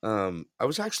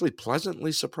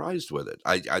pleasantly surprised with it.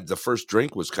 I the first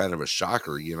drink was kind of a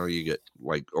shocker. You get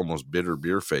like almost bitter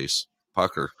beer face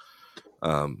pucker,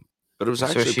 but it was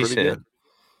That's what actually she pretty said. good.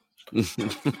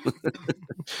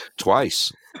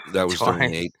 Twice. That was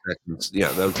during the 8 seconds.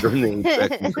 Yeah, that was during the 8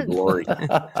 seconds of glory.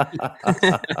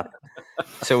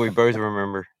 So we both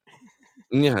remember.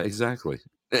 Yeah, exactly.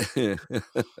 Yeah.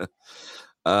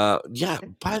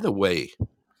 By the way,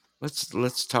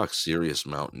 let's talk serious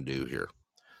Mountain Dew here.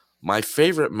 My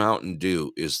favorite Mountain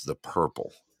Dew is the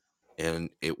purple, and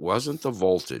it wasn't the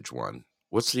voltage one.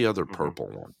 What's the other purple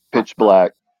one? Pitch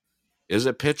Black. Is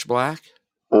it Pitch Black?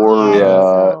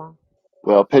 Or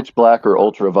well, Pitch Black or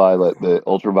Ultraviolet, but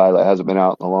Ultraviolet hasn't been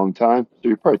out in a long time. So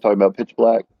you're probably talking about Pitch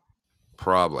Black.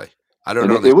 Probably. I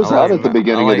don't And know. it was out at the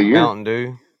beginning of the year. Mountain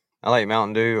Dew. I like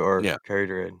Mountain Dew or Code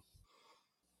Red.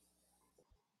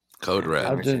 Code Red.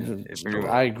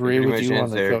 I agree with you on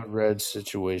the Code Red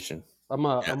situation. I'm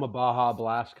a Baja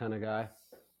Blast kind of guy.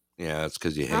 Yeah, that's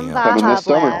because you hang out. Coming this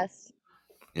summer.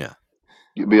 Yeah.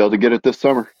 You'll be able to get it this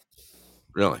summer.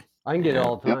 Really? I can get it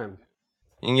all the time.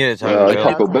 You can get it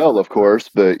Taco Bell, of course,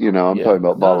 but I'm talking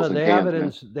about bottles and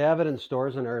cans. They have it in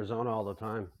stores in Arizona all the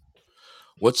time.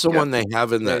 What's the one they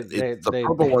have in the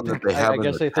purple one that they have? I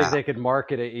guess they think they could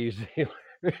market it easy.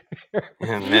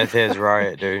 Meth heads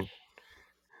riot, dude.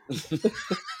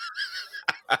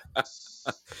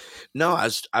 No,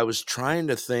 I was trying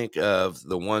to think of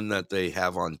the one that they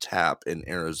have on tap in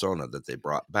Arizona that they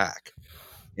brought back,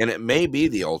 and it may be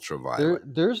the Ultraviolet.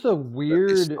 There's the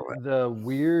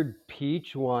weird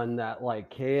peach one that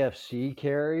like KFC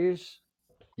carries.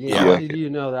 Do you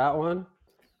know that one?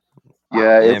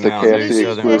 Yeah, it's a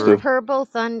KFC exclusive. Purple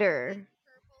Thunder.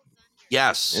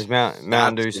 Yes, it's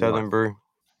Mountain Dew Southern Brew.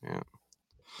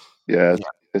 Yeah,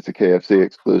 it's a KFC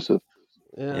exclusive.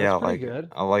 Yeah, I like it.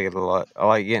 I like it a lot. I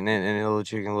like getting it in a little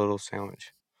chicken little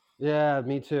sandwich. Yeah,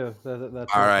 me too.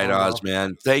 That's all right, Oz,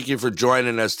 man. Thank you for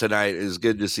joining us tonight. It's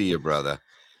good to see you, brother.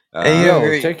 Hey, you have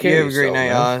a great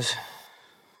night, Oz.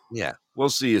 Yeah, we'll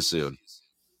see you soon.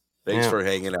 Thanks for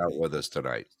hanging out with us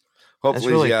tonight. Hopefully,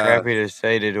 that's really crappy to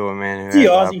say to a man who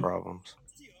has eye problems.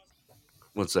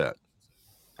 What's that?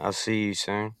 I'll see you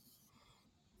soon.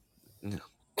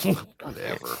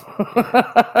 Whatever.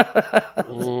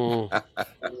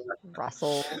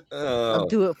 Russell. I'll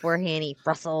do it for Hanny.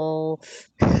 Russell.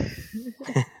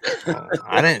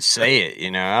 I didn't say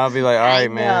it, I'll be like, all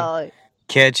right, man.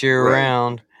 Catch you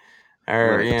around.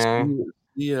 Or,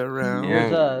 See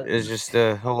around. It's just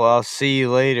the whole I'll see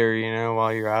you later,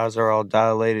 while your eyes are all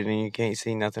dilated and you can't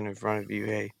see nothing in front of you.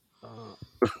 Hey.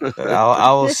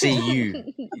 I will see you.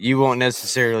 You won't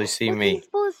necessarily see me.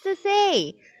 What's he supposed to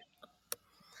say?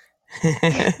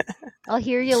 I'll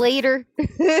hear you later.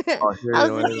 How's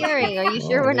the hearing? Are you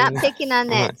sure we're not picking on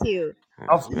that too?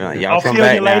 Y'all come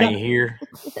back now, you hear?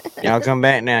 Y'all come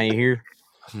back now, you hear?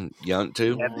 Yunt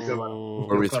too?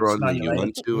 Are we throwing the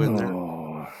Yunt too in there?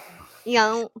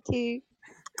 Yunt too.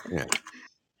 Yeah.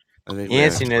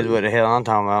 Yancey knows what the hell I'm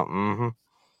talking about.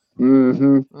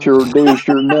 Sure do.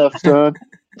 Sure enough, son.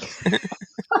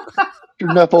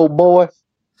 Sure enough, old boy.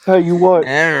 Tell you what. All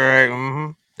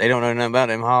right. They don't know nothing about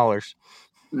them hollers.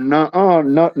 Not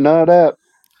that.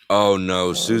 Oh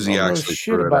no, Susie actually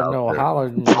shit about no holler.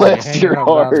 Bless your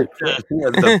heart.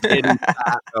 The pity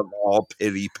pat of all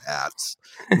pity pats.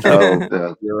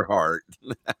 Oh, your heart.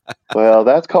 Well,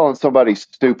 that's calling somebody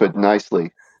stupid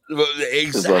nicely.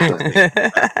 Exactly.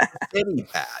 Pity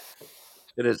pat.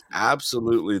 It is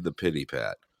absolutely the pity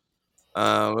pat.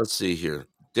 Let's see here.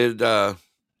 Did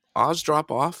Oz drop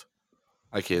off?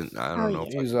 I don't know.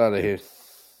 He's out of here.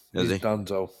 Is he?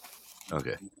 Dunzo.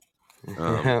 Okay.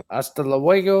 Hasta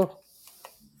luego.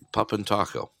 Pup and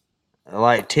taco. I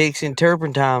like ticks and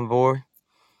turpentine, boy.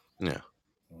 Yeah.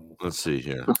 Let's see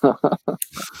here.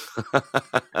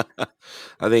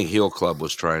 I think Heel Club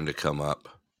was trying to come up.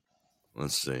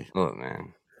 Let's see. Look,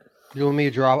 man. You want me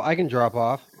to drop? I can drop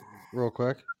off real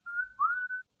quick.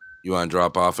 You want to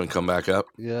drop off and come back up?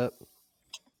 Yep.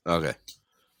 Okay.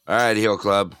 All right, Heel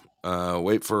Club.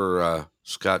 Wait for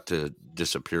Scott to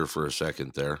disappear for a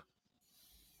second there.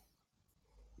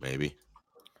 Maybe.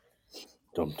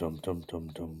 Dum dum dum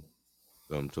dum dum.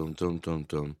 Dum dum dum dum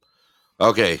dum.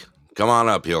 Okay, come on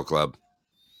up, Heel Club.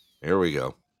 Here we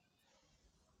go.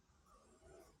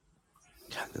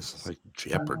 God, this is like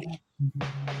Jeopardy.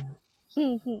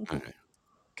 Okay.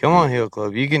 Come on, Heel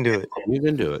Club. You can do it. You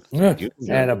can do it. Yeah.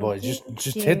 Attaboy.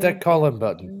 Just hit that call-in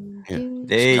button. Yeah.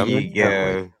 There you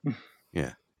go.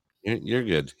 Yeah. You're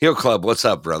good. Heel Club, what's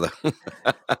up, brother?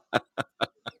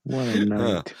 What a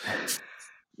night.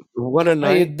 What a night.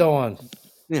 How you doing?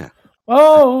 Yeah.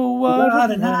 Oh,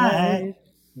 what a night.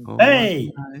 Oh,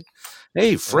 Hey. what a night.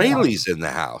 Hey, Fraley's in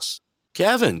the house.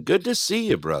 Kevin, good to see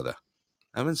you, brother.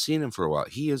 I haven't seen him for a while.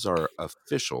 He is our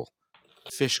official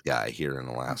fish guy here in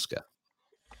Alaska.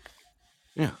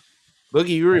 Yeah. Boogie,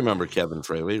 you remember Kevin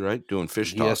Fraley, right? Doing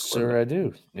fish talk. Yes, sir, I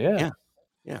do. Yeah.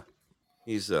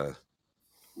 He's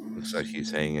looks like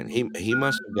he's hanging. He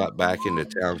must have got back into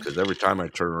town because every time I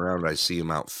turn around, I see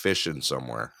him out fishing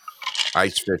somewhere,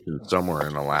 ice fishing somewhere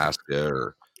in Alaska,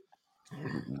 or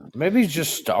maybe he's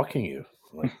just stalking you.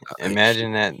 Like,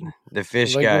 imagine that the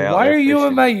fish like, guy. Why are you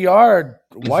in my yard?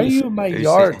 Why are you in my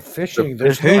yard fishing?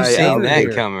 There's who's no seen that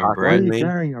here. coming, Why are Brett? you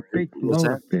carrying a big load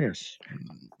of fish?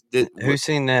 Who's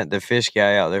seen that? The fish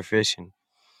guy out there fishing.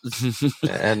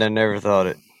 And I never thought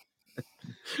it.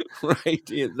 Right?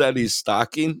 That he's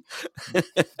stalking.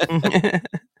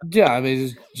 Yeah, I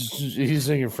mean, he's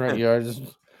in your front yard.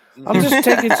 I'm just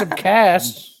taking some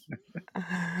casts.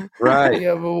 Right.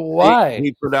 Yeah, but why?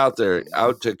 He put out there,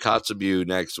 out to Kotzebue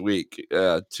next week.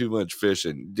 Too much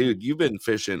fishing. Dude, you've been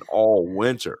fishing all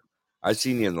winter. I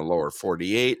seen you in the lower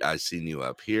 48. I seen you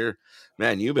up here.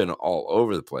 Man, you've been all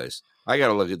over the place. I got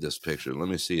to look at this picture. Let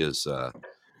me see his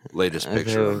latest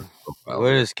picture.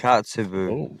 What is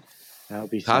Kotzebue? That'll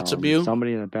be Kotzebue?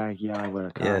 somebody in the backyard with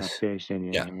a ton of fish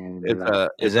in your hand.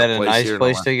 Is that a nice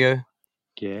place to go?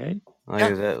 Yeah.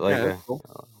 Like, is that like cool.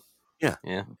 Yeah.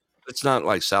 It's not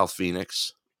like South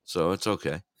Phoenix, so it's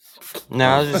okay. No,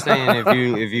 I was just saying,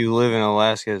 if you live in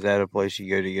Alaska, is that a place you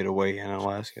go to get away in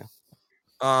Alaska?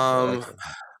 I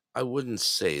wouldn't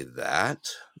say that.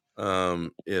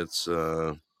 It's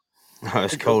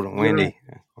it's cold and windy.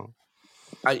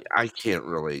 I can't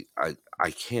really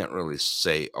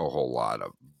say a whole lot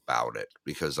about it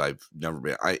because I've never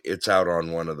been. It's out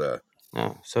on one of the.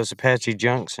 Oh, so it's Apache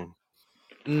Junction.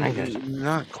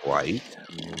 Not quite.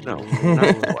 No,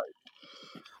 not quite.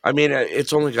 I mean,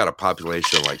 it's only got a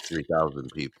population of like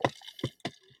 3,000 people.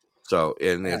 So,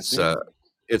 and it's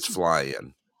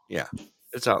fly-in. Yeah,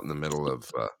 it's out in the middle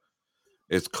of.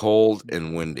 It's cold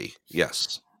and windy.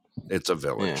 Yes, it's a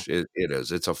village. Yeah. It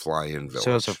is. It's a fly-in village.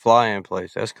 So it's a fly-in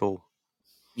place. That's cool.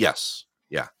 Yes.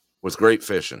 Yeah, with great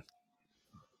fishing.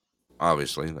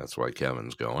 Obviously, that's why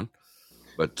Kevin's going.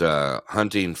 But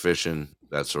hunting, fishing,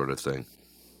 that sort of thing.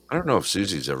 I don't know if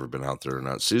Susie's ever been out there or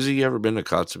not. Susie, you ever been to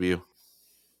Kotzebue?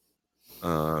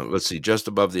 Let's see, just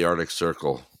above the Arctic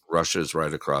Circle. Russia's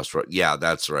right across. Yeah,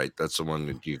 that's right. That's the one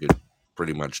that you could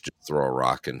pretty much just throw a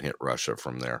rock and hit Russia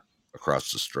from there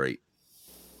across the strait.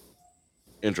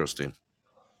 Interesting.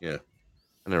 Yeah,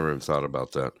 I never even thought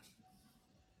about that.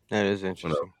 That is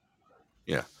interesting.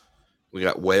 Yeah, we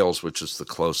got Wales, which is the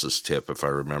closest tip, if I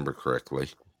remember correctly.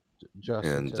 Just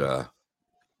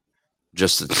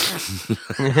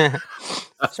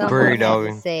Someone had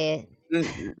to say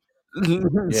it.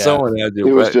 Someone had to.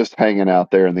 It was just hanging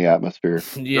out there in the atmosphere.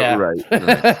 Yeah, right.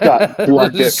 Scott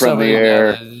plucked it from the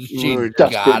air,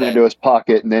 stuffed it into his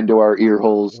pocket and into our ear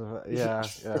holes. Yeah.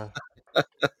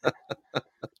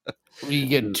 You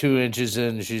get 2 inches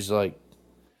in, she's like,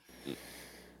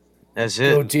 "That's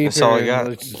it. Go deeper. That's all I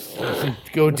got.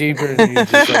 Go deeper, and you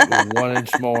just like 1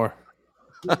 inch more."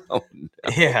 Oh, no.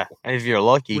 Yeah, if you're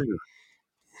lucky.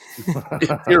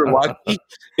 If you're lucky.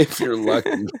 If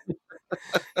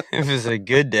it's a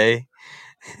good day.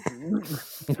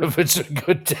 If it's a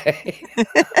good day.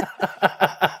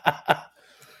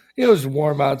 It was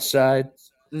warm outside.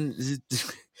 It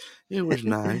was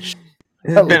nice.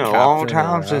 It's been a long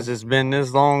time since it's been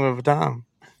this long of a time.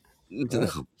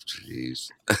 Oh,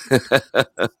 jeez.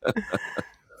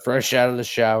 Fresh out of the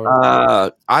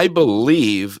shower. I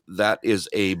believe that is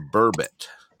a burbot.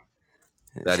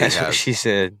 That's what she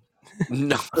said.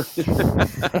 No. A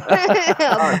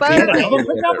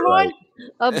burbot.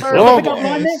 A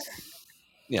burbot.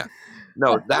 Yeah.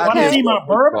 No,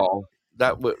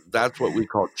 that's what we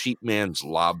call cheap man's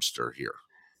lobster here.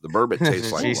 The burbot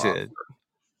tastes like lobster. Said.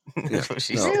 That's what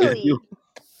she said. Really?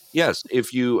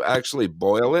 If you actually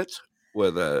boil it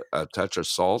with a touch of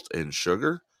salt and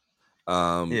sugar,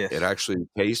 it actually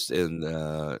tastes and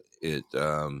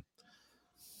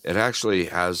it actually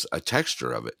has a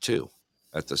texture of it too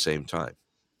at the same time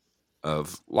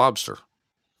of lobster.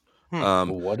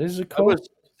 What is it called?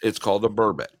 It's called a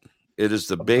burbot. It is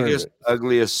the biggest,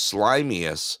 ugliest,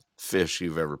 slimiest fish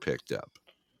you've ever picked up.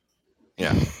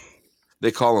 Yeah.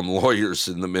 They call them lawyers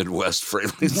in the Midwest,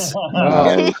 Fraley's. I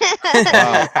know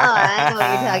what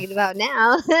you're talking about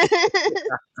now.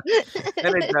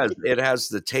 And it does. It has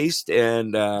the taste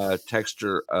and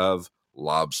texture of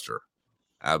lobster.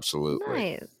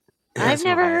 Absolutely. Nice. I've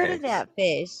never heard of that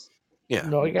fish. Yeah.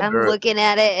 No, I'm looking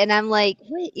at it and I'm like,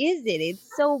 what is it?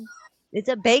 It's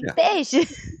a big fish.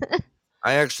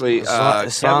 I actually, slimy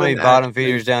Kevin bottom actually,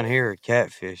 feeders down here are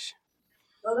catfish.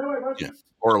 yeah,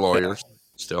 or lawyers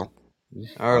still.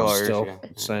 Or lawyers, still yeah.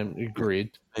 same.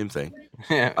 Agreed. Same thing.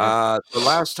 Yeah. The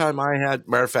last time I had,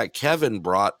 matter of fact, Kevin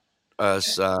brought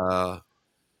us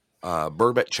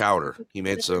burbot chowder. He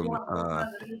made some.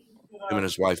 Him and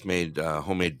his wife made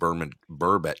homemade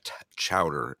burbot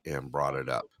chowder and brought it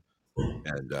up,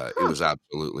 and it was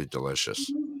absolutely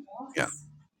delicious. Yeah,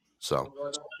 so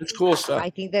it's cool stuff. I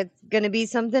think that's gonna be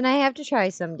something I have to try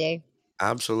someday.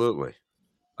 Absolutely.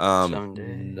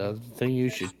 Another thing you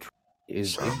should try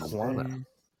is iguana.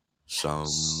 I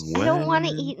don't want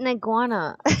to eat an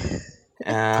iguana.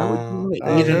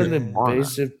 They're an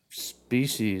invasive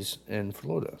species in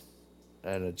Florida,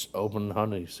 and it's open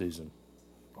hunting season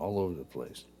all over the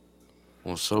place.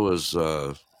 Well, so is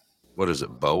what is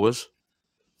it? Boas?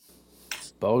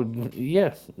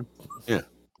 Yeah. Yeah.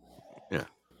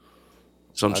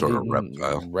 Some sort of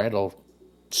reptile.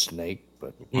 Rattlesnake,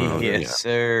 but Yes,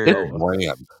 sir.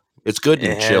 It's good in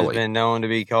It chili. has been known to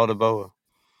be called a boa.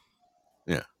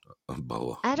 Yeah, a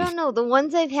boa. I don't know. The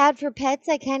ones I've had for pets,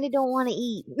 I kind of don't want to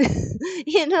eat.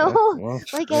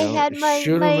 Like I had my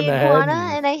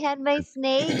iguana and I had my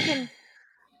snake, and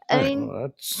I mean, I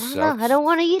don't know. I don't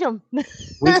want to eat them.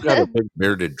 We've got a big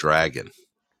bearded dragon.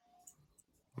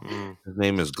 His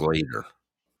name is Glader.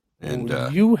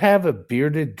 And you have a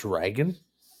bearded dragon?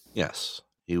 Yes,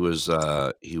 he was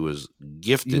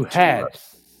gifted. You had?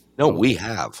 No, we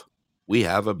have. We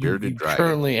have a bearded dragon.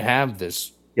 Currently have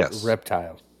this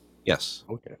reptile. Yes.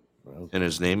 Okay. And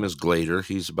his name is Glader.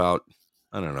 He's about,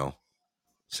 I don't know,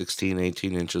 16,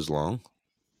 18 inches long.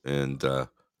 And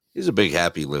he's a big,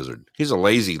 happy lizard. He's a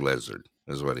lazy lizard,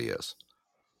 is what he is.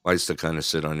 Likes to kind of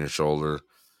sit on your shoulder.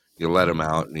 You let him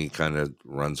out, and he kind of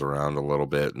runs around a little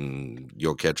bit, and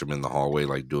you'll catch him in the hallway,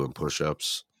 like doing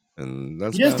push-ups. And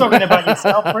that's You're just talking about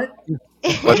yourself, Bret? You're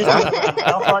just talking about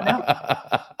yourself right now?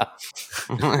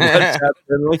 What's that,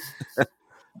 Finlay?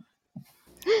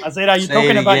 I said, are you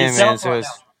talking about yourself right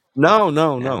now?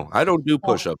 No. I don't do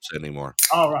push-ups anymore.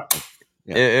 All right.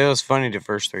 Yeah. It was funny the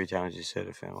first 3 times you said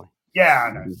it, Finlay. Yeah,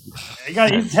 I know.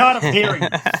 He's tired of hearing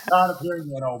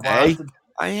that old bastard.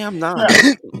 I am not.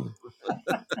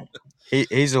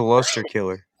 He's a luster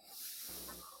killer.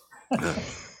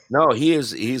 No,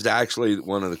 he's actually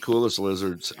one of the coolest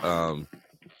lizards.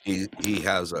 He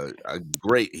has a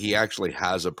great. He actually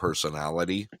has a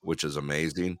personality, which is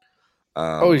amazing.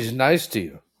 He's nice to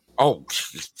you. Oh,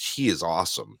 he is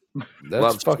awesome. That's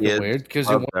loves fucking kids, weird because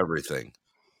loves everything.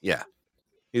 Yeah,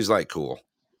 he's like cool.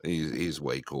 He's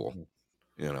way cool.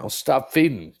 You know. Well, stop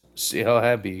feeding. See how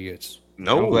happy he gets.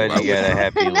 No, I'm glad you got a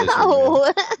happy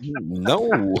lizard.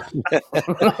 No.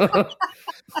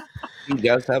 He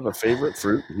does have a favorite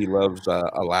fruit. He loves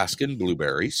Alaskan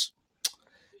blueberries.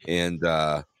 And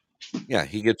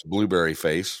he gets blueberry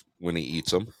face when he eats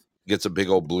them. Gets a big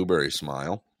old blueberry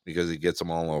smile because he gets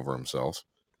them all over himself.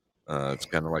 It's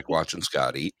kind of like watching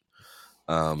Scot eat.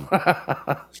 I'm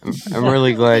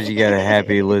really glad you got a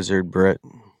happy lizard, Bret.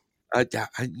 I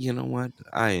you know what?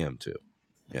 I am too.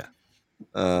 Yeah.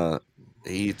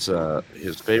 He eats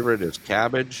his favorite is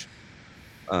cabbage,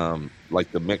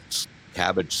 like the mixed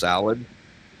cabbage salad,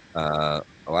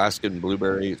 Alaskan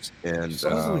blueberries, and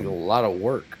sounds like a lot of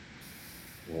work.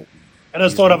 I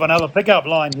just thought of another pickup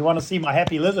line. You want to see my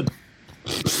happy lizard?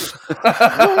 Don't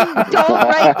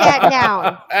write that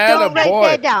down. Don't write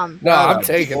that down. No, I'm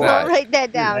taking that. Don't write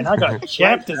that down. And I got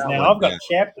chapters now. I've got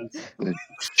chapters.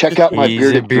 Check out my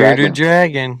bearded dragon.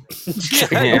 Yeah, he's a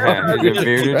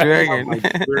bearded dragon.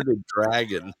 Bearded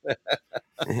dragon.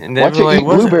 And watch it eat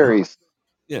blueberries.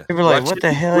 Yeah. People are like, what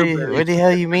the hell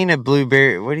you mean a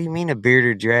blueberry? What do you mean a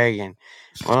bearded dragon?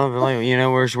 Well, you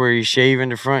know, where you shave in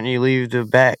the front and you leave the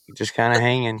back just kind of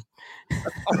hanging.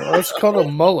 Well, it's called a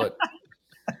mullet.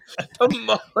 A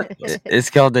mullet. It's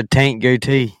called the tank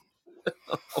goatee.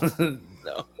 No.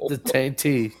 The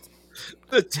tainty.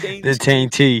 The tainty. The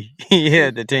tainty.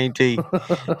 Yeah, the tainty.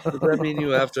 Does that mean you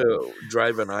have to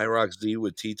drive an IROC Z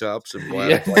with T-tops and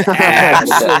black?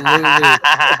 Absolutely.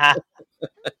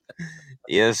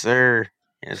 Yes, sir.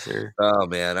 Yes, sir. Oh,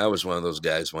 man. I was one of those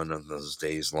guys one of those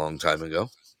days long time ago.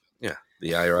 Yeah,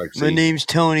 the IROC Z. My name's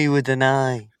Tony with an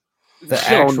I. The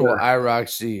actual IROC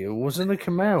Z. It wasn't a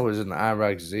Camaro. It was an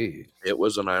IROC Z. It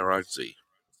was an IROC Z.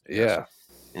 Yeah.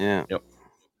 Yeah. Yep.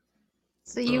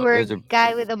 So you were a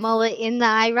guy with a mullet in the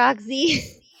IROC Z?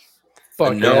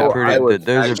 Fuck no, yeah.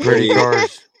 Those are pretty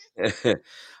cars.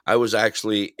 I was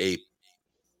actually a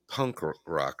punk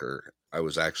rocker. I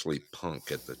was actually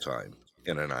punk at the time.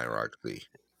 in an IROC.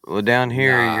 Well, down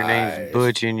here, your name's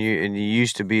Butch, and you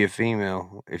used to be a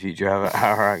female if you drive an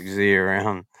IROC Z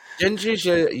around. Didn't you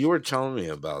say you were telling me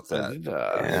about that?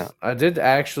 Yeah. I did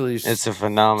actually. It's a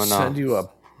phenomenon. Send you a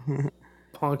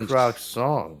punk rock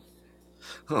song.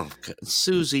 Oh,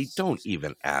 Susie, don't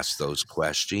even ask those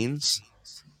questions.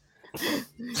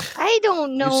 I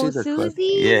don't know,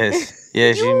 Susie. Yes,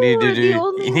 you need to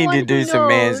do. You need to do some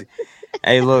mans.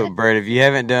 Hey, look, Bret, if you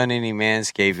haven't done any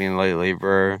manscaping lately,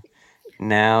 bro,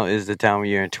 now is the time of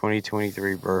year in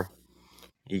 2023, bro.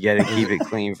 You got to keep it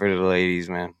clean for the ladies,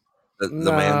 man. The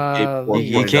Manscaped.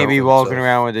 You can't be walking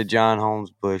around with a John Holmes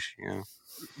bush, you know.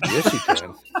 Yes, you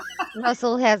can.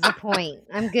 Russell has a point.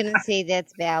 I'm gonna say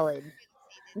that's valid.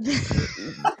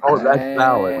 Oh, that's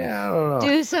valid. I don't know.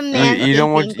 Do some manscaping, You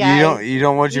don't want guys. you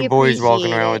don't want your We boys walking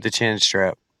appreciate around it. with the chin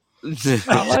strap.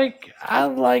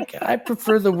 I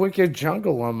prefer the Wicked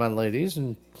Jungle on my ladies,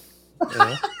 and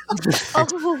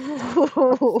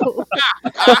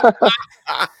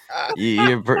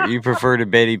you prefer the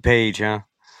Betty Page, huh?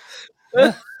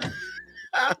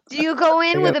 Do you go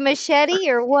in with a machete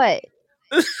or what?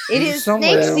 It is some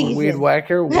snake season. weed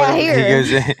whacker. I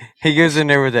hear He goes in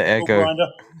there with the Echo.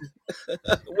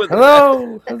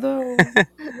 Hello.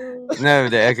 No,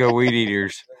 the Echo weed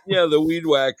eaters. Yeah, the weed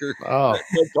whacker. Oh,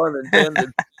 no pun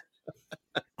intended.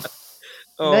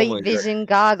 Night vision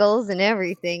goggles and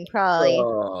everything, probably.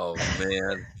 Oh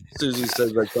man, Susie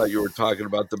says I thought you were talking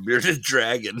about the bearded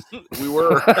dragon. We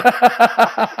were.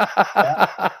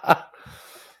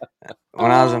 When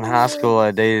I was in high school,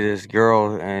 I dated this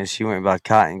girl, and she went by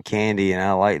Cotton Candy, and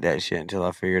I liked that shit until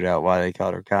I figured out why they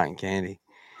called her Cotton Candy.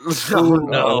 Oh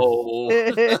no!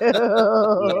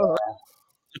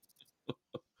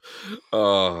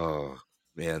 Oh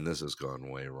man, this has gone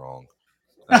way wrong.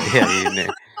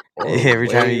 Every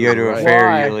time you go to a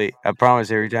fair, you eat. I promise.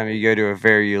 Every time you go to a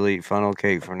fair, you'll eat funnel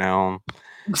cake from now on.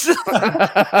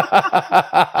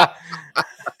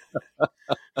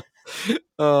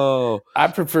 Oh, I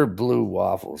prefer blue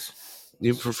waffles.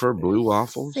 You prefer blue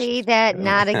waffles? Say that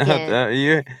not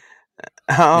again.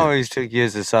 I always took you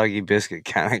as a soggy biscuit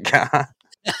kind of guy.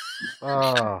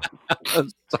 Well,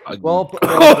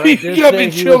 you got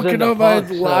me choking on my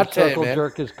latte, circle man.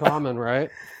 jerk is common, right?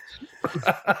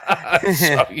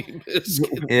 Soggy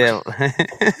biscuit. Yeah.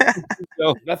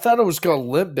 I thought it was called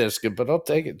Limp Biscuit, but I'll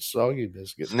take it. Soggy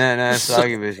biscuit. No,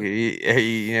 soggy biscuit.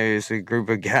 You know, it's a group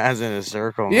of guys in a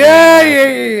circle.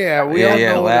 Yeah. We all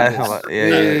know what it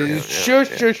is.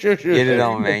 Shush. Get it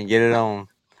on, man. Get it on.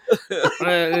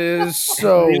 It is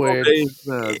so weird.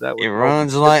 It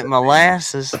runs like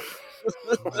molasses. A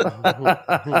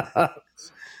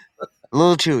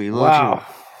little chewy. Wow.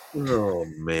 Oh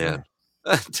man,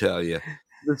 I tell you,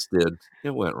 it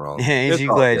went wrong. Yeah, ain't you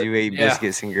glad you ate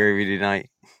biscuits and gravy tonight?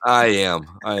 I am.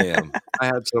 I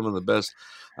had some of the best.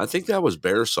 I think that was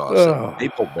bear sausage,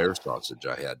 maple bear sausage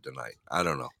I had tonight. I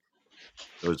don't know.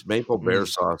 It was maple bear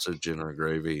sausage in her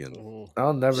gravy, and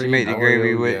I'll never. She made the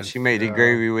gravy with. She made the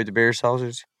gravy with the bear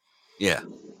sausage. Yeah.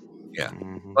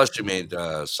 Plus, she made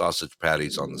sausage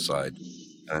patties on the side,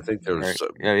 and I think there was.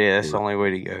 Yeah, that's the only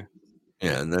way to go.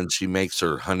 Yeah, and then she makes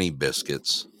her honey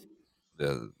biscuits.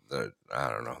 I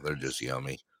don't know. They're just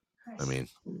yummy. I mean,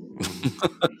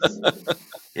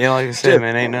 yeah, like I said,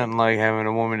 man, ain't nothing like having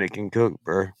a woman that can cook,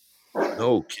 bro.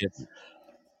 No kidding.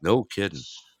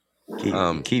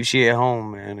 Keeps you at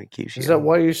home, man. It keeps you. Is that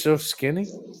why you're so skinny?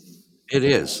 It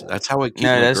is. That's how I keep.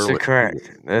 No, my that's girl the at crack.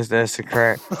 home. That's the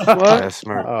crack. What? That's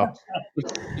smart.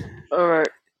 All right.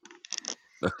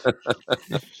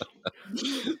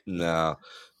 No,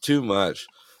 too much.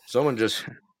 Someone just.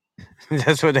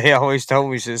 That's what they always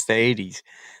told me since the 80s.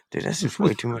 Dude, that's just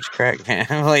way too much crack, man.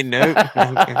 I'm like, nope.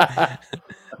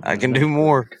 I can do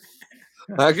more.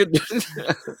 I could.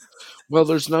 Well,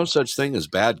 there's no such thing as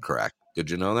bad crack. Did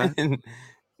you know that?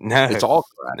 No, it's all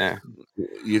crack. No,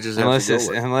 you just unless have to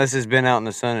go unless it's been out in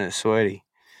the sun and it's sweaty.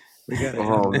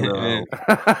 Oh no!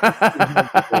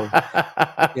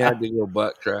 You had to go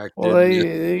butt crack. Well,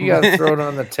 you got to throw it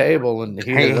on the table and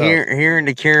heat it up. Here in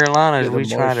the Carolinas, we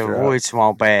try to avoid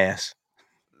small bass.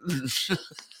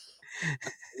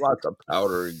 Lots of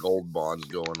powder and gold bonds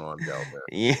going on down there.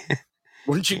 Yeah.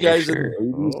 Weren't you guys in the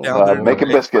 80s down there? Making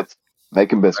biscuits.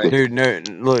 Dude, no,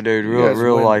 look, dude,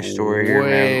 real life story here,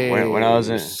 man. When I was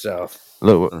in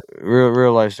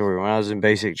real life story. When I was in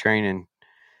basic training,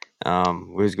 we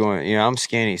was going. I'm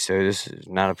skinny, so this is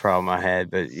not a problem I had.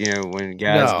 But when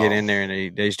guys get in there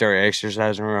and they start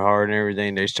exercising real hard and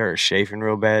everything, they start chafing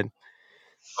real bad.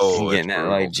 And getting that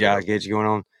like jock itch going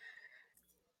on.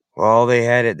 Well, all they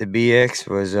had at the BX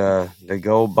was the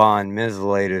Gold Bond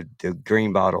Mizzolated, the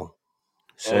green bottle.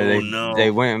 So they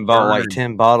went and bought like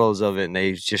 10 bottles of it, and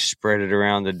they just spread it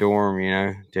around the dorm,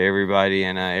 to everybody,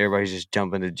 and everybody's just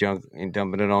dumping the junk and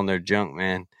dumping it on their junk,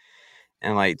 man.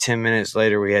 And like 10 minutes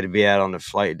later, we had to be out on the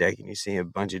flight deck, and you see a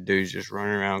bunch of dudes just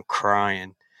running around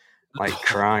crying,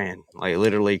 like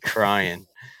literally crying,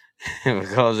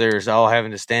 because they were all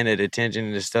having to stand at attention,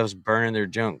 and the stuff's burning their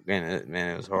junk. Man,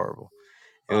 it was horrible.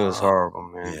 It was horrible,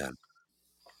 man.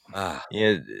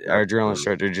 Yeah, our drill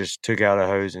instructor just took out a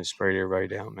hose and sprayed everybody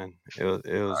down, man. It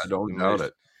was I don't doubt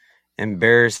it.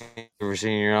 Embarrassing you've ever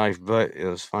seen in your life, but it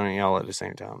was funny all at the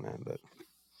same time, man. But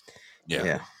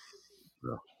yeah.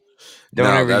 Don't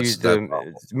ever use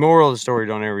the moral of the story.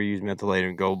 Don't ever use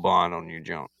methylated gold bond on your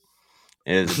junk.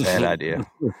 It is a bad idea.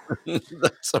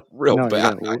 That's a real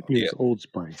bad idea. Use Old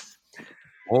Spice.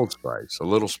 Old Spice, a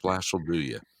little splash will do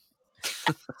you.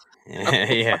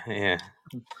 Yeah.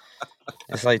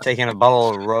 It's like taking a bottle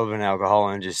of rubbing alcohol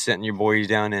and just setting your boys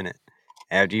down in it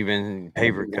after you've been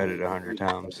paper cut it 100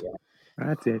 times.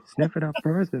 That's it. Sniff it up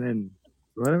first and then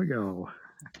let it go.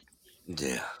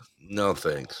 Yeah. No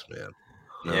thanks, man.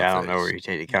 No I don't know where you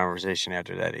take the conversation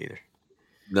after that either.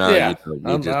 No, yeah,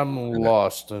 I'm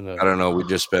lost in it. I don't know. We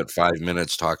just spent 5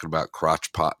 minutes talking about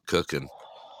crotch pot cooking.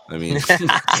 I mean,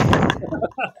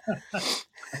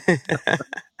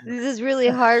 this is really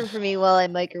hard for me while I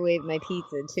microwave my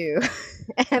pizza too.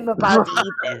 I'm about to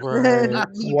eat this.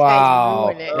 You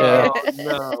wow. guys ruin it.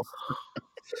 No.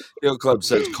 Hill Club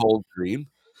says cold cream.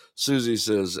 Susie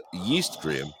says yeast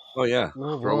cream. Oh yeah, throw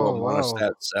a little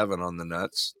monostat 7 on the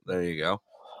nuts. There you go.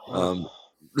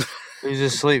 Who's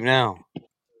asleep now?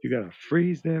 You gotta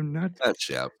freeze them nuts. That's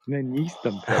Shep. And then yeast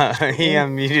them. He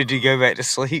unmuted to go back to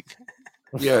sleep.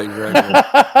 Yeah, exactly.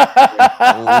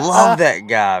 I love that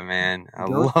guy, man. I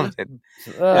love it.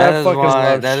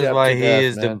 That is why he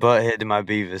is the butthead to my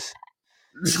Beavis.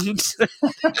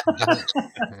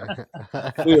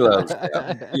 We love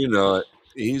Shep. You know it.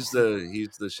 He's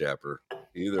the shepherd.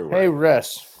 Either way. Hey,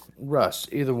 Russ,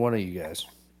 either one of you guys,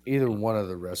 either one of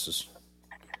the Russes.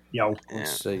 Yo,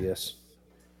 let's say yes.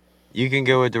 You can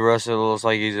go with the Russ that looks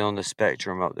like he's on the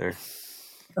spectrum up there.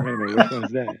 Wait a minute, which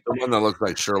one's that? The one that looks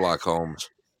like Sherlock Holmes.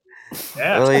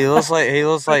 Yeah. Well, he looks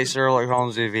like Sherlock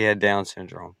Holmes if he had Down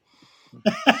syndrome.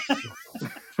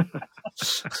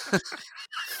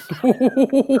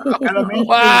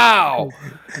 Wow.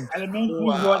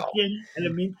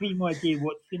 Elementary, my dear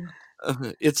Watson.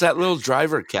 It's that little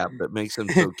driver cap that makes him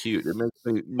so cute. It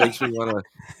makes me want to,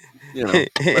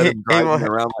 let him drive me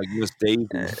around like Miss Daisy.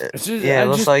 It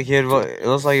looks like he'd walk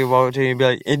up to you and be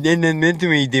like, and then meant to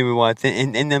me, David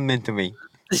Watson, and then meant to me.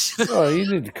 Oh, you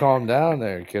need to calm down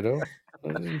there, kiddo.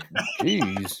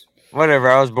 Jeez.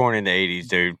 Whatever. I was born in the 80s,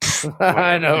 dude.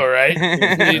 I know, right?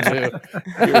 Me too.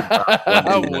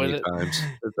 Many times.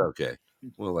 It's okay.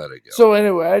 We'll let it go. So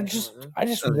anyway, I just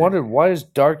wondered, why is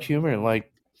dark humor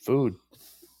like food?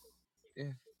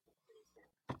 Yeah.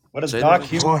 What is dark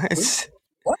humor?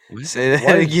 What? Say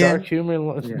that again. Dark humor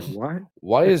what?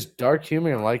 Why is dark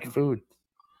humor like food?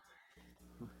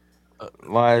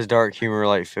 Why is dark humor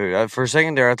like food? For a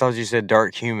second there, I thought you said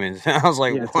dark humans. I was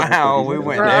like, wow, we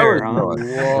went there, huh?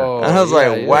 Whoa. I was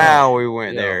like, wow, we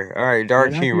went there. All right,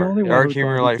 dark humor. Dark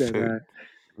humor like food.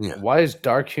 Yeah. Why is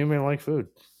dark humor like food?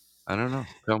 I don't know.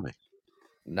 Tell me.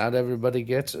 Not everybody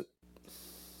gets it.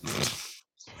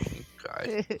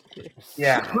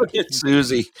 Yeah. Look at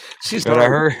Susie. But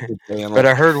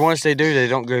I heard once they do, they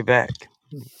don't go back.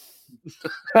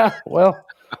 Well,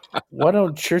 why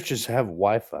don't churches have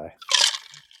Wi-Fi?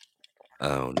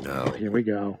 Oh no. Here we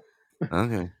go.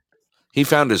 Okay. He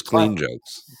found his clean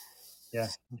jokes. Yeah.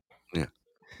 Yeah.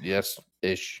 Yes.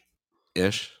 Ish.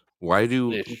 Why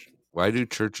do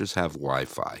churches have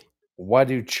Wi-Fi? Why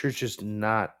do churches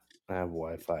not have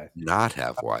Wi-Fi? Not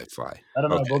have Wi-Fi. I don't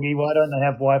know, Boogie. Why don't they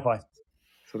have Wi-Fi?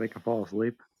 So they can fall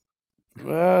asleep.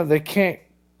 Well, they can't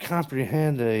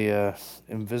comprehend a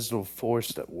invisible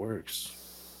force that works.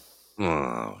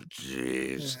 Oh,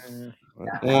 jeez.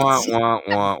 Wah, wah,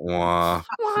 wah, wah.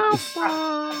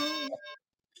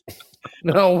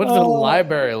 No, I went to the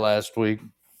library last week.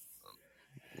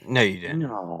 No, you didn't.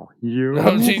 No, you.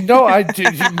 No, I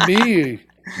did. Me.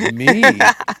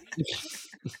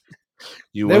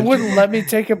 They wouldn't let me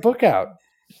take a book out.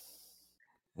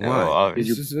 Why? Wait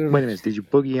a minute. Did you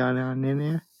boogie on in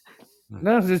there?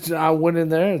 No, I went in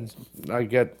there and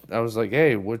I was like,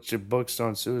 hey, what's your books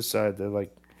on suicide? They're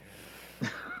like,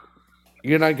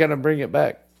 you're not going to bring it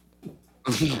back.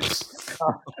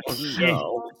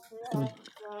 No.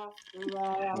 That's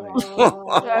I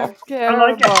like it. terrible. I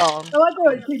like how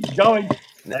it keeps going.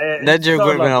 That It's joke so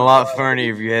would have been a lovely. lot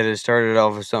funnier if you had started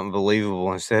off with something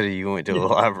believable instead of you went to the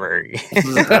library.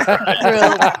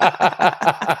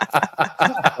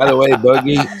 By the way,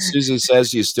 Boogie, Susie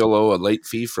says you still owe a late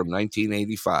fee from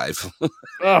 1985.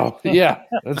 Oh yeah,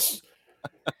 that's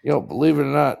believe it or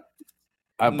not,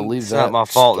 I believe It's that. not my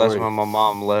fault. Story. That's when my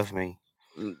mom left me.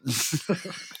 The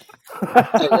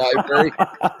library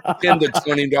pinned a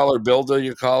 $20 bill to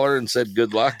your collar and said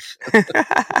good luck.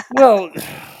 Well,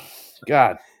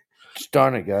 God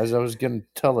darn it, guys! I was gonna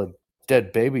tell a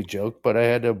dead baby joke, but I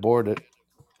had to abort it.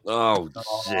 Oh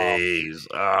jeez!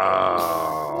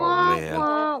 Oh man!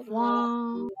 Wah,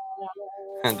 wah.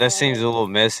 That seems a little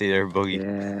messy there, Boogie.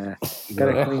 Yeah.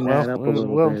 Gotta clean that up a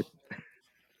little bit.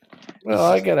 Well,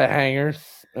 I got a hanger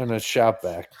and a shop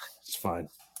vac. It's fine.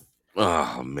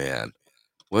 Oh man!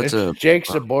 It's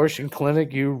Jake's abortion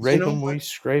clinic. You rape them, we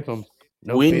scrape them.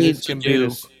 No we fetus need to can do. beat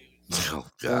us. Oh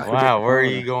God! Wow, where are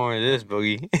you going with this,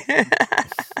 Boogie?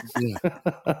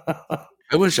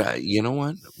 I wish you know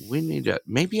what? We need to.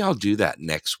 Maybe I'll do that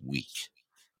next week.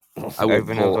 I will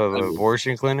Open up an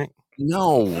abortion clinic?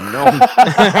 No.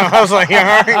 I was like, all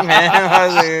right, man. I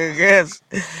was like, I guess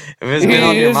if it's been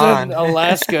on your mind.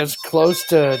 Alaska is close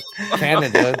to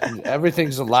Canada.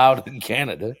 Everything's allowed in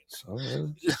Canada. So.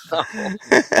 I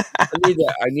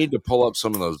need to pull up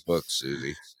some of those books,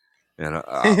 Susie. And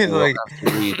He's we'll like, have to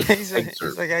read he's like,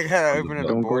 I gotta open an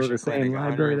Don't go to abortion the same clinic.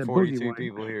 library that Boogie 142 went.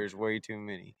 people here is way too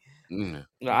many.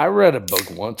 I read a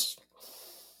book once.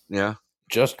 Yeah,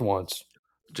 just once.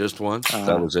 Just once.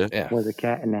 That was it. Yeah. Was a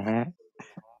cat in the hat?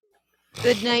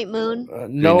 Good night, Moon.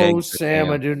 No, Sam,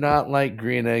 I do not like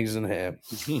green eggs and ham.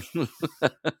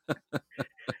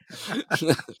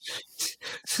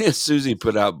 Susie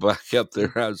put out back up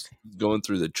there. I was going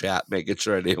through the chat, making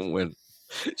sure I didn't win.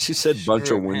 She said bunch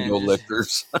of window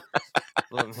lickers.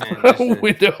 Look, man,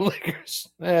 window lickers.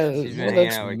 She's been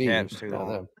hanging out with Caps too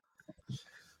long.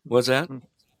 What's that?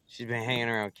 She's been hanging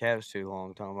around Caps too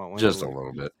long, talking about window Just a lickers.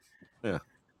 little bit. Yeah,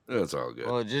 that's all good.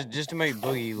 Well, just to make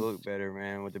Boogie look better,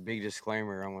 man, with a big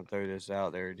disclaimer, I'm going to throw this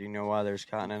out there. Do you know why there's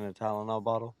cotton in a Tylenol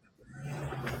bottle?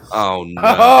 Oh, no.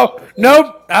 Oh,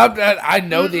 nope. I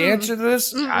know the answer to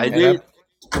this. I do.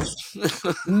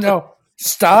 No.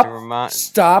 Stop.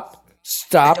 Stop.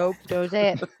 Nope, don't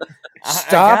say it. I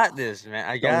got this, man.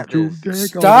 I got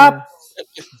this. Stop.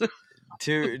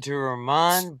 To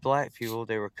remind black people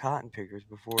they were cotton pickers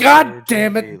before. God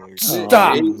damn it!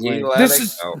 Stop. This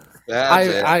is.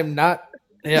 I'm not.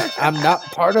 Yeah, I'm not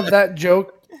part of that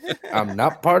joke. I'm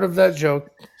not part of that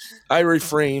joke. I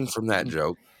refrain from that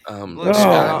joke. Look,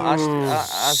 I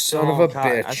son of a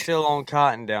cotton. bitch. I still own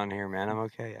cotton down here, man. I'm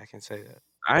okay. I can say that.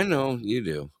 I know you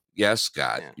do. Yes,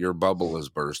 Scott, your bubble is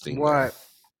bursting. What?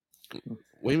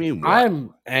 What do you mean? What?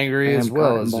 I'm angry as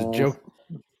well as a joke.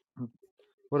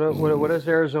 What is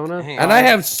Arizona? And I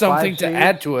have something to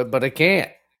add to it, but I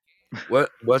can't.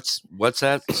 What's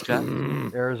that, Scott?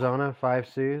 Arizona 5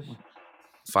 C's.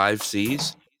 5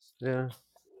 C's? Yeah.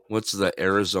 What's the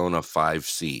Arizona 5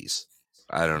 C's?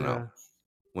 I don't know.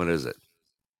 What is it?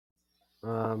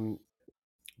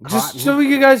 Just so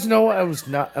you guys know, I was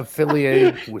not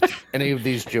affiliated with any of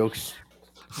these jokes.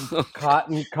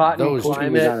 Cotton, Those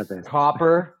climate,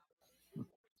 copper.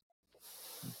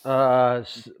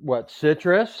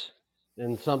 Citrus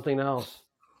and something else.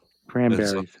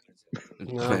 Cranberries. No,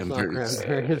 it's not cranberries.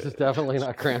 It's definitely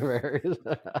not cranberries.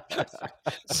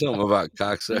 Something about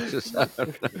cocksuckers.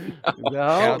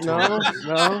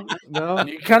 No.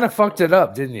 You kind of fucked it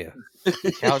up, didn't you?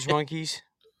 Couch monkeys?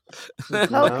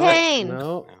 Cocaine.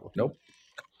 Nope.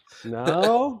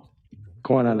 No.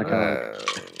 Corn on the cob.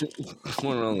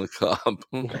 Corn on the cob.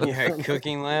 Yeah,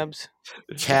 cooking labs.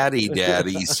 Caddy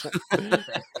daddies.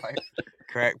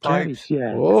 Crack pipes.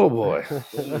 Oh boy.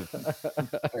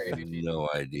 No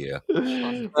idea.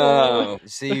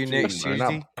 See you next You're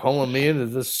Tuesday. not pulling me into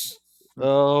this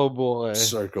Oh boy.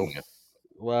 circle.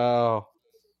 Wow.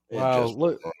 Wow. Just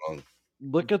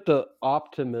Look at the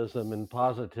optimism and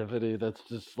positivity that's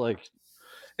just like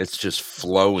it's just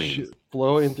flowing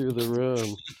through the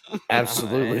room.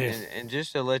 Absolutely. And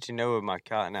just to let you know, with my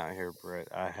cotton out here, Bret,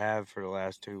 I have for the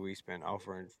last 2 weeks been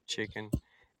offering chicken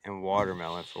and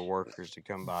watermelon for workers to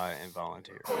come by and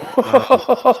volunteer.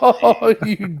 Oh,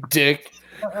 you dick.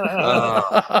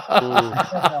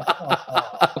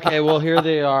 Okay, well here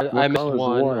they are. I missed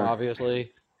one, water?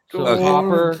 obviously. So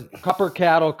Okay. copper,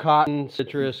 cattle, cotton,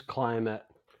 citrus, climate.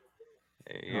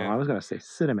 Yeah. I was gonna say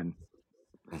cinnamon.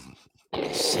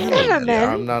 Cinnamon.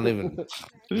 Yeah, I'm not even.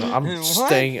 I'm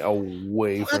staying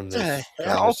away from this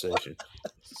conversation.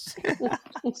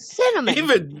 Cinnamon.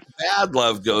 Even Bad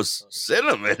Love goes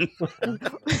cinnamon.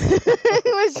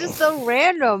 It was just so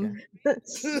random. But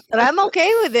I'm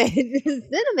okay with it.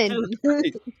 Cinnamon.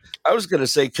 I was going to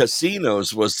say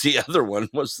casinos was the other one,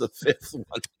 was the fifth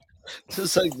one.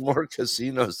 There's like more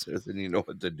casinos there than you know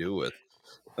what to do with.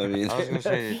 I mean, I was going to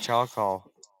say the chalk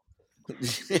hall. I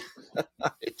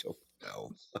don't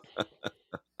know.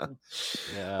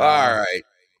 Yeah. All right.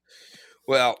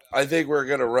 Well, I think we're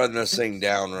going to run this thing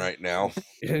down right now.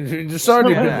 It's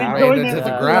already been ran into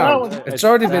the ground. It's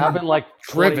already been like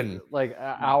driven. like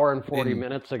an hour and 40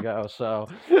 minutes ago. So,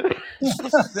 But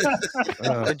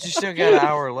you still got an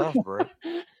hour left, bro.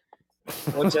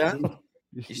 What's that?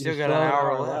 You still got an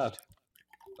hour left.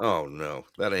 Oh no,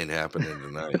 that ain't happening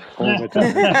tonight. Mm.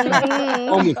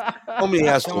 Homie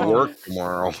has to work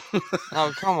tomorrow.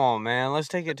 Oh, come on, man. Let's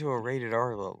take it to a rated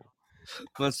R level.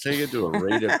 Let's take it to a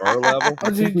rated R level. I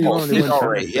think we Well, already he went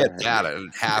already past hit that. that a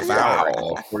half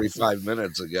hour, 45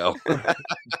 minutes ago.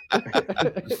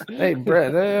 Hey,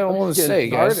 Brett, I want to Getting say,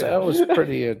 guys, started. that was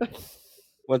pretty.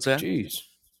 What's that? Jeez,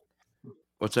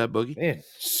 What's that, Boogie? man,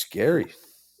 scary.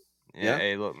 Yeah, Yeah.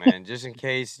 hey, look, man. Just in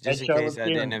case Headshot I with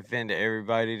didn't fear. offend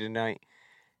everybody tonight,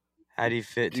 how do you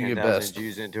fit Do your 10,000 best.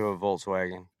 Jews into a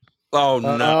Volkswagen? Oh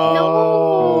no!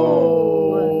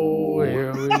 Oh,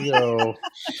 here we go.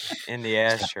 In the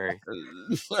ashtray.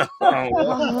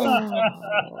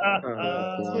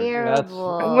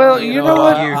 Terrible. Well, you know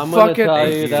what? I'm gonna Fuck it.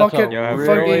 tell you Fuck that's it. a Fuck it. You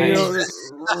really, know,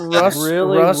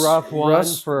 really rough one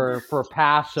Russ. for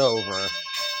Passover.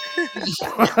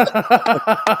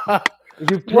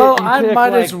 Well, I might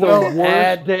like as well the worst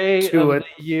add day to of it.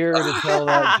 the year to tell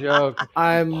that joke.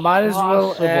 I might as well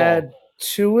Possible. add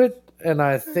to it, and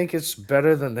I think it's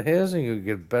better than his, and you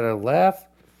get a better laugh.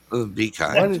 Be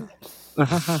kind.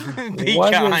 Be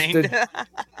why kind.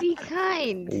 Be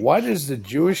kind. Why does the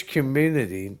Jewish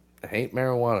community hate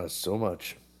marijuana so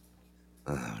much?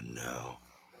 Oh no!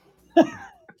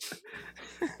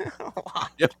 I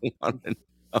don't want to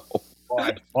know.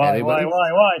 Why? Anybody?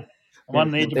 I'm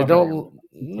on the edge of They my don't.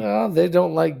 No, they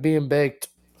don't like being baked.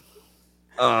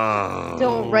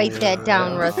 Don't write that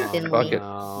down, Russ Finlay.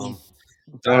 No.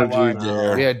 Don't you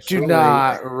dare! Yeah, do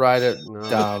not write it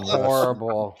down. Russ.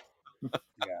 Horrible.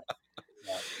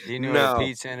 Do you know No. what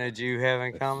pizza and a Jew have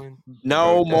in common?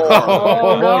 No more.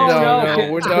 Oh, no.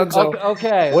 We're done. So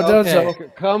Okay. we're done. okay. So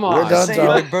Come we're on. done. Say So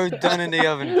they're both done in the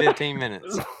oven 15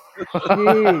 minutes.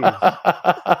 Jeez.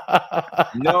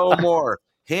 No more.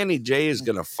 Hanny J is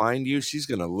gonna find you. She's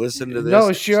gonna listen to this.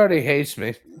 no, she already hates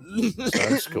me. So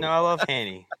that's cool. No, I love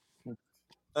Hanny.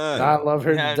 I love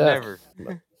her to I've death.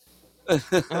 never. Nah, Oh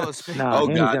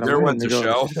Hanny's God, got a there ring went to the go.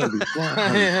 show. She's gonna be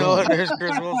flying. Yeah, look, there's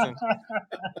Chris Wilson.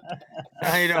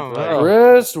 How you doing, buddy?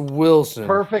 Chris Wilson.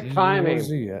 Perfect timing. Where's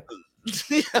he at?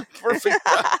 Yeah, perfect.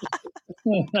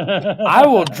 I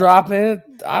will drop in.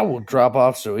 I will drop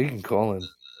off so he can call in.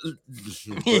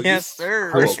 Yes,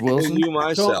 sir. Chris I'll Wilson. You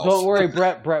myself. Don't worry,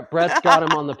 Brett's got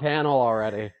him on the panel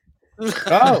already.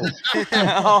 Oh,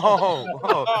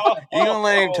 oh. You gonna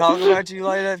let him talk about you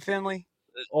like that, Finlay?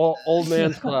 Old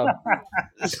man's club.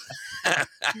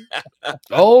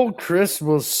 old Chris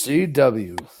will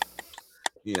CW.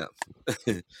 Yeah.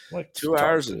 Like 2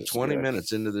 hours and this 20 guy.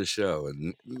 minutes into the show,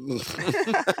 and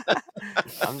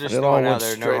I'm just It all throwing out went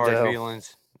there, no straight to hard hell.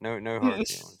 feelings. No hard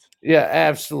feelings. Yeah,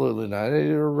 absolutely not.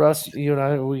 Russ, you and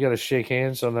I, we got to shake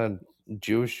hands on that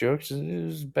Jewish jokes. It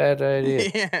was a bad idea.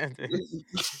 Yeah, dude.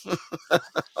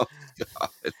 oh God.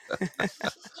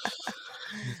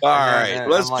 All right,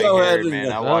 let's I'm like go Harry, ahead man.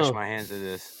 and I wash my hands of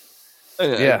this.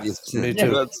 Yeah, me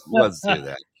too. Let's do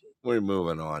that. We're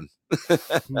moving on.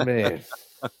 Man,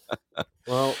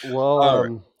 Well, All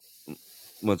right.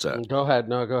 What's that? Go ahead.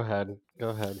 No, go ahead. I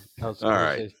was All gonna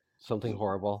right. say something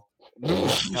horrible.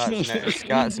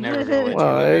 Scott's never gonna let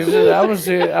well, you live.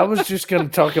 I was just going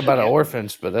to talk about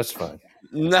orphans, but that's fine.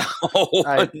 No,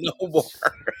 no more.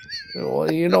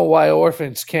 Well, you know why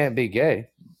orphans can't be gay?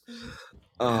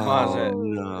 Why is that?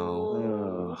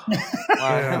 No.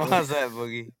 Why's that,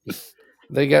 Boogie?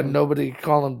 They got nobody to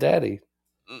call them daddy.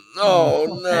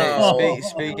 Oh no. Hey,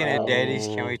 speaking of daddies,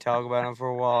 can we talk about them for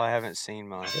a while? I haven't seen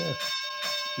mine.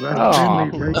 Russ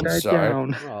Finlay, write I'm that sorry.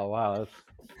 down. Oh wow, that's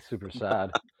super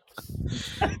sad.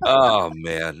 Oh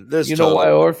man, this You know total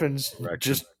why orphans direction.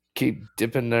 just keep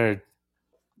dipping their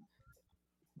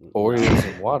Oreos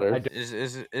in water?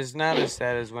 It's not as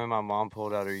sad as when my mom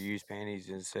pulled out her used panties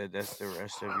and said, "That's the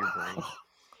rest of your brain."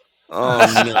 Oh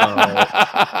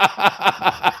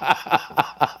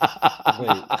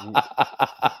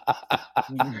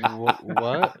Wait,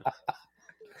 what?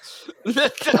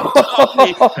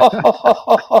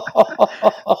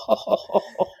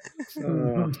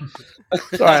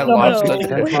 Sorry, I lost No. it.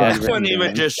 That one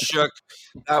even just shook.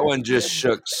 That one just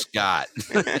shook Scott.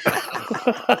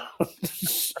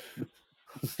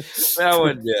 That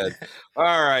one did.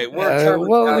 All right, we're coming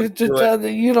well, down it's to just,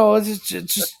 it. you know, it's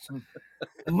just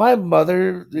my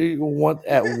mother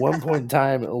at one point in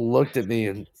time looked at me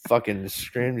and fucking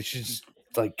screamed. She's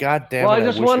like, "God damn Well, it! I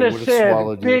just wish I want would to have say a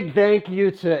swallowed you." big thank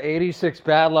you to 86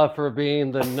 Bad Love for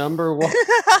being the number one.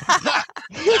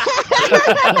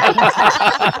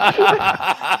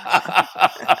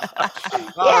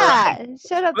 Yeah,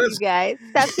 shut up, you guys.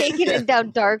 Stop taking it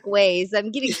down dark ways.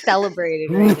 I'm getting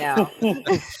celebrated right now.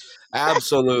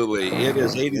 Absolutely. It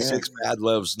is 86 Bad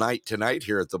Love's night tonight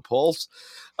here at the Pulse.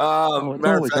 It's Matter of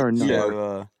always fact, our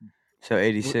night. So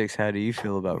 86, how do you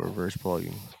feel about reverse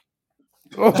plugging?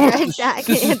 I'm not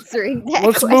answering that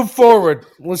Let's question. move forward.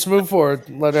 Let's move forward.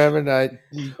 Let her have a night.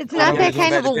 It's not that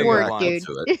kind of a work, dude.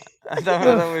 I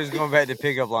thought we was going back to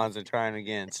pickup lines and trying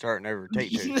again, starting over,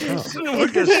 take two.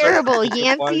 It's terrible.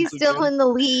 Yancey's still in the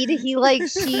lead. He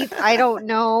likes sheep. I don't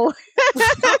know.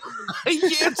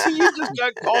 Yancey, you just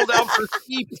got called out for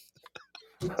sheep.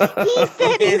 He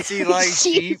said Yancey likes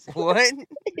sheep. What?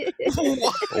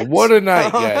 What a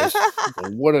night, guys.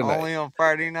 What a night. Only on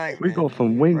Friday night. We go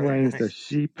from wing wangs to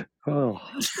sheep. Oh.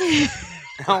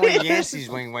 Only Yancey's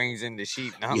wing wings into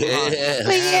sheep, not mine.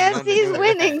 But Yancey's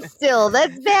winning still.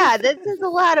 That's bad. That says a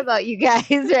lot about you guys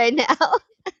right now.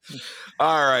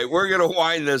 All right, we're going to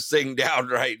wind this thing down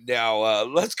right now.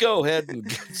 Let's go ahead and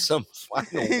get some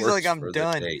final He's words like, I'm for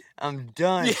done. the day. I'm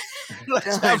done.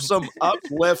 Let's have some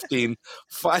uplifting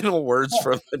final words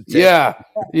from the day.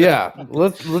 Yeah.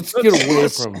 Let's get away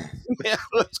from. Yeah,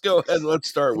 let's go ahead and let's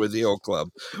start with the old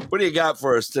club. What do you got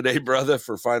for us today, brother,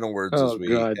 for final words? Oh,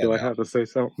 God, do I have to say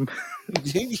something?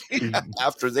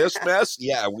 After this mess?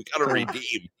 Yeah, we got to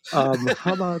redeem. How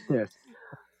about this?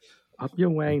 Up your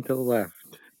wang to the left.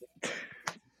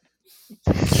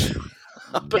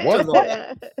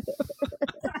 What?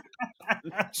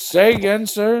 Say again,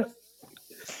 sir.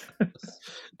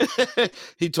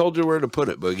 He told you where to put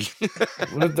it, Boogie.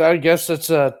 I guess it's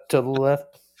to the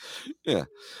left. Yeah.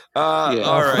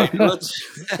 All right. Let's.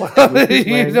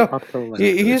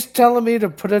 He's telling me to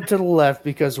put it to the left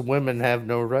because women have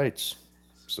no rights.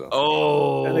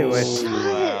 So. Anyway.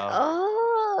 Oh.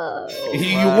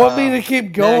 You want me to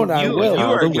keep going? I will. You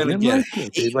are going to get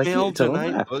hate like mail it to the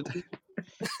tonight, left. Boogie.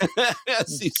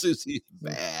 See, Susie's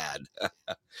bad.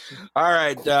 All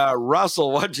right,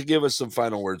 Russell, why don't you give us some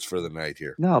final words for the night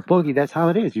here? No, Boogie, that's how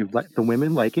it is. You let the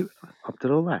women like it up to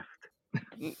the left.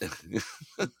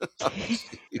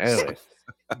 Anyway.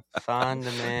 Find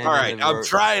the man. All right, I'm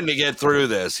trying to get through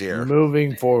this here.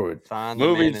 Moving forward. Find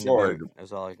the man in the boat.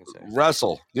 That's all I can say.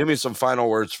 Russell, give me some final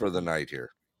words for the night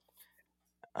here.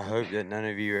 I hope that none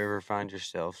of you ever find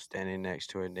yourself standing next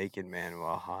to a naked man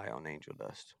while high on angel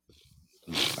dust.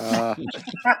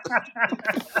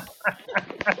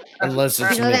 Unless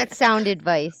it's me. that's sound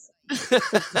advice.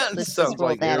 Let's Sounds just roll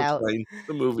like that out. Airplane,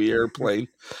 the movie Airplane.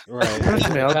 Right.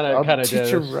 I'll Kind of teach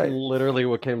did. you It's right. literally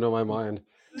what came to my mind.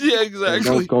 Yeah,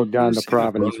 exactly. Don't go down to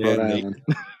Providence, Rhode Rhode Island.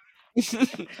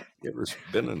 Island. You ever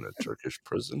been in a Turkish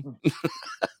prison? You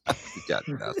got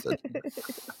nothing.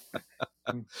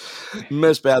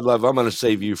 Miss Bad Love, I'm going to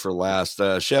save you for last.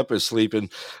 Shep is sleeping.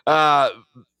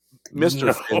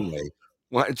 Mr. Finlay,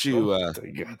 why don't you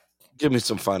give me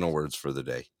some final words for the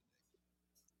day?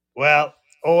 Well,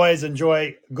 always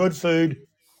enjoy good food,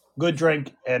 good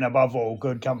drink, and above all,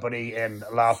 good company and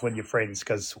laugh with your friends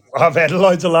because I've had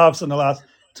loads of laughs in the last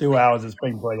 2 hours. It's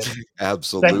been brilliant.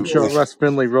 Absolutely. I'm sure Russ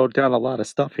Finlay wrote down a lot of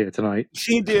stuff here tonight.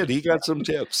 He did. He got some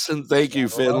tips. And thank you,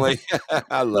 Finlay.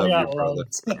 I love you, brother.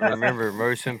 Remember,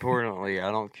 most importantly,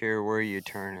 I don't care where you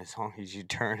turn as long as you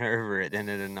turn over at the end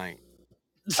of the night.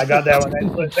 I got that one.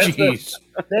 That's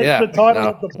the title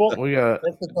of the book.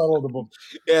 That's the title of the book.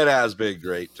 It has been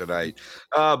great tonight.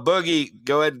 Boogie,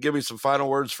 go ahead and give me some final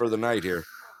words for the night here.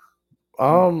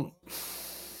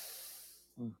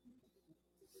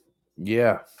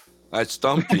 Yeah. I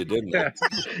stumped you, didn't I?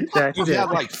 You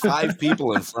had like 5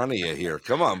 people in front of you here.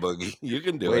 Come on, Boogie. You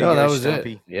can do it. No, that was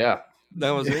it. Yeah. That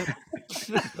was it.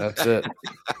 That's it.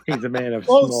 He's a man of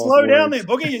Well, small slow down words.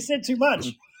 there, Boogie. You said too much.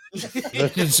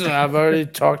 I've already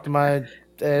talked my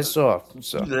ass off.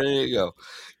 So there you go.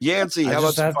 Yancey, I how about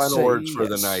just some have to final say words for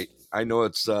the yes. night? I know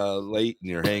it's late and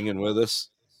you're hanging with us.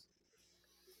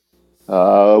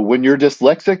 When you're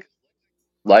dyslexic,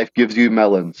 life gives you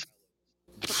melons.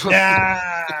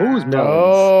 Who's melons?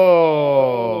 Oh,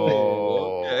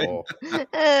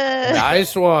 Okay.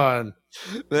 nice one.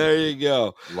 There you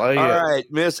go. Like All it. right,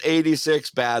 Miss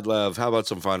 86 Bad Love. How about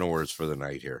some final words for the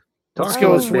night here? Let's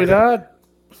go, sweetheart.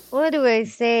 What do I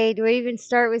say? Do I even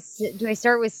start with? Do I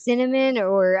start with cinnamon,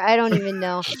 or I don't even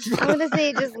know? I'm gonna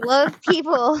say just love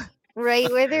people right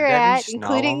where they're Debbie at,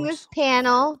 including this Snollums?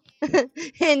 panel,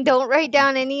 and don't write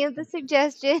down any of the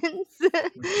suggestions.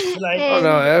 Oh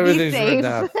no, and be everything's written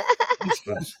safe.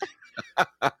 down.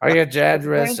 I got your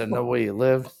address and know where you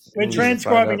live. We're and you can find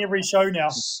transcribing out. every show now.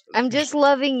 I'm just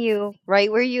loving you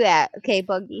right where you at. Okay,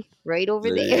 Buggy, right over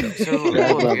There you there. go. So look,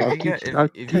 Bad love. if I'll you keep. got if, I'll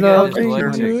if keep you got on the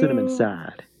dyslexic, cinnamon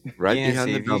side. Right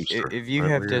Yancey, behind the dumpster. if you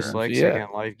right have where you're at. dyslexic Yeah.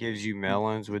 and life gives you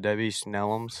melons, would that be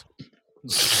Snellums?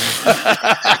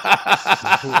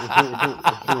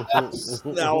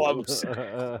 Snellums.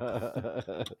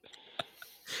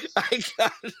 I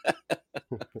got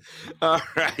All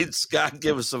right, Scott,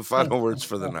 give us some final words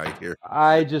for the night here.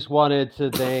 I just wanted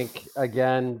to thank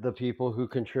again the people who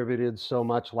contributed so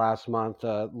much last month.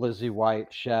 Lizzie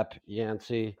White, Shep,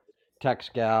 Yancey, Tex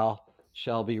Gal,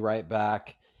 Shelby Right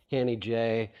Back, Hanny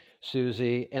J,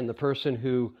 Susie, and the person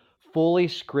who fully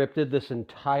scripted this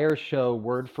entire show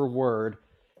word for word,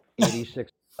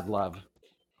 86 Bad Love.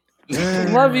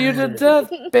 Love you to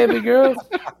death, baby girl.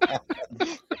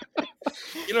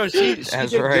 You know, she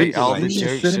That's did right. good All the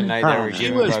tonight. jokes tonight that were She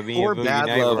given was by me for and Boogie Bad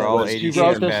Night Love were all was She 86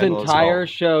 wrote this Bad Love's entire fault.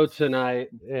 show tonight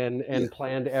and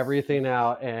planned everything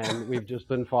out, and we've just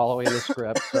been following the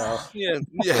script. So Yeah.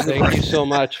 thank you so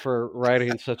much for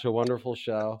writing such a wonderful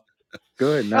show.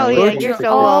 Good. Oh Now yeah, let's you're get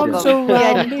so arms welcome.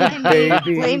 Yeah, around you me, can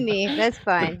baby. blame me. That's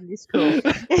fine. It's cool.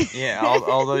 Yeah,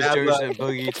 all those Bad jokes Love. that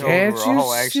Boogie told Can't were you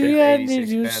all actually see I need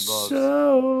 86 you Bad Loves.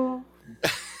 so?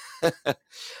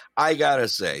 I gotta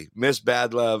say, Miss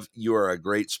Bad Love, you are a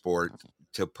great sport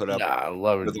to put up Nah, I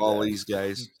love it. with all these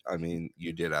guys. I mean,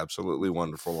 you did absolutely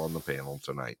wonderful on the panel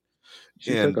tonight.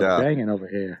 She And took a banging over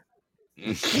here.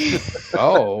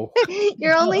 Oh.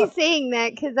 You're only saying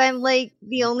that because I'm like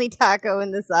the only taco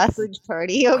in the sausage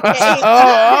party. Okay.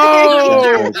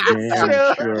 Oh. It's Damn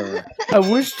true. sure. I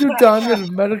wish to done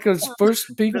America's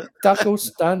first big taco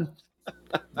stand.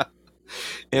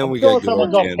 And I'm we sure got good someone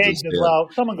old got Kansas pegged as Dan. well.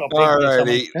 Someone got All pegged there. Someone.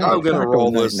 righty, Hey, I'm gonna taco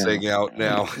roll night this now. thing out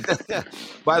now.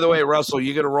 By the way, Russell,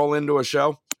 you gonna roll into a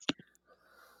show?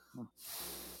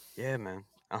 Yeah, man.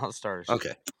 I'll start a show.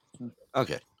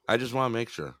 Okay. I just want to make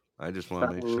sure.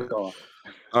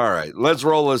 All right, let's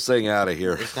roll this thing out of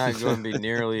here. It's not going to be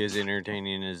nearly as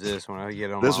entertaining as this when I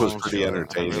get on This my was own pretty show.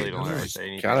 entertaining. I really don't This have to was say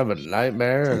anything. Kind of a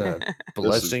nightmare and a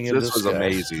blessing in This was disguise.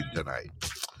 amazing tonight.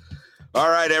 All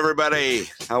right, everybody.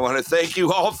 I want to thank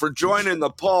you all for joining the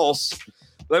Pulse.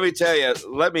 Let me tell you,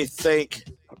 let me thank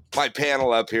my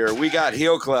panel up here. We got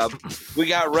Heel Club. We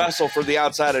got Russell from the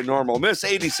Outside of Normal. Miss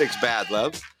 86 Bad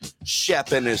Love.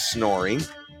 Shep and his snoring.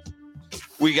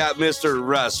 We got Mr.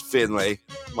 Russ Finlay,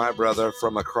 my brother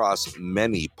from across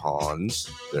many ponds.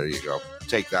 There you go.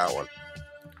 Take that one.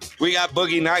 We got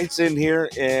Boogie Nights in here,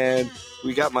 and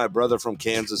we got my brother from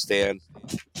Kansas,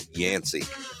 Yancey.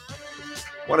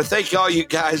 I want to thank all you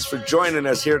guys for joining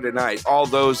us here tonight. All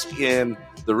those in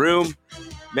the room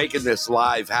making this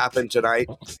live happen tonight.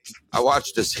 I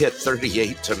watched us hit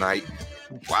 38 tonight.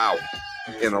 Wow.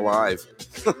 In a live.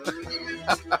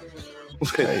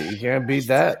 Hey, you can't beat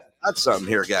that. That's something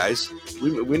here, guys.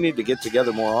 We need to get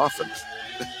together more often.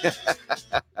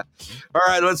 All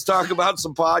right, let's talk about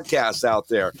some podcasts out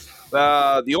there.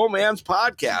 The Old Man's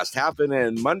Podcast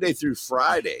happening Monday through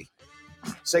Friday,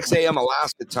 6 a.m.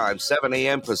 Alaska time, 7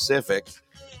 a.m. Pacific.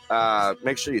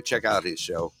 Make sure you check out his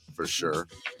show for sure.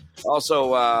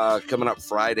 Also, coming up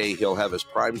Friday, he'll have his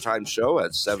primetime show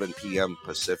at 7 p.m.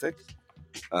 Pacific,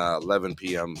 11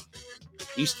 p.m.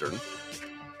 Eastern.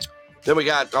 Then we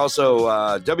got also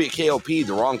WKOP,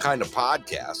 The Wrong Kind of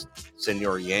Podcast.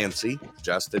 Senor Yancey,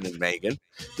 Justin, and Megan.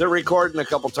 They're recording a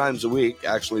couple times a week.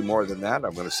 Actually, more than that.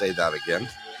 I'm going to say that again.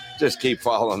 Just keep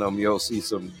following them. You'll see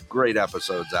some great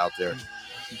episodes out there.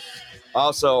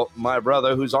 Also, my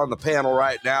brother, who's on the panel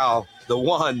right now, the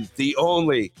one, the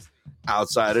only,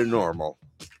 Outside of Normal,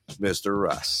 Mr.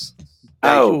 Russ.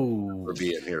 Thank you for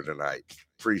being here tonight.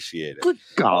 Appreciate it. Good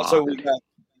God. Also, we got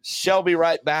Shelby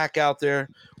right back out there.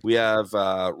 We have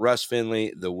Russ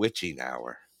Finlay, the Witching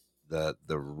Hour, the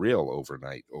real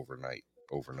overnight,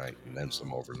 and then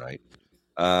some overnight.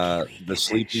 The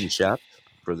Sleeping Shep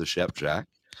for the Shep Jack.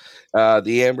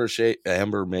 The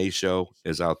Amber May Show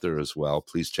is out there as well.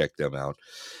 Please check them out.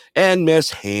 And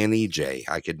Miss Hanny J.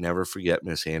 I could never forget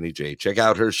Miss Hanny J. Check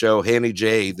out her show, Hanny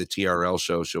J, the TRL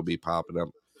show. She'll be popping up.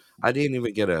 I didn't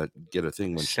even get a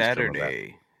thing when she's coming back.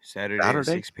 Saturday at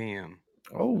 6 p.m.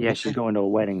 Oh, Yeah, she's going to a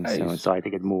wedding soon, so I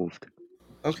think it moved.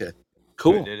 Okay,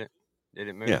 cool. Did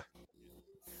it move? Yeah.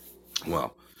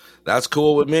 Well, that's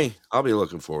cool with me. I'll be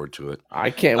looking forward to it. I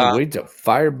can't wait to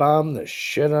firebomb the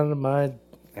shit out of my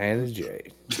Annie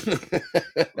J.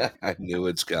 I knew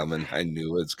it's coming. I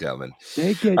knew it's coming.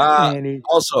 Take it, Annie.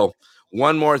 Also,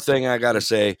 one more thing I got to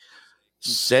say.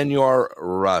 Senor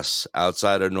Russ,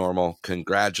 outside of normal,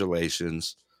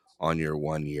 congratulations on your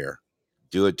 1 year.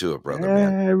 Do it to it, brother,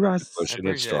 man. Hey, Russ. Pushing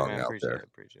it strong out there.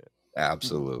 Appreciate it.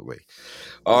 Absolutely.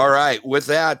 All right. With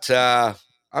that,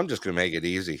 I'm just going to make it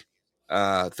easy.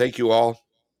 Thank you all.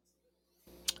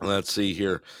 Let's see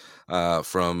here.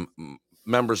 From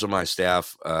members of my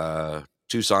staff,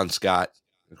 Tucson, Scot,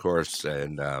 of course,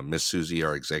 and Miss Susie,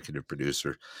 our executive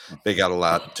producer. They got a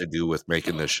lot to do with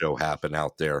making this show happen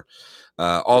out there.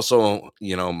 Also,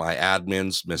 my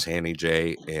admins, Miss Hanny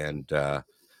J and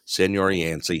Senor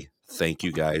Yancey. Thank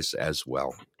you guys as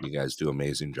well. You guys do an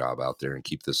amazing job out there and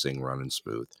keep this thing running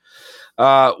smooth.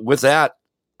 With that,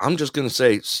 I'm just going to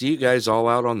say, see you guys all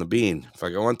out on the bean. If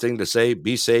I got one thing to say,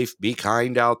 be safe, be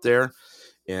kind out there,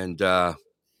 and have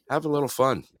a little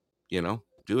fun.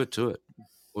 Do it to it.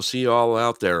 We'll see you all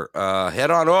out there.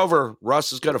 Head on over.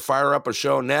 Russ is going to fire up a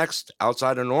show next,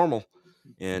 outside of normal,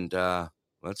 and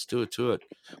let's do it to it.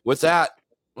 With that,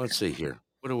 let's see here.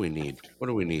 What do we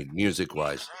need?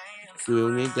 Music-wise? Do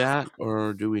we need that,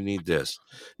 or do we need this?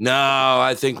 No,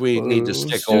 I think we need to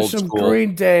stick old some school.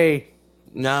 Green Day.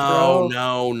 No.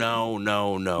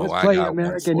 Let's I play got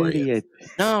American one for you. Idiot.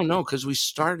 No, because we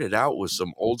started out with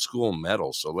some old school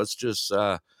metal. So let's just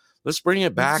let's bring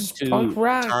it back to punk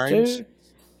rock, times. dude.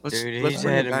 Let's He's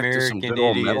bring had it back to some American good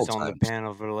old metal idiots on the times.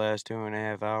 panel for the last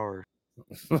 2.5 hours.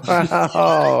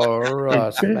 Oh,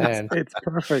 Russ, man. It's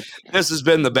perfect. This has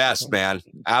been the best, man.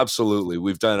 Absolutely.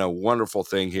 We've done a wonderful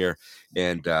thing here,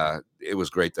 and it was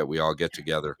great that we all get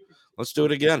together. Let's do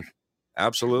it again.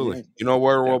 Absolutely. Yeah. You know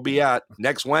where we'll be at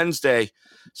next Wednesday,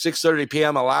 6:30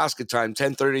 p.m. Alaska time,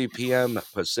 10:30 p.m.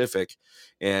 Pacific,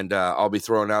 and I'll be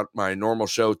throwing out my normal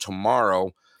show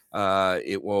tomorrow.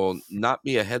 It will not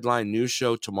be a headline news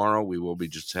show tomorrow. We will be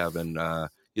just having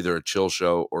either a chill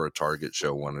show or a target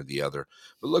show, one or the other.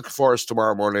 But look for us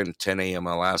tomorrow morning, 10 a.m.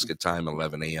 Alaska time,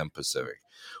 11 a.m. Pacific.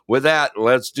 With that,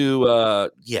 let's do,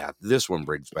 this one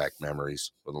brings back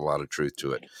memories with a lot of truth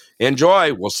to it.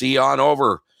 Enjoy. We'll see you on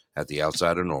over at the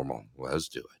outside of normal. Let's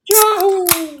do it. Yahoo!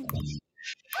 You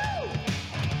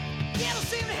ever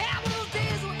seem to have those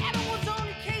days when everyone's on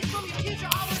your case, from your teacher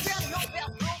all the way down to your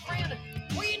best girlfriend?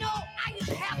 Well, I used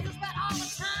to have this about all the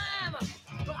time,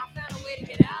 but I found a way to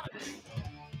get out of it.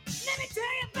 Let me tell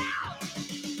you about it.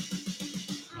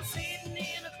 I'm sitting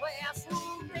in a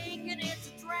classroom thinking it's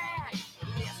a drag.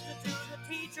 Listening to the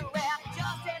teacher rap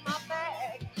just in my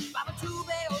bag. By the 2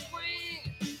 bells ring,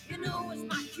 it's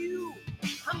my cue.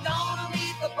 I'm gonna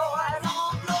meet the boys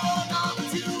on floor number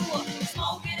 2.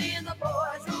 Smoking in the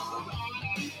boys' room.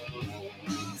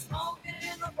 Smoking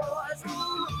in the boys'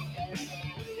 room.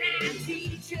 And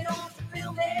teacher, don't you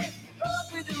feel me? Up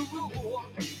with the rule.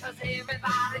 Cause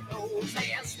everybody knows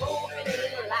they're smoking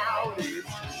it loud.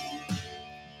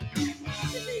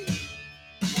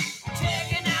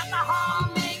 Checking out the hall,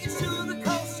 making sure the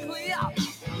coast is clear.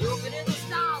 Looking in the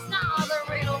stars, now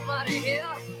there ain't nobody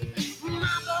here.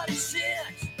 My buddy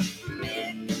Six,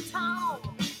 Mick and Tom,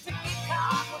 to get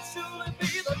caught will surely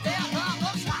be the death of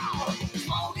us all.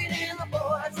 Smoking in the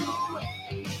boys' room.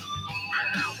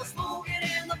 I was smoking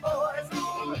in the boys'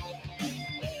 room.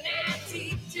 And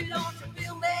teacher, don't you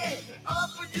feel me? Up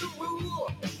with the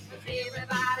rule. Cause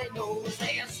everybody knows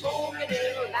they're smoking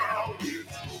it loud.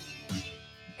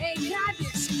 Hey, can I be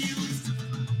excused?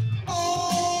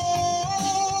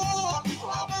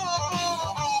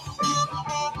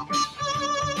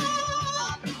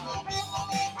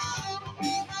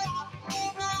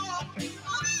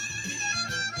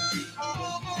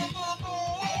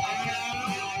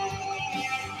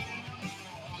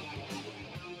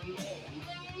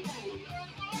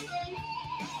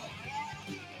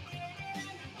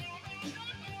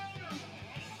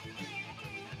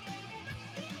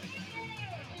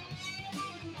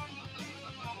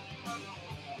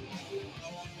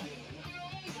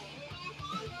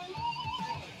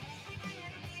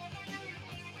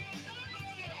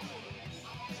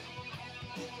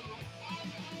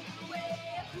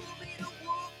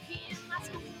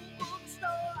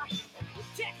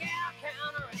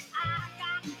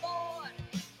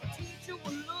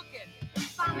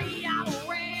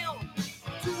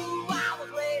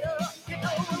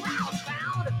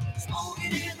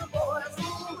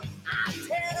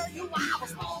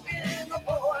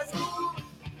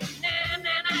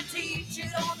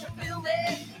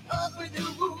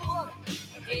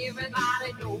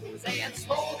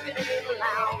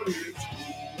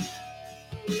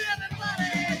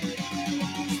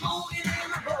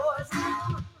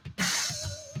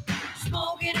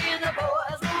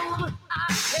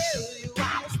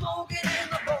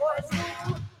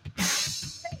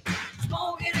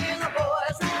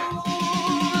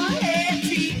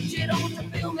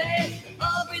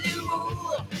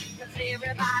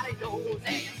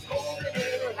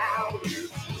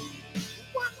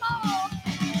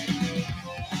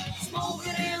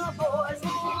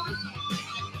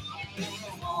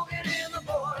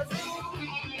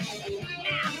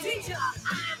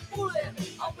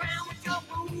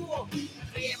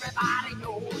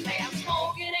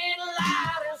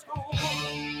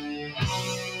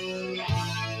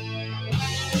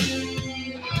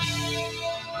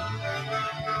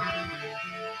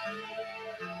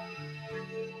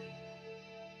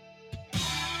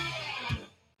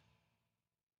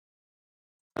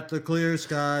 the Clear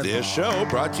Sky This Bar. show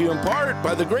brought to you in part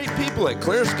by the great people at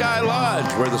Clear Sky Lodge,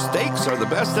 where the steaks are the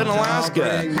best in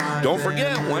Alaska. Don't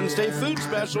forget Wednesday food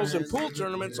specials and pool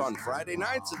tournaments on Friday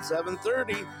nights at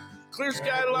 7:30. Clear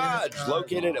Sky Lodge,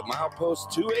 located at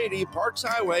milepost 280 Parks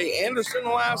Highway, Anderson,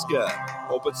 Alaska.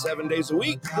 Open 7 days a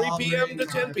week, 3 p.m. to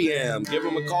 10 p.m. Give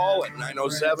them a call at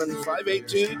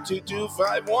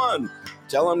 907-582-2251.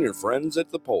 Tell them your friends at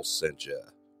the Pulse sent you.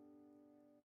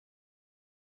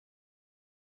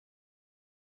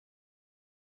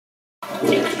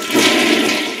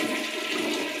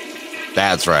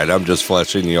 That's right. I'm just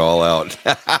fleshing you all out.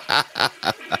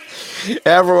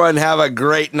 Everyone have a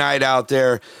great night out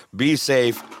there. Be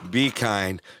safe. Be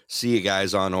kind. See you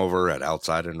guys on over at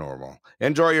Outside of Normal.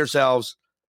 Enjoy yourselves.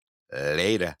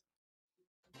 Later.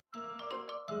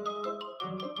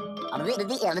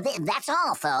 That's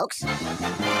all, folks.